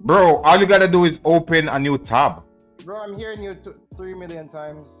bro, all you gotta do is open a new tab. Bro, I'm hearing you 3 million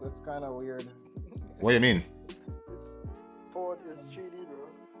times. That's kind of weird. What do you mean? this Ford is 3D, bro.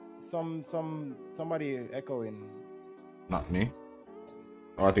 Somebody echoing. Not me.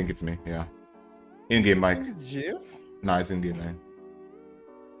 Oh, I think it's me. Yeah. In-game mic. I think it's Jeff? No, it's in-game, man.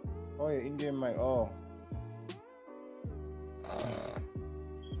 Oh yeah, in-game mic. Oh.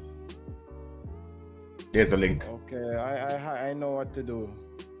 Here's the link. Okay, I know what to do.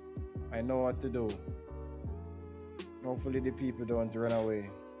 I know what to do. Hopefully the people don't run away.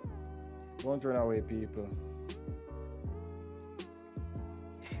 Don't run away, people.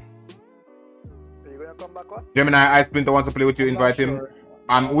 Are you gonna come back on? Gemini, I Splinter wants to play with you. Invite him. Sure.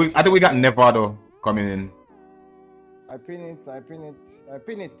 I think we got Nevado coming in. I pin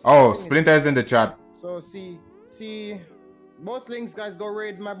it. Oh, Splinter is in the chat. So see, both links, guys. Go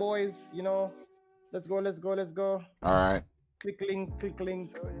raid my boys. You know, let's go. All right. Click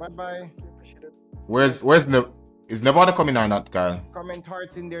link. Bye bye. Where's is Nevada coming or not, Kyle? Comment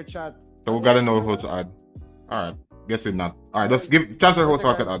hearts in their chat. So we gotta know who to add. All right. Guess it not. All right. Let's give chance to host so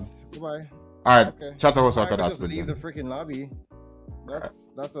I can add. Goodbye. All right. Okay. Chance to host so I can add. Just leave the freaking lobby.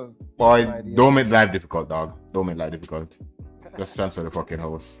 That's a boy. idea. Don't make life difficult, dog. Don't make life difficult. Just transfer the fucking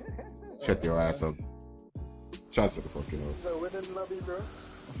host. Shut your ass up. Transfer the fucking host. The winning lobby, bro.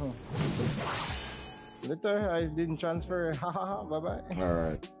 Later, I didn't transfer. Haha. Bye bye. All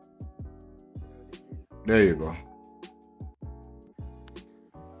right. There you go.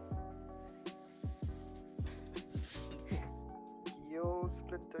 Yo,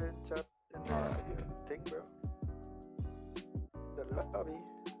 Splinter in chat. Alright. Thing, bro. The lobby.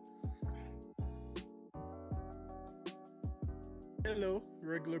 Hello,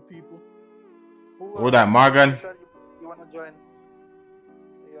 regular people. Who that, Morgan? You wanna join?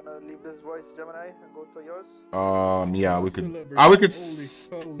 You wanna leave this voice, Gemini, and go to yours? Yeah, we could. We could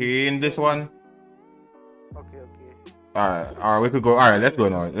stay in this one. Okay. Alright, we could go. Alright, let's go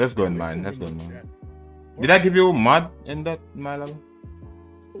now. Let's go in mine. Let's go in mine. Did I give you mod in that my level?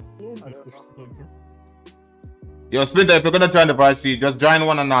 Yo, Splinter, if you're gonna join the voice, just join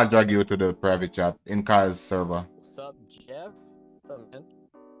one and I'll drag you to the private chat in Kyle's server. What's up, Jeff? What's up, man?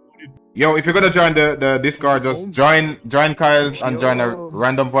 Yo, if you're gonna join the Discord, just join Kyle's and join a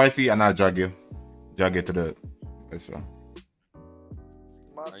random voice and I'll drag you to the one.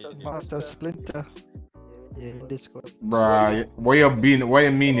 Master Splinter. Yeah, Discord. Bruh, where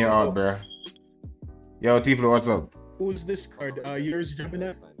you mean you're out, bruh? Yo, Tiflo, what's up? Who's this card? Yours,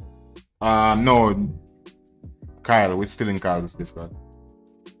 Gemini? No. Kyle, we're still in Kyle's Discord.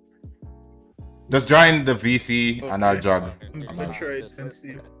 Just join the VC and I'll jog. I'm gonna try it and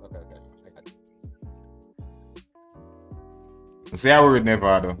see. Okay. I got it. See how we're with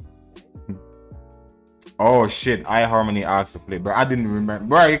Nevada. Oh shit, iHarmony asked to play, but I didn't remember.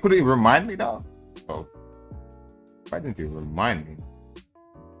 Bro, you couldn't even remind me though. Oh. Why didn't you remind me?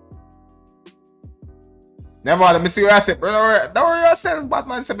 Never mind, let me see what I said, bro. Don't worry yourself,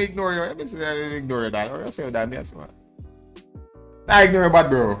 Batman said me ignore you. Let me see ignore you, that. Don't worry yourself, that. Yes, man. I ignore you, bad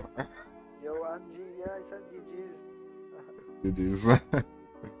bro. Yo, Angie, yeah, I said GG's. GG's. I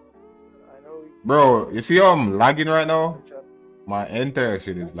know. Bro, you see how I'm lagging right now? My entire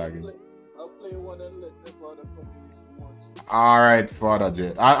shit is lagging. I'll play one and let the other companies once. Alright, Father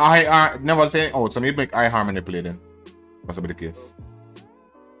J. I never say. Oh, so maybe make iHarmony play then. Must be the case.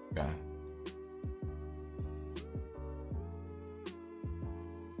 Yeah.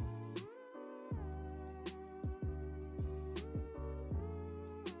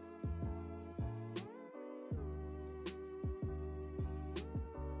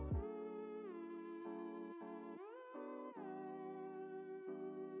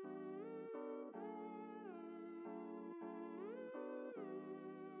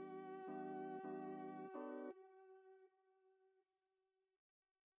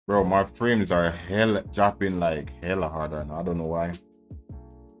 Bro, my frames are dropping like hella hard right now. I don't know why.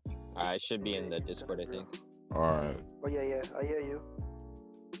 I should be in the Discord, I think. Alright. Oh yeah, I hear you.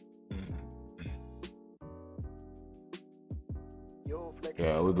 Yo, Flex.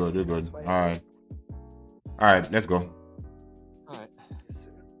 Yeah, we're good, we're good. Alright. Alright, let's go. Alright.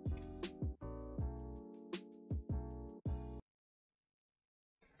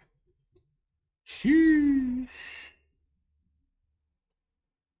 Sheesh.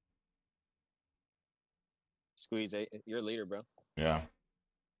 Squeeze, you're a leader, bro. Yeah.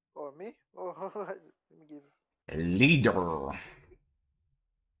 Oh, me? Oh, let me give Leader.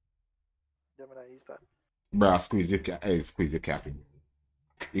 Gemini, he's that. Bruh, Squeeze, Squeeze, you're capping.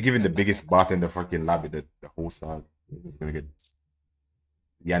 You're giving the biggest bot in the fucking lobby, the host dog. It's gonna get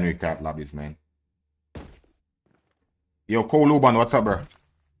Yanrique cap lobbies, man. Yo, Cole Luban, what's up, bro?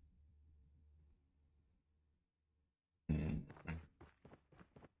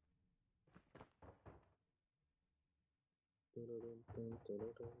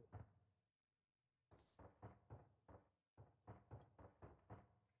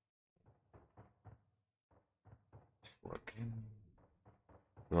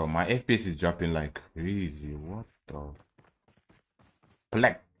 Bro, my FPS is dropping like crazy. What the?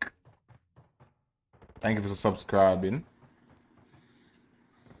 Black. Thank you for subscribing.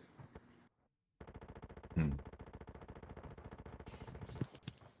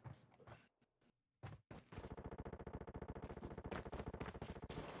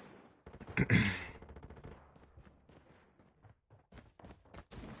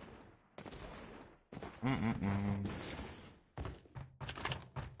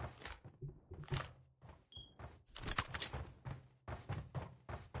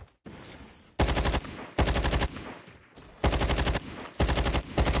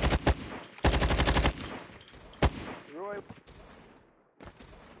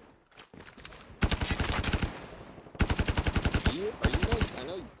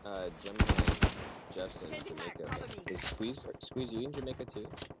 Jeff's in Jamaica. Is Squeeze you in Jamaica too?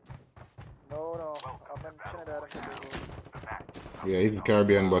 No, I'm in Trinidad and Tobago. Yeah, he's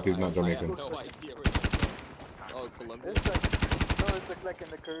Caribbean, but he's not Jamaican. I have no idea where you're Oh, Colombia? It's like in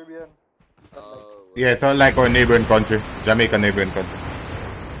the Caribbean. Yeah, it's not like our neighboring country. Jamaica neighboring country.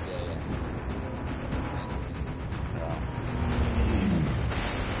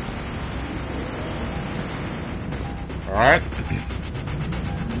 Alright.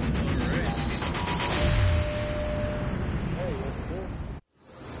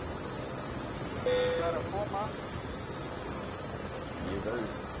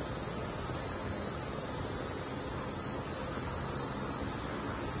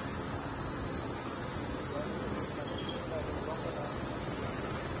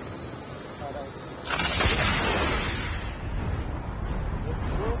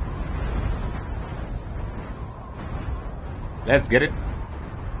 Let's get it.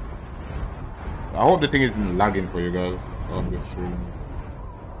 I hope the thing isn't lagging for you guys on the stream.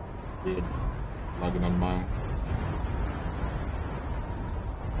 Good. Lagging on mine.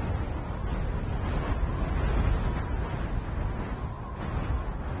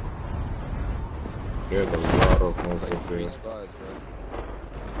 There's a lot of motherfuckers there. Squads, bro.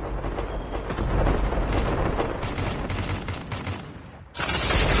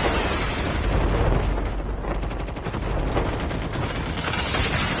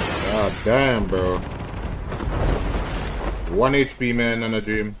 God damn, bro. 1 HP, man, on a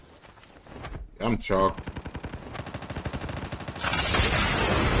dream. I'm chalked.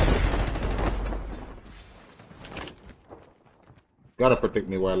 Gotta protect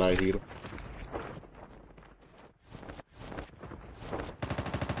me while I heal.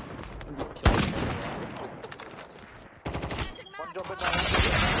 I'm just kidding.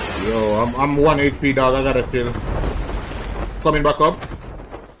 Yo, I'm 1 HP, dog. I gotta chill. Coming back up.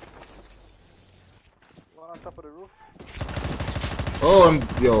 One on top of the roof. Oh,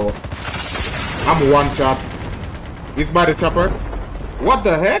 yo. I'm one shot. He's by the chopper. What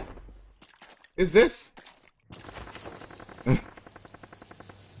the heck is this?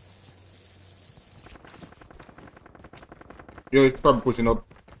 Yo, he's probably pushing up.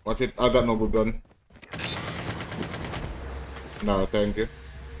 Watch it. I got no good gun. No, thank you.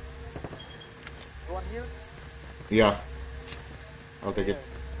 You want heals? Yeah. I'll take it.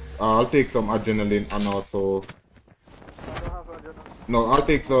 I'll take some adrenaline and also... I don't have adrenaline. No, I'll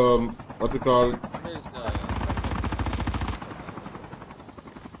take some... What's it called?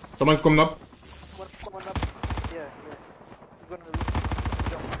 Someone's coming up. Coming up. Yeah. He's gonna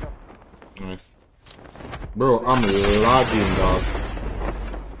jump. Nice. Bro, I'm lagging, dog.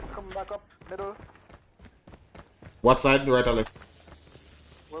 He's coming back up. Middle. What side? Right or left?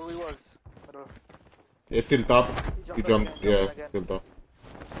 Where we was? I don't know. It's still top. He jumped, again, yeah, again. still top.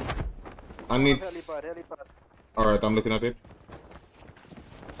 And it's... Helipad. Alright, I'm looking at it.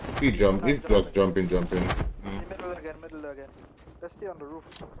 He jumped, he's just jumping. Middle again. Let's stay on the roof.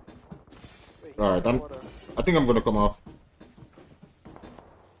 Wait, Alright, I think I'm gonna come off.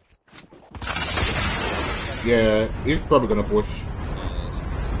 Yeah, he's probably gonna push.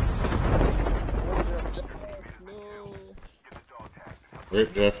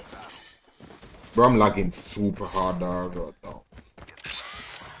 Wait, Jeff. Bro, I'm lagging super hard, dog. Right now.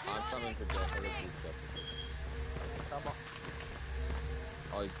 I'm coming for Jeff. I think Jeff. Come on.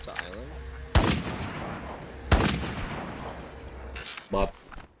 Oh, he's the island? Bot.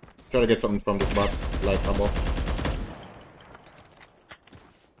 Try to get something from this bot. Like above.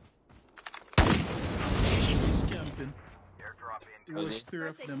 He's camping. There was 3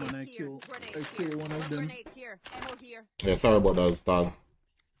 of them and I killed one of them. Grenade here. Ammo here. Yeah, sorry about that, Stag.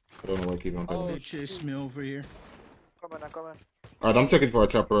 I don't know why I keep on telling They you. chased me over here. I'm coming. Alright, I'm checking for a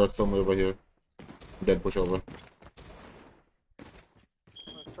chopper somewhere over here. Dead push over.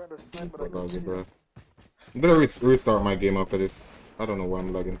 I'm trying to snipe, but I don't see it. I'm gonna restart my game after this. I don't know why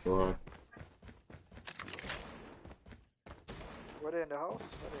I'm lagging so hard. Were they in the house?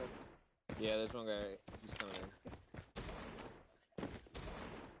 Yeah, there's one guy. He's coming in.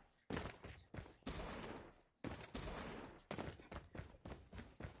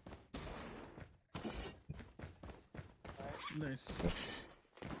 Nice.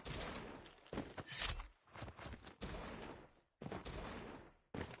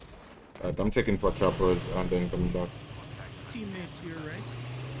 Alright, I'm checking for choppers and then coming back. Teammate to your right.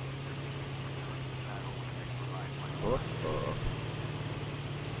 What?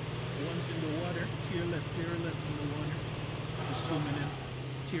 One's in the water. To your left in the water. Just zooming in.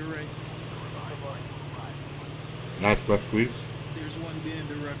 To your right. Nice plus squeeze. There's one behind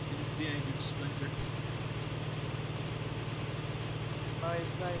the rock, behind the splinter.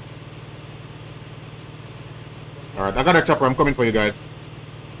 Nice. Alright, I got a chopper. I'm coming for you guys.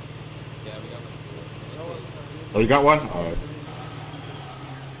 Yeah, we got one too. Oh, you got one? Alright.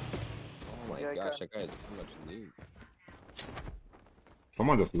 Oh my gosh, that guy has too much loot.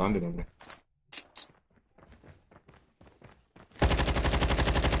 Someone just landed on me.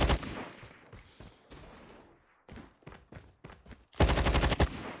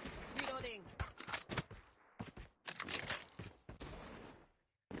 Reloading.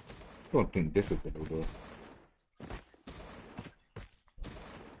 I don't think this is the door.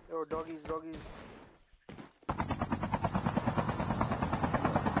 Yo, doggies. He's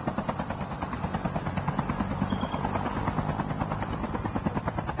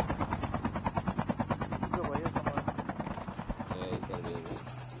over here somewhere. Yeah, he's gotta be in there.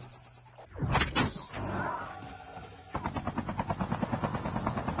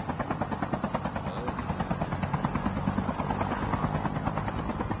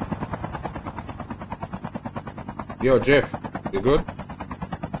 Yo, Jeff, you good?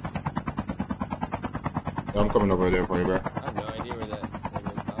 Yeah, I'm coming over there for you, bro. I have no idea where those cops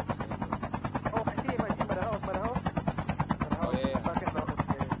came from. Oh, I see him by the house. By the house. Oh, yeah. Back in the house.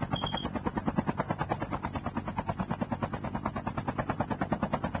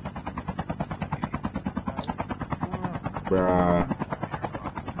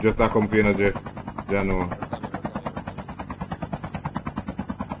 Bruh. Just that come for you, Jeff. Jano. We're coming.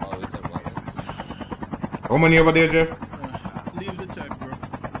 Oh, he's on weapons. How many over there, Jeff? Leave the tag, bro.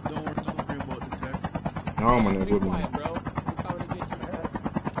 Don't worry about the tag. No, man, Be good man. quiet, bro. We're coming to get you.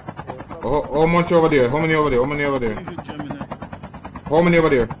 How much over there? How many over there? Leave it, Gemini. How many over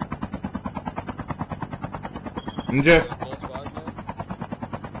there? Jeff? Full squad, Jeff?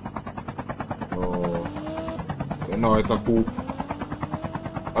 Oh. No, it's a poop.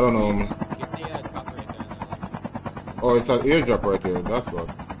 I don't know, man. Get the copper right there. Oh, it's an airdrop right here. That's what.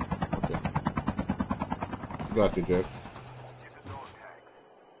 Okay. Got you, Jeff.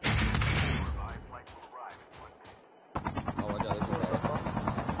 Oh, watch out,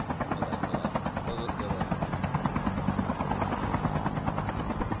 there's a guy.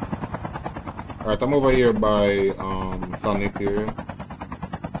 Alright, I'm over here by Sonic here.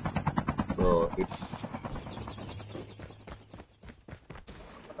 Bro, it's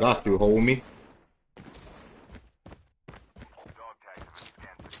got you, homie.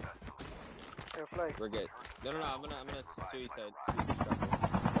 We're good. No, I'm gonna suicide.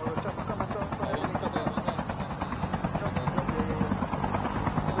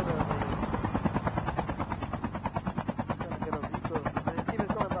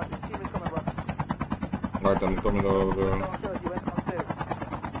 Alright, I'm coming over there.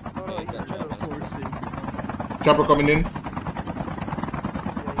 Chopper coming in.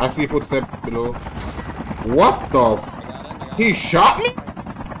 I see footstep below. What the? He shot me?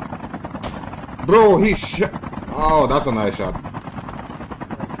 Bro, he shot. Oh, that's a nice shot.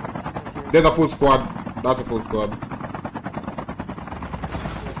 There's a full squad. That's a full squad.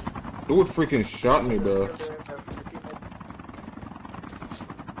 Dude freaking shot me, bro.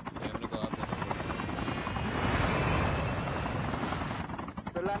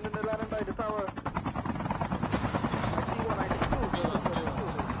 They're landing by the tower. I see one, I see two.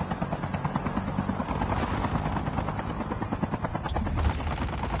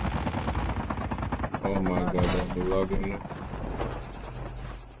 Oh my god, I'm logging.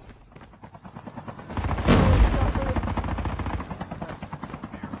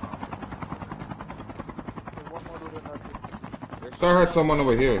 I heard someone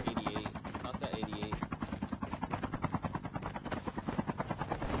over here. 88. Outside 88.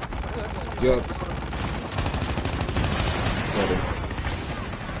 Yes.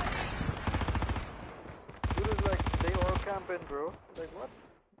 Dude is like, they all camping, bro. Like, what?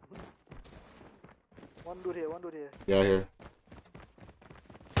 One dude here, one dude here. Yeah, here.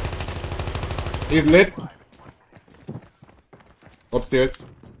 He's lit. Upstairs.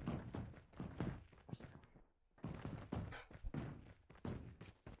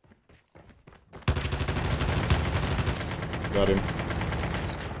 Got him.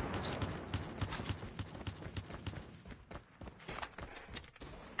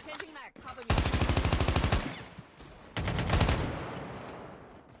 Changing mag, cover me.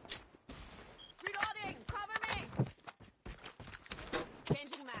 Reloading, cover me.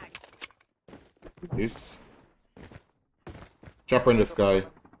 Changing mag. This. Chopper in the sky.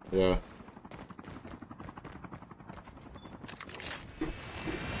 Yeah.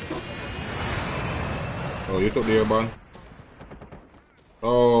 Oh, you took the airborne?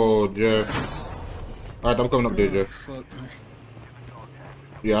 Oh, Jeff. Alright, I'm coming up there, Jeff. Fuck me.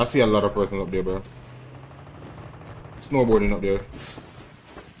 Yeah, I see a lot of persons up there, bro. Snowboarding up there.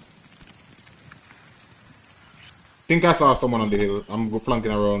 Think I saw someone on the hill. I'm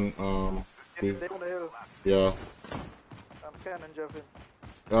flanking around. They on the hill. Yeah. I'm scanning Jeff in.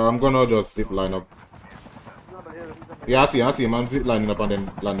 I'm gonna just zip line up. He's on the hill, he's on the hill. Yeah, I see him. I'm zip lining up and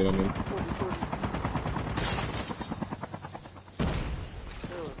then landing on him.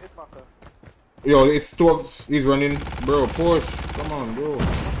 Yo, it's 12. He's running. Bro, push. Come on, bro.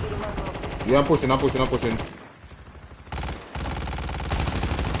 Yeah, I'm pushing.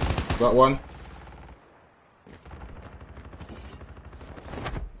 Got one.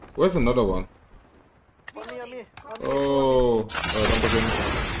 Where's another one? On me. Oh. Alright, I'm pushing.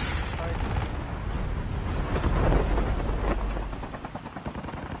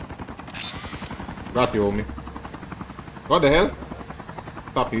 Got you, homie. What the hell?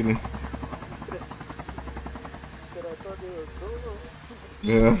 Stop hitting.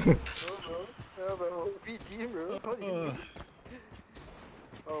 Yeah.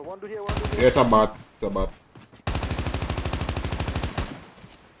 Oh, one dude here, one dude here. Yeah, it's a bot. It's a bot.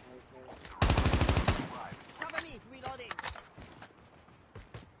 Cover me, reloading.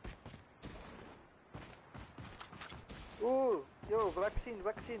 Ooh, yo, vaccine.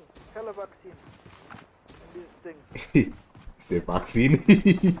 Hella vaccine. And these things. He said vaccine.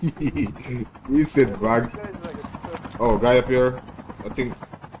 He said vax. Oh, guy up here. I think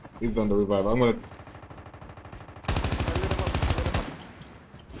he's on the revive. I'm gonna.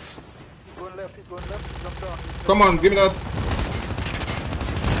 He's going left, jump down. Come on, give me that.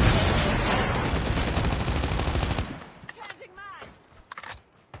 Changing mag.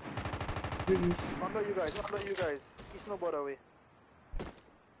 Under you guys. He's no border away.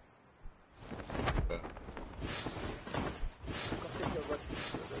 Come take your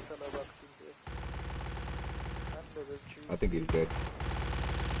vaccines. There's a lot of vaccines here. And they will choose. I think he's dead.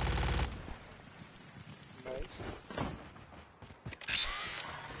 Nice.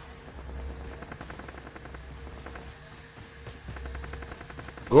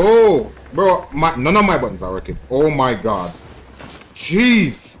 Go! Bro, none of my buttons are working. Oh my god.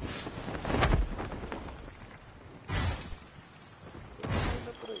 Jeez!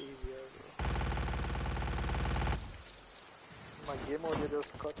 My game audio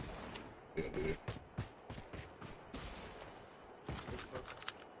just cut.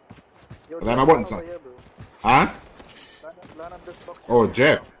 Yo, Are my buttons on? Huh? Land on this box. Oh,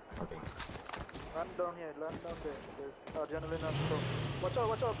 Jeff. Okay. Land down here, land down there. There's adrenaline and stuff. Watch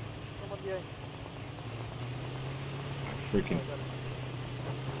out. Someone behind. Freaking.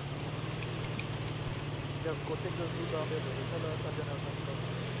 Yeah, go take those dude down there. There's a lot of adrenaline and stuff.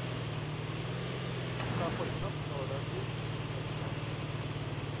 Start pushing up. No, that's you.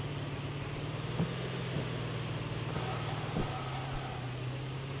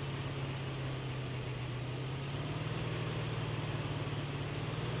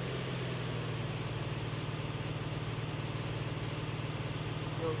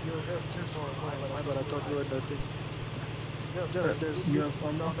 my bad. I thought you were the thing. There's You have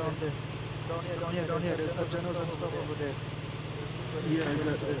ammo? down there. Down here. There's adrenals and stuff over there. Yeah, I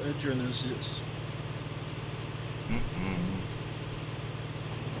got adrenals, yes.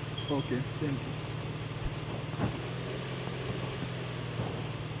 Okay, thank you.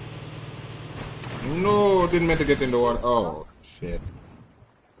 No, didn't meant to get in the water. Oh, shit.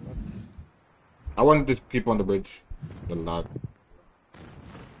 I wanted to keep on the bridge. The lot.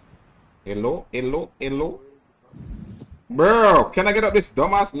 Hello? Bro, can I get up this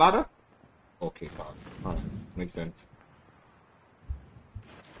dumbass ladder? Okay, God. Alright, makes sense.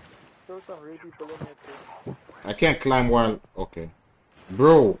 There's some real people in here too. I can't climb while... Okay.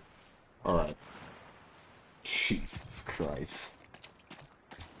 Bro. Alright. Jesus Christ.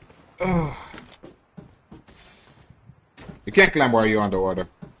 Ugh. You can't climb while you're underwater.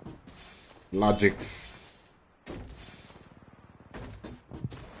 Logics.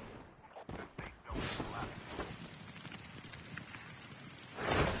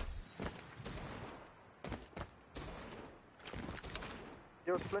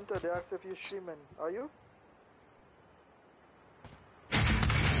 Yo, Splinter, they asked if you're streaming. Are you?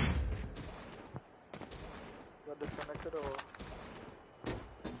 Got disconnected or?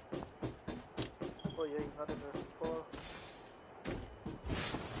 Oh yeah, he's not in the call.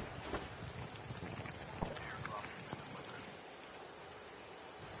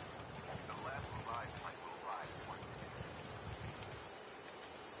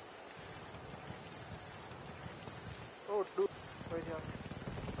 Oh, dude, right here.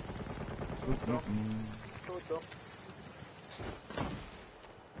 So dumb. So dumb.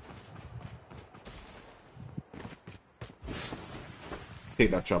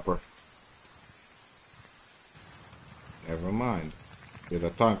 Take that chopper. Never mind. There's a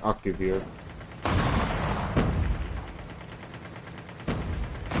tank active here.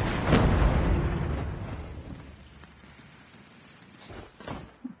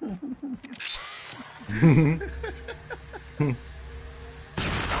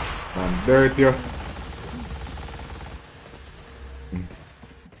 I'm dirty.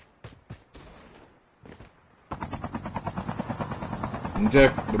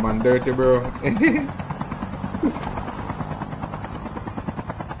 Jeff, the man dirty, bro.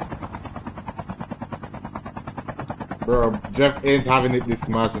 Bro, Jeff ain't having it this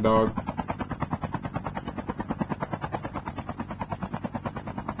much, dog.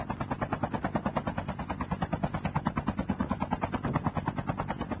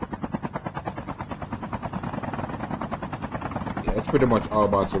 Yeah, it's pretty much all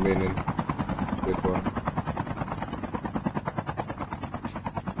bots remaining. This one.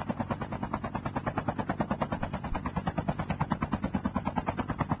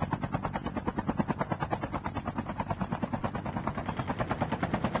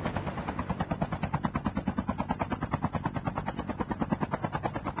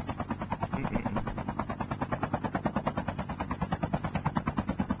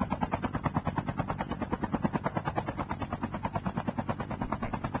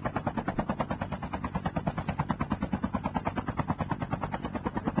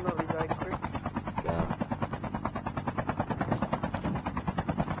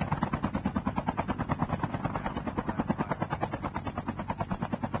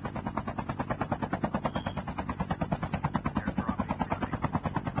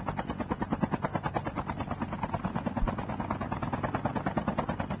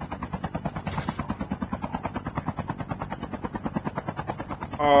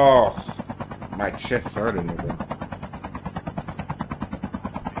 Oh, my chest hurting again.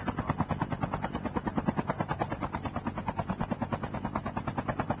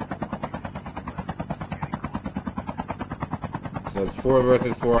 So it's 4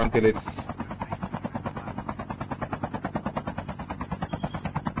 versus 4 until it's...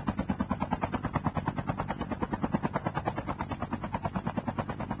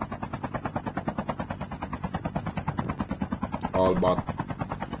 all bot.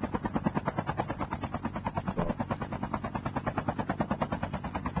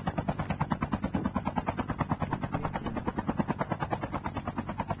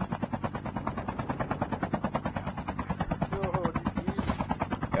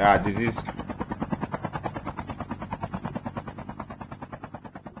 Yeah, GG's.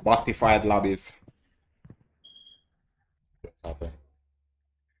 Botified lobbies. What's happening?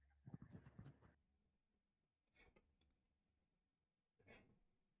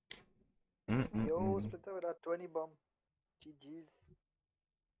 Yo, Splinter with that 20 bomb. GG's.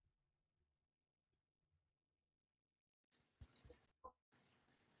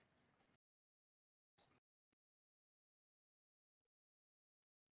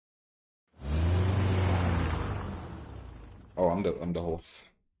 I'm the host.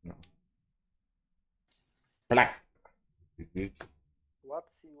 No. Black.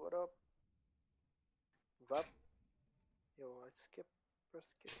 Wapsie, what up? Vap. Yo, I skip. Press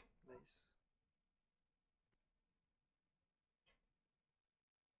skip. Nice.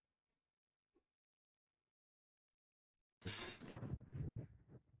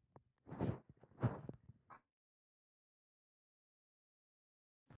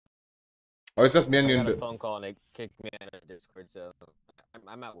 Oh, it's just me and I you. got a phone call and it kicked me out of Discord, so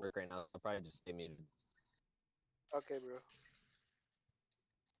I'm at work right now. I'll probably just stay muted. Okay, bro.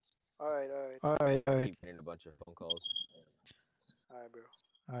 Alright. I keep getting a bunch of phone calls.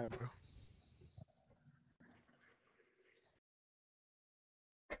 Alright, bro.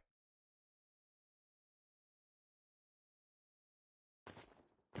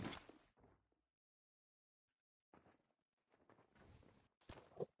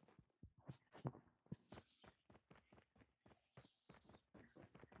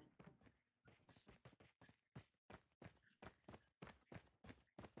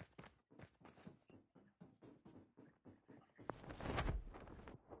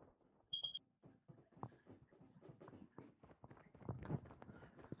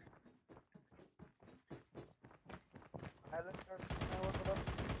 Island Nurses, what up?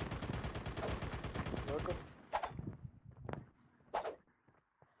 Welcome.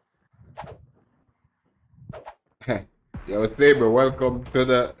 Yo, Saber, welcome to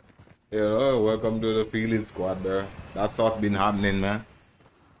the, welcome to the Feeling Squad, bro. That's what's been happening, man.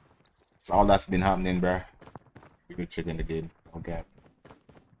 It's all that's been happening, bro. We good shit in the game. Okay.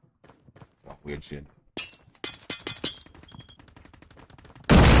 Some weird shit.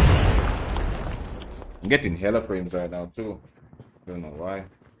 I'm getting hella frames right now, too. Don't know why.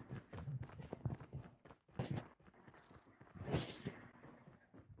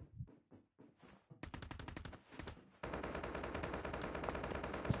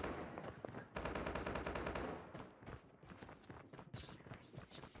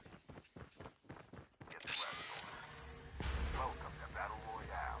 Welcome to Battle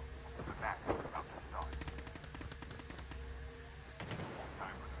Royale. The match is about to start.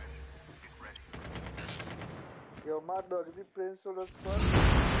 Time for the mission. Get ready. Yo, Mad Dog, is he playing solo squad?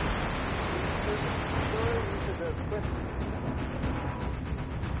 You should just quit.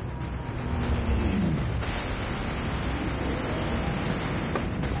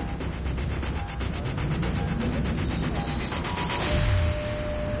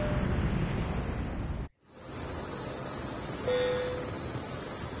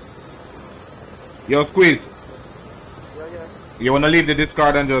 Yo, Squeeze. Yeah. You wanna leave the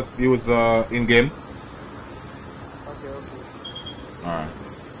Discord and just use in-game? Okay. Alright.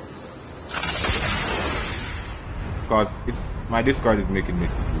 Because my Discord is making me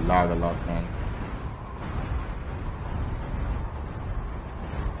lag a lot, man.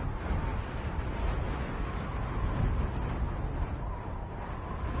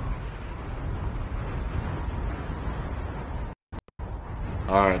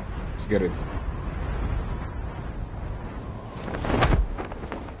 Alright, let's get it.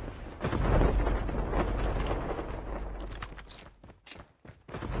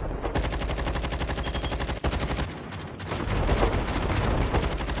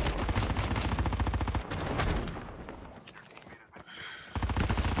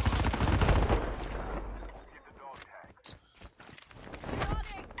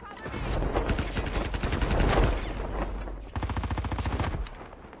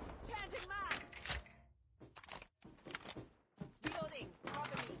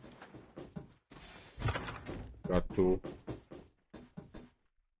 Got two.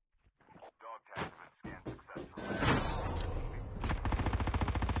 Dog tag has been scanned successfully.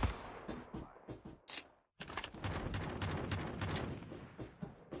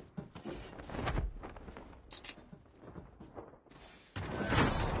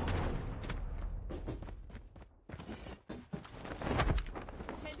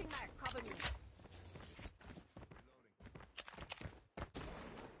 Changing mag, cover me.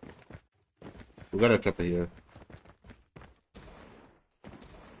 We got a chopper here.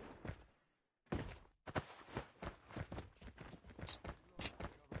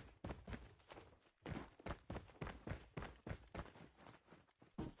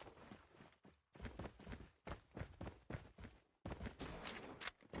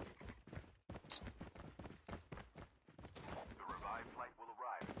 The revived flight will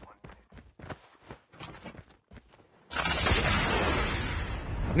arrive in 1 minute.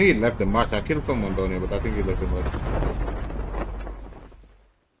 I think he left the match. I killed someone down here, but I think he left the match.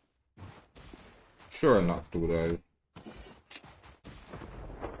 Sure not to, though.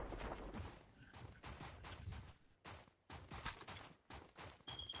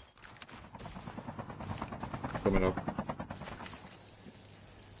 coming up.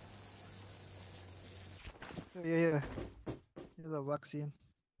 Yeah. Here's a vaccine.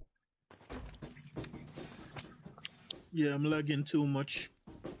 Yeah, I'm lagging too much.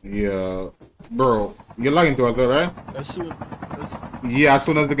 Yeah, bro, you're lagging too as well, right? As soon Yeah, as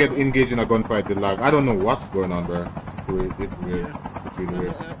soon as they get engaged in a gunfight, they lag. I don't know what's going on, bro. It's weird. It's weird. Yeah. It's really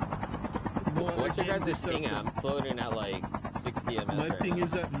weird. What's your guys' ping at? I'm floating at like 60 ms My right ping now.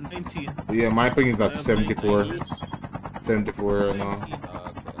 is at 19. Yeah, my ping is I at have 74. 19. 74 right now. 19. Oh,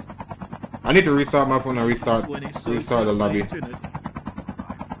 okay. I need to restart my phone and restart 20, so restart the it's not lobby. my internet.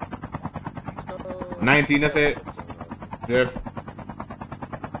 19, that's it. Jeff.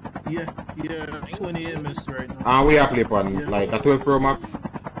 Yeah, 20 ms right now. We are playing on Yeah. like a 12 Pro Max.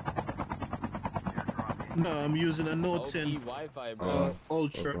 No, I'm using a Note 10 Wi-Fi, bro.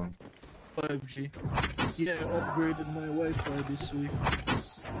 Ultra Okay. 5G. Yeah, I upgraded my Wi-Fi this week.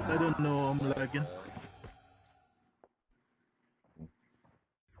 I don't know, I'm lagging.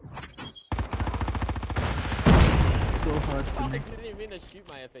 So hard for I me. didn't even mean to shoot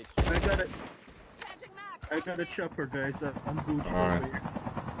my FH. I got a chopper, guys. I'm Gucci over Alright. here.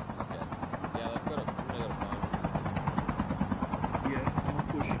 Okay. Yeah, let's go to. I'm gonna go to farm. Yeah, I'm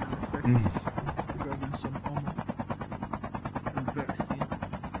pushing in a second. Grabbing some ammo and vaccine.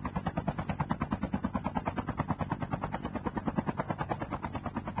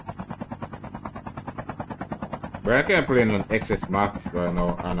 But I can't play on XS Max right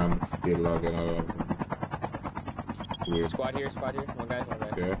now and I'm still logging out. Weird. Squad here. One guy.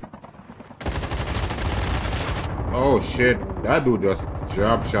 Yeah. Oh shit, that dude just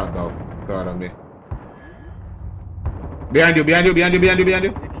drop shot down. God on me. Behind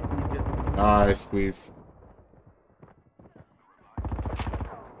you. Ah, squeeze.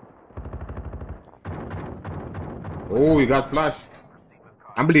 Oh, you got flash.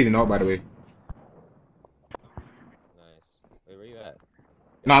 I'm bleeding out, by the way. Nice. Wait, where you at?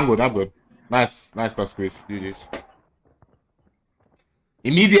 No, I'm good. Nice plus squeeze. GG's.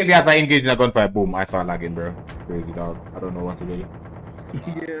 Immediately as I engaged in a gunfight, boom, I saw lagging, bro. Crazy dog. I don't know what to do.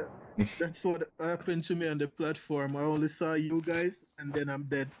 Yeah, that's what happened to me on the platform. I only saw you guys, and then I'm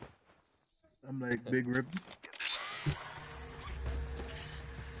dead. I'm like, big rip.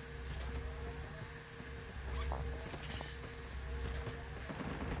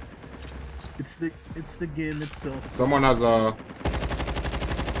 It's the game itself. Someone has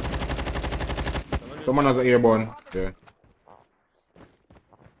an airborne. Yeah.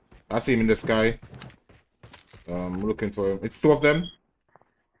 I see him in the sky. I'm looking for him. It's two of them.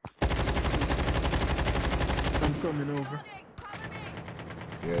 I'm coming over.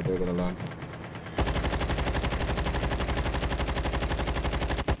 Yeah, they're gonna land.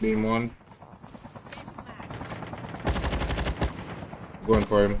 Beam one. Going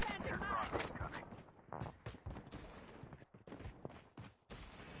for him.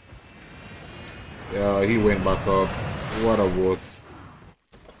 Yeah, he went back up. What a wuss.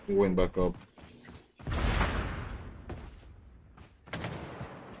 He went back up.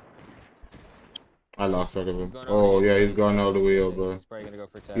 I lost track of him. Oh yeah, he's gone all the way over. He's probably gonna go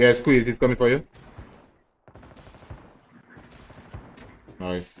for tag. Yeah, squeeze. He's coming for you.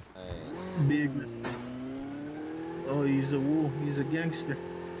 Nice. Big. Oh, he's a woo. He's a gangster.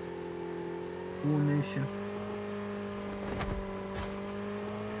 Woo Nation.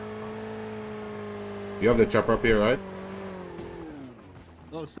 You have the chopper up here, right?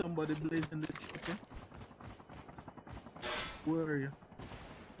 Oh, somebody blazing the chopper. Where are you?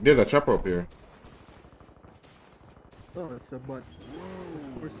 There's a chopper up here. Oh, it's a bot.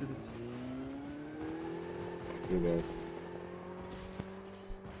 Of course it is. See that.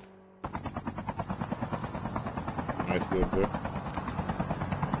 Nice good, bro.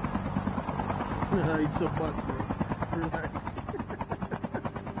 It's a bot, bro. Relax.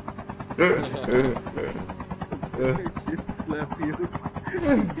 Slap you.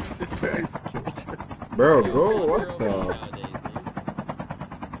 Bro, go, what the?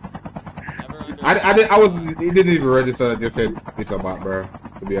 It didn't even register that you said it's a bot, bro.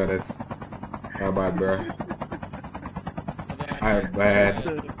 To be honest. How bad, bro? I'm bad.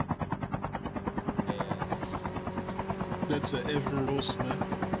 That's an ever roast, man.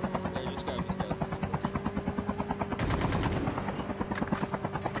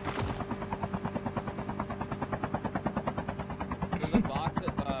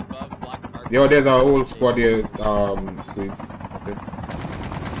 Yo, there's our whole squad here, squeeze. Okay.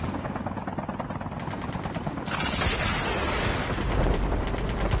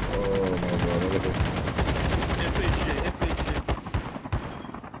 Oh my god, look at this. FHJ.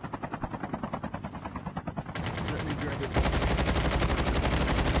 Let me grab it.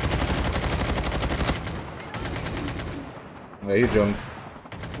 Yeah, he jumped.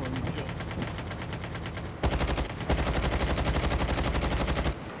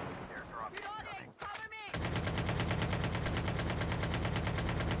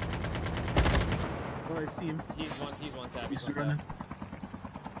 Oh, I see him. He's one tap. He's running.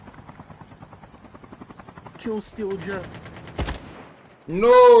 Kill steal Jeff.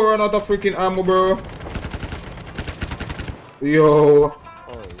 No, run out of freaking ammo, bro. Yo. Oh,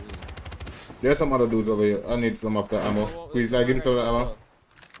 There's some other dudes over here. I need some of the ammo. Please, give me some of the ammo.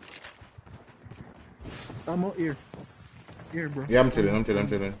 Ammo here. Here, bro. Yeah, I'm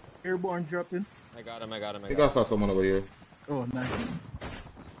chilling. Airborne dropping. I got him. I think I saw someone over here. Oh, nice.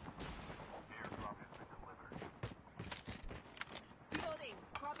 Reloading.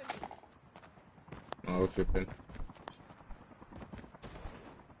 Cover me. Oh, I was tripping.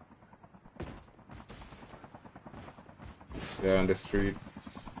 Yeah, on the street.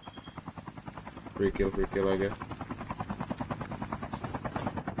 Free kill, I guess.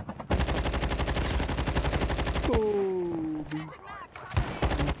 Oh,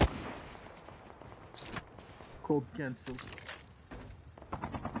 code cancelled.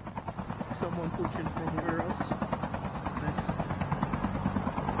 Someone pushing from where else?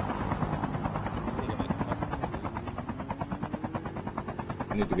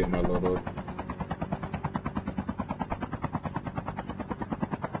 I need to get my load out.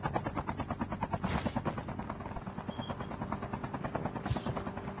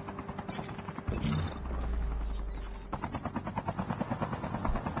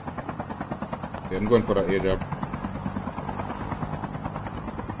 Yeah, I'm going for that airdrop.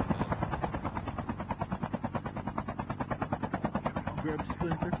 Grab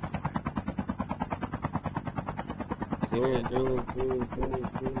Splinter. Go.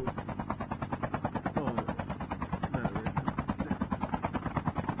 Oh, not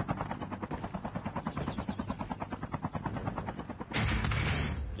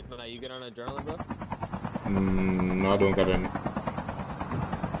really. You get on adrenaline, bro? No, I don't got any.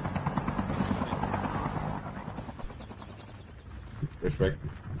 Respect.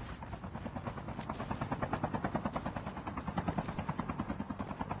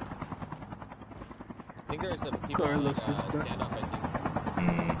 I think there are some people Sorry, on look, stand up, I think.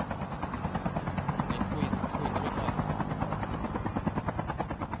 Hey, squeeze, let me play.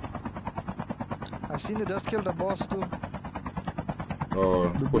 I seen it just killed the boss too. Oh,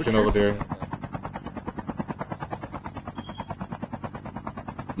 pushing over there.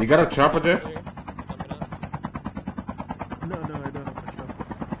 You got a chopper, Jeff? No, I don't have a chopper.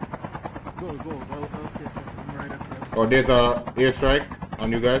 Go, I'll catch up. I'm right after. Oh, there's a airstrike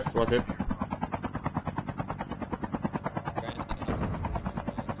on you guys. Watch it.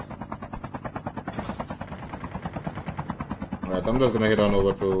 Alright, I'm just gonna head on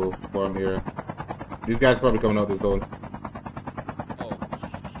over to farm here. These guys probably coming out this zone. Oh,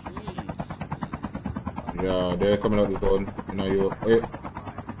 jeez. Yeah, they're coming out this zone. You know, you. Wait.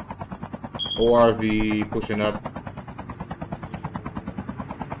 ORV pushing up.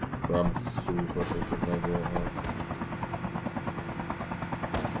 So I'm super right.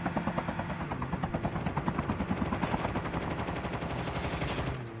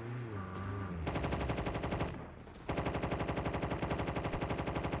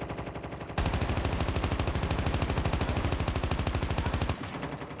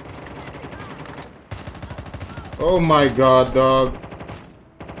 Oh my god, dog.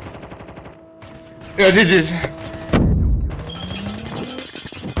 Yeah, GG's.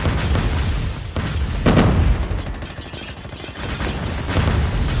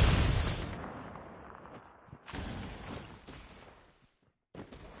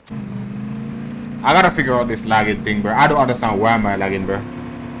 I gotta figure out this lagging thing, bro. I don't understand why am I lagging, bro.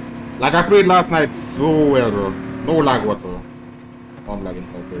 Like I played last night so well, bro. No lag whatsoever. I'm lagging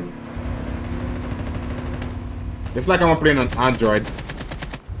like crazy. It's like I'm playing on Android.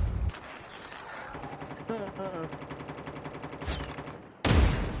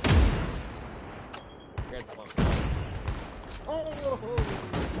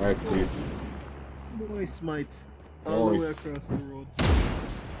 Nice, please. Nice, mate. All the way across the road.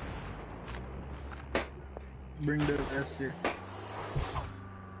 Bring the S here.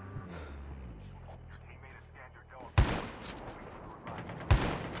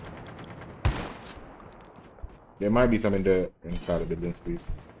 There might be some in the inside of the building, please.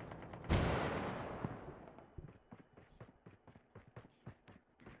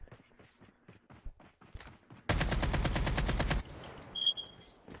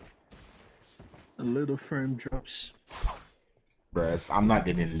 A little frame drops. Bro, I'm not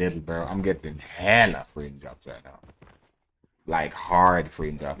getting little, bro. I'm getting hella frame drops right now. Like hard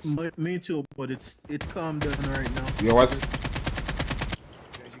frame drops. Me too, but it calmed down right now. You know what?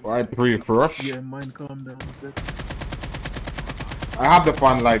 Why pre-flush? Yeah, mine calm down a bit. I have the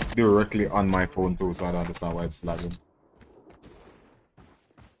fun like directly on my phone too, so I don't understand why it's lagging.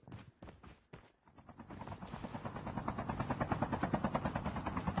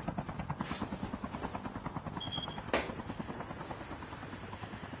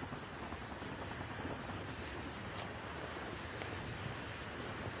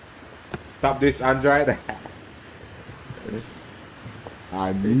 Stop this Android.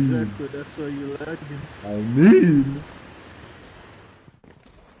 I mean. Exactly, that's why you lagging. I mean.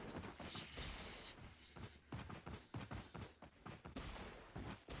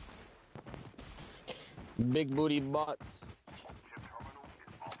 Big booty bots.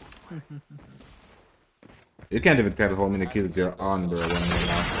 You can't even tell how many kills you're on, bro. When you're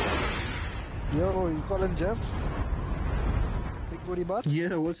not. Yo, you calling Jeff? Big booty bot?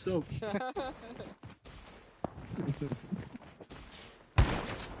 Yeah, what's up?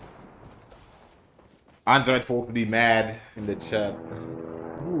 Android folk be mad in the chat.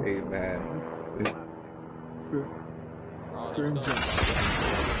 Hey man.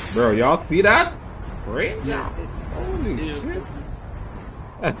 Bro, y'all see that? Great job. Holy shit.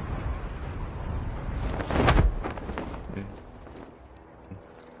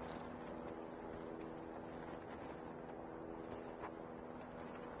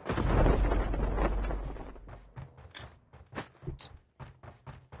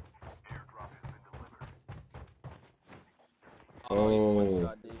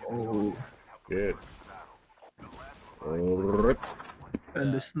 Oh, good.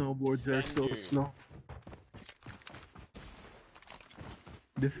 And the snowboards are so slow.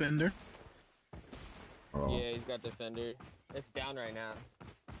 Defender? Oh. Yeah, he's got defender. It's down right now.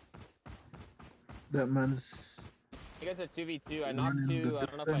 That man's... I guess a 2v2. I knocked two. I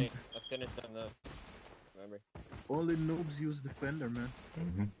don't know if I finished them though. Remember? Only noobs use defender, man.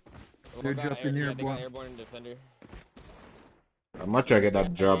 They're dropping they airborne. got airborne and defender. I'm not trying to get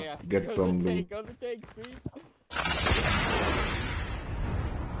that job, get Go some the loot. tank, go the tank, Squeeze.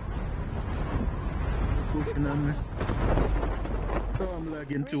 Pushing on me. Oh, I'm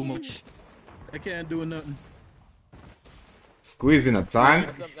lagging too much. I can't do nothing. Squeezing a tank?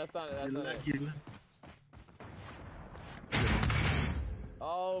 That's not it. Laggy.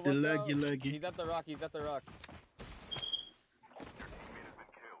 Oh, The what's up? laggy. He's at the rock, he's at the rock.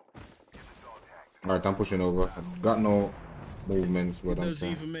 Alright, I'm pushing over. I've got no movements, but It I'm doesn't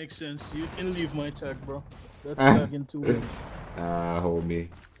trying. even make sense. You can leave my tag, bro. That's lagging too much. Homie.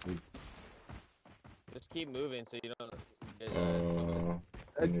 Just keep moving so you don't get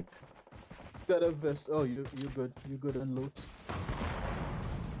I got a vest. Oh, you good. You good on loot.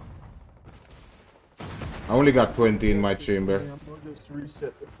 I only got 20 in my chamber. Yeah, I'll just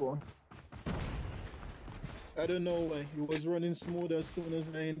reset the phone. I don't know why. It was running smooth as soon as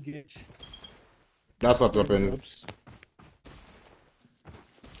I engage. That's what happened.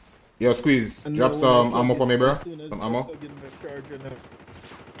 Yo, Squeeze, drop some ammo for me, bro. Some ammo.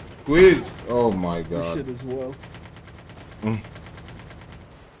 Squeeze! Oh my god. Shit as well.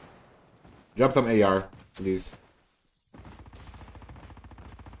 Drop some AR, please.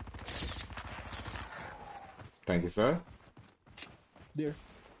 Thank you, sir. There.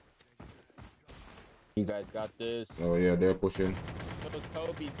 You guys got this. Oh yeah, they're pushing. Those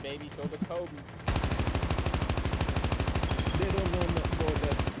Kobe's, baby. Show the Kobe's. They don't know nothing about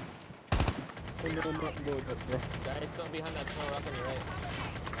that. They know nothing about that, bro. Guys still behind that snow rock on your right.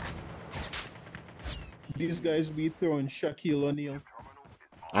 These guys be throwing Shaquille O'Neal.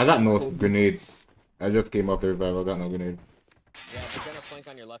 I got no grenades. I just came off the revive. I got no grenade. Yeah, they're gonna flank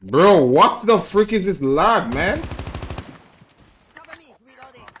on your left. Bro, what the frick is this lag, man? Cover me,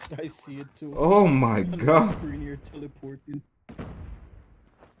 reloading. I see it too. Oh my On the god. screen here teleporting.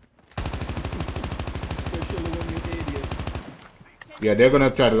 Especially when you're idiot. Yeah, they're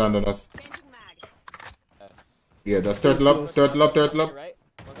gonna try to land on us. Changing mag. Yeah, that's turtle up, turtle up, turtle up. Right?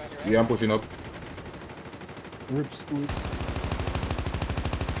 One guy on your right. Yeah, I'm pushing up. Rip Squeeze.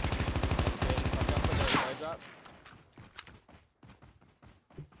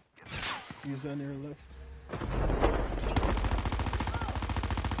 He's on your left.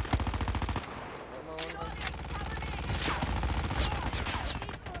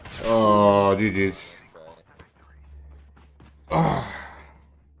 Oh, GG's.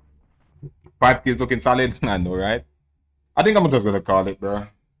 5 kills looking solid. I know, right? I think I'm just gonna call it, bro.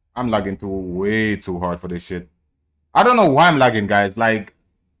 I'm lagging way too hard for this shit. I don't know why I'm lagging, guys. Like,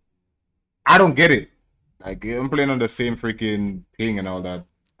 I don't get it. Like, I'm playing on the same freaking ping and all that.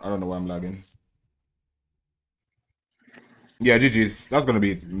 I don't know why I'm lagging. Yeah, GG's. That's gonna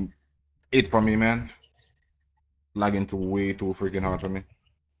be it for me, man. Lagging way too freaking hard for me.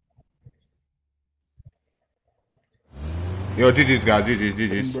 Yo, GG's guys,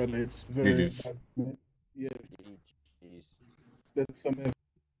 GG's. Brother, it's very GG's. bad. Yeah, that's some.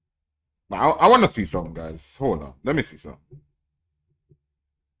 I want to see something, guys. Hold on. Let me see something.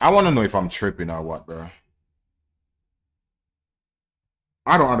 I want to know if I'm tripping or what, bro.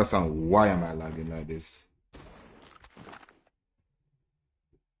 I don't understand why am I lagging like this.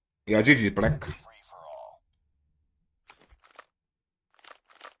 Yeah, GG, Black.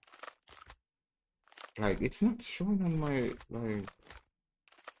 Like, it's not showing on my, like...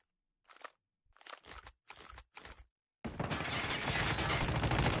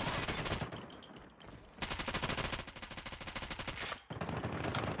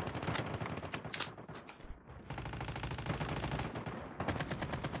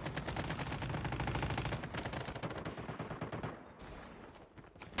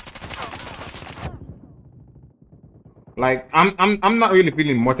 Like, I'm not really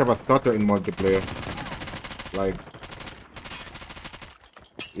feeling much of a stutter in multiplayer. Like,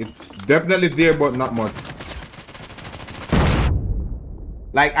 it's definitely there, but not much.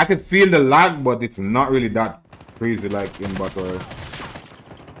 Like, I can feel the lag, but it's not really that crazy like in Battle Royale.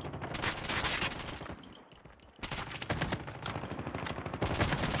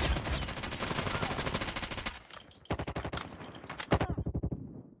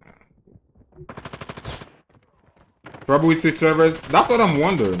 Probably switch servers. That's what I'm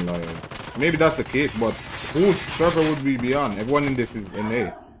wondering. Like, maybe that's the case, but whose server would we be on? Everyone in this is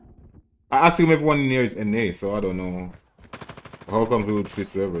NA. I assume everyone in here is NA, so I don't know. How come we would switch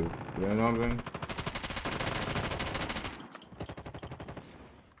servers? You know what I'm saying?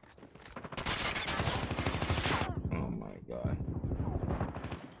 Oh my god.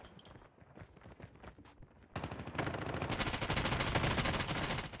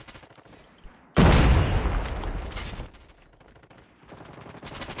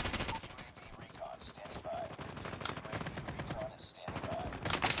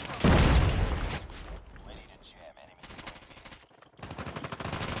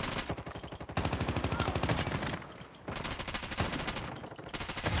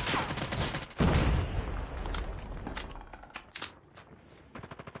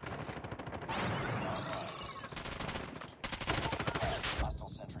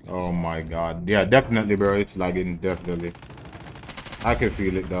 Oh my god. Yeah, definitely, bro. It's lagging, definitely. I can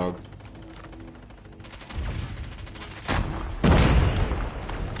feel it, dog.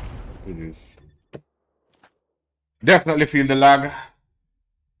 It is. Definitely feel the lag.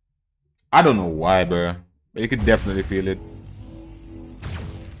 I don't know why, bro. But you could definitely feel it.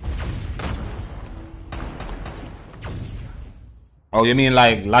 Oh, you mean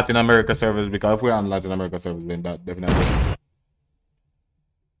like Latin America servers? Because if we're on Latin America servers, then that definitely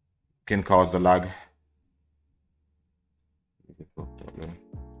can cause the lag.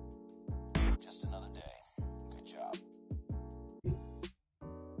 Just another day. Good job.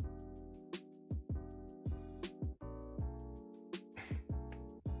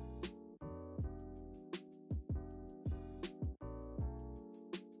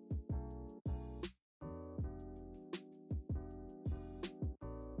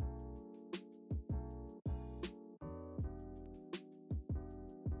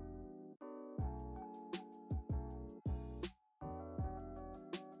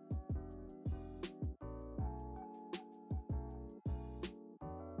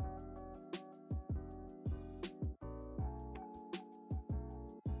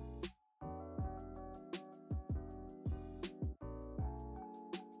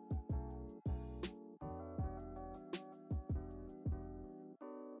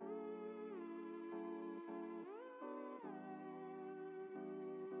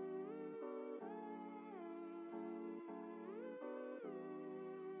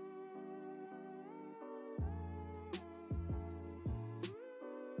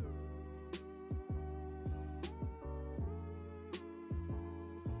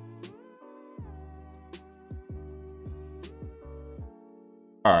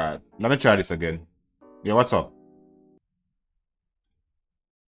 Alright, let me try this again. Yo, what's up?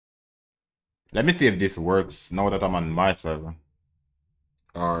 Let me see if this works now that I'm on my server.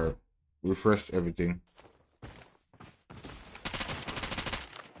 Or refresh everything.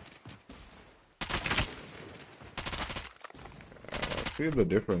 I feel the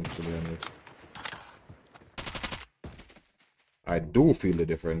difference, to be honest. I do feel the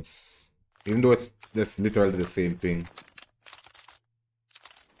difference. Even though it's just literally the same thing.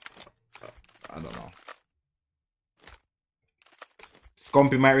 I don't know.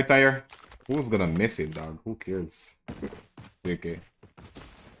 Scumpy might retire. Who's gonna miss him, dog? Who cares? Okay.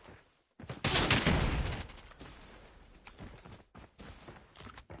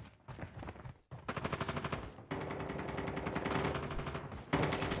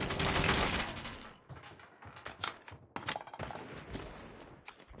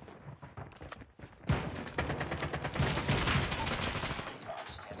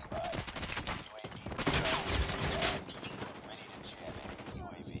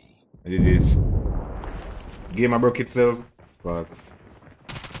 It is. Game broke itself, but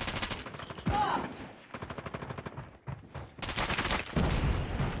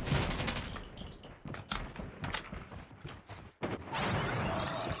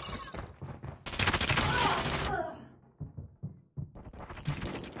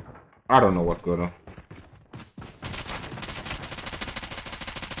I don't know what's going on.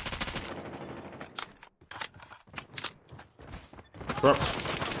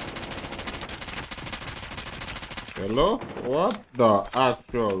 Hello? What the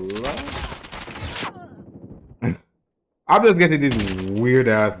actual I'm just getting this weird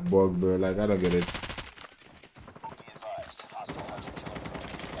ass bug, bro. Like, I don't get it.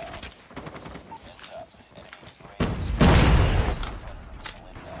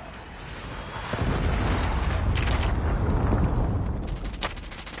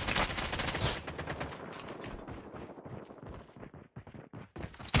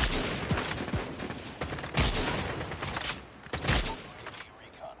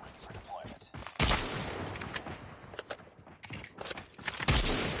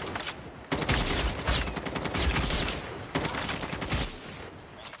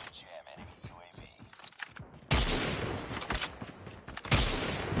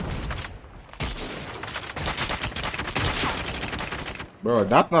 Bro,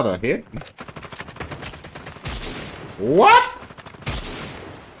 that's not a hit. What?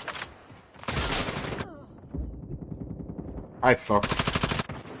 I suck.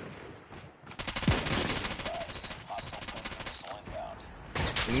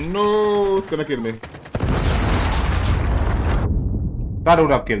 No, it's gonna kill me. That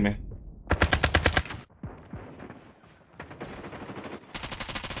would have killed me.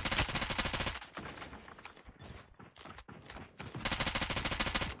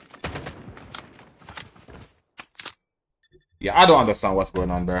 Yeah, I don't understand what's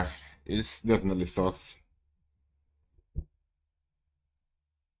going on there. It's definitely sus.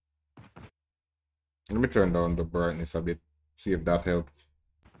 Let me turn down the brightness a bit. See if that helps.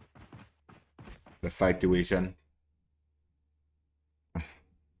 The situation.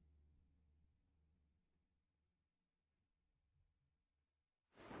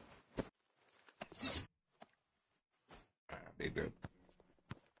 Be good.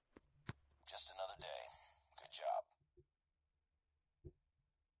 Just another day. Good job.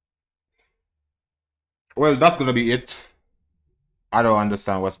 Well, that's gonna be it. I don't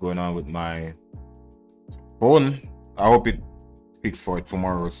understand what's going on with my phone. I hope it fixed for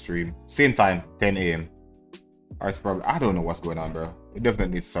tomorrow's stream. Same time, 10 AM. Or it's probably, I don't know what's going on, bro. We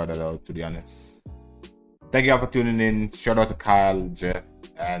definitely need to sort that out, to be honest. Thank you all for tuning in. Shout out to Kyle, Jeff,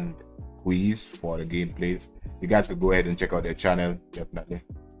 and Quiz for the gameplays. You guys could go ahead and check out their channel, definitely.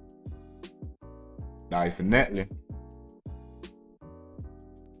 Definitely.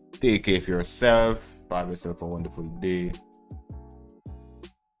 Take care of yourself. Have yourself a wonderful day.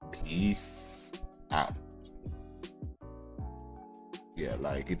 Peace out. Yeah,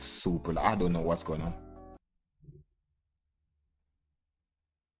 like it's super. I don't know what's going on.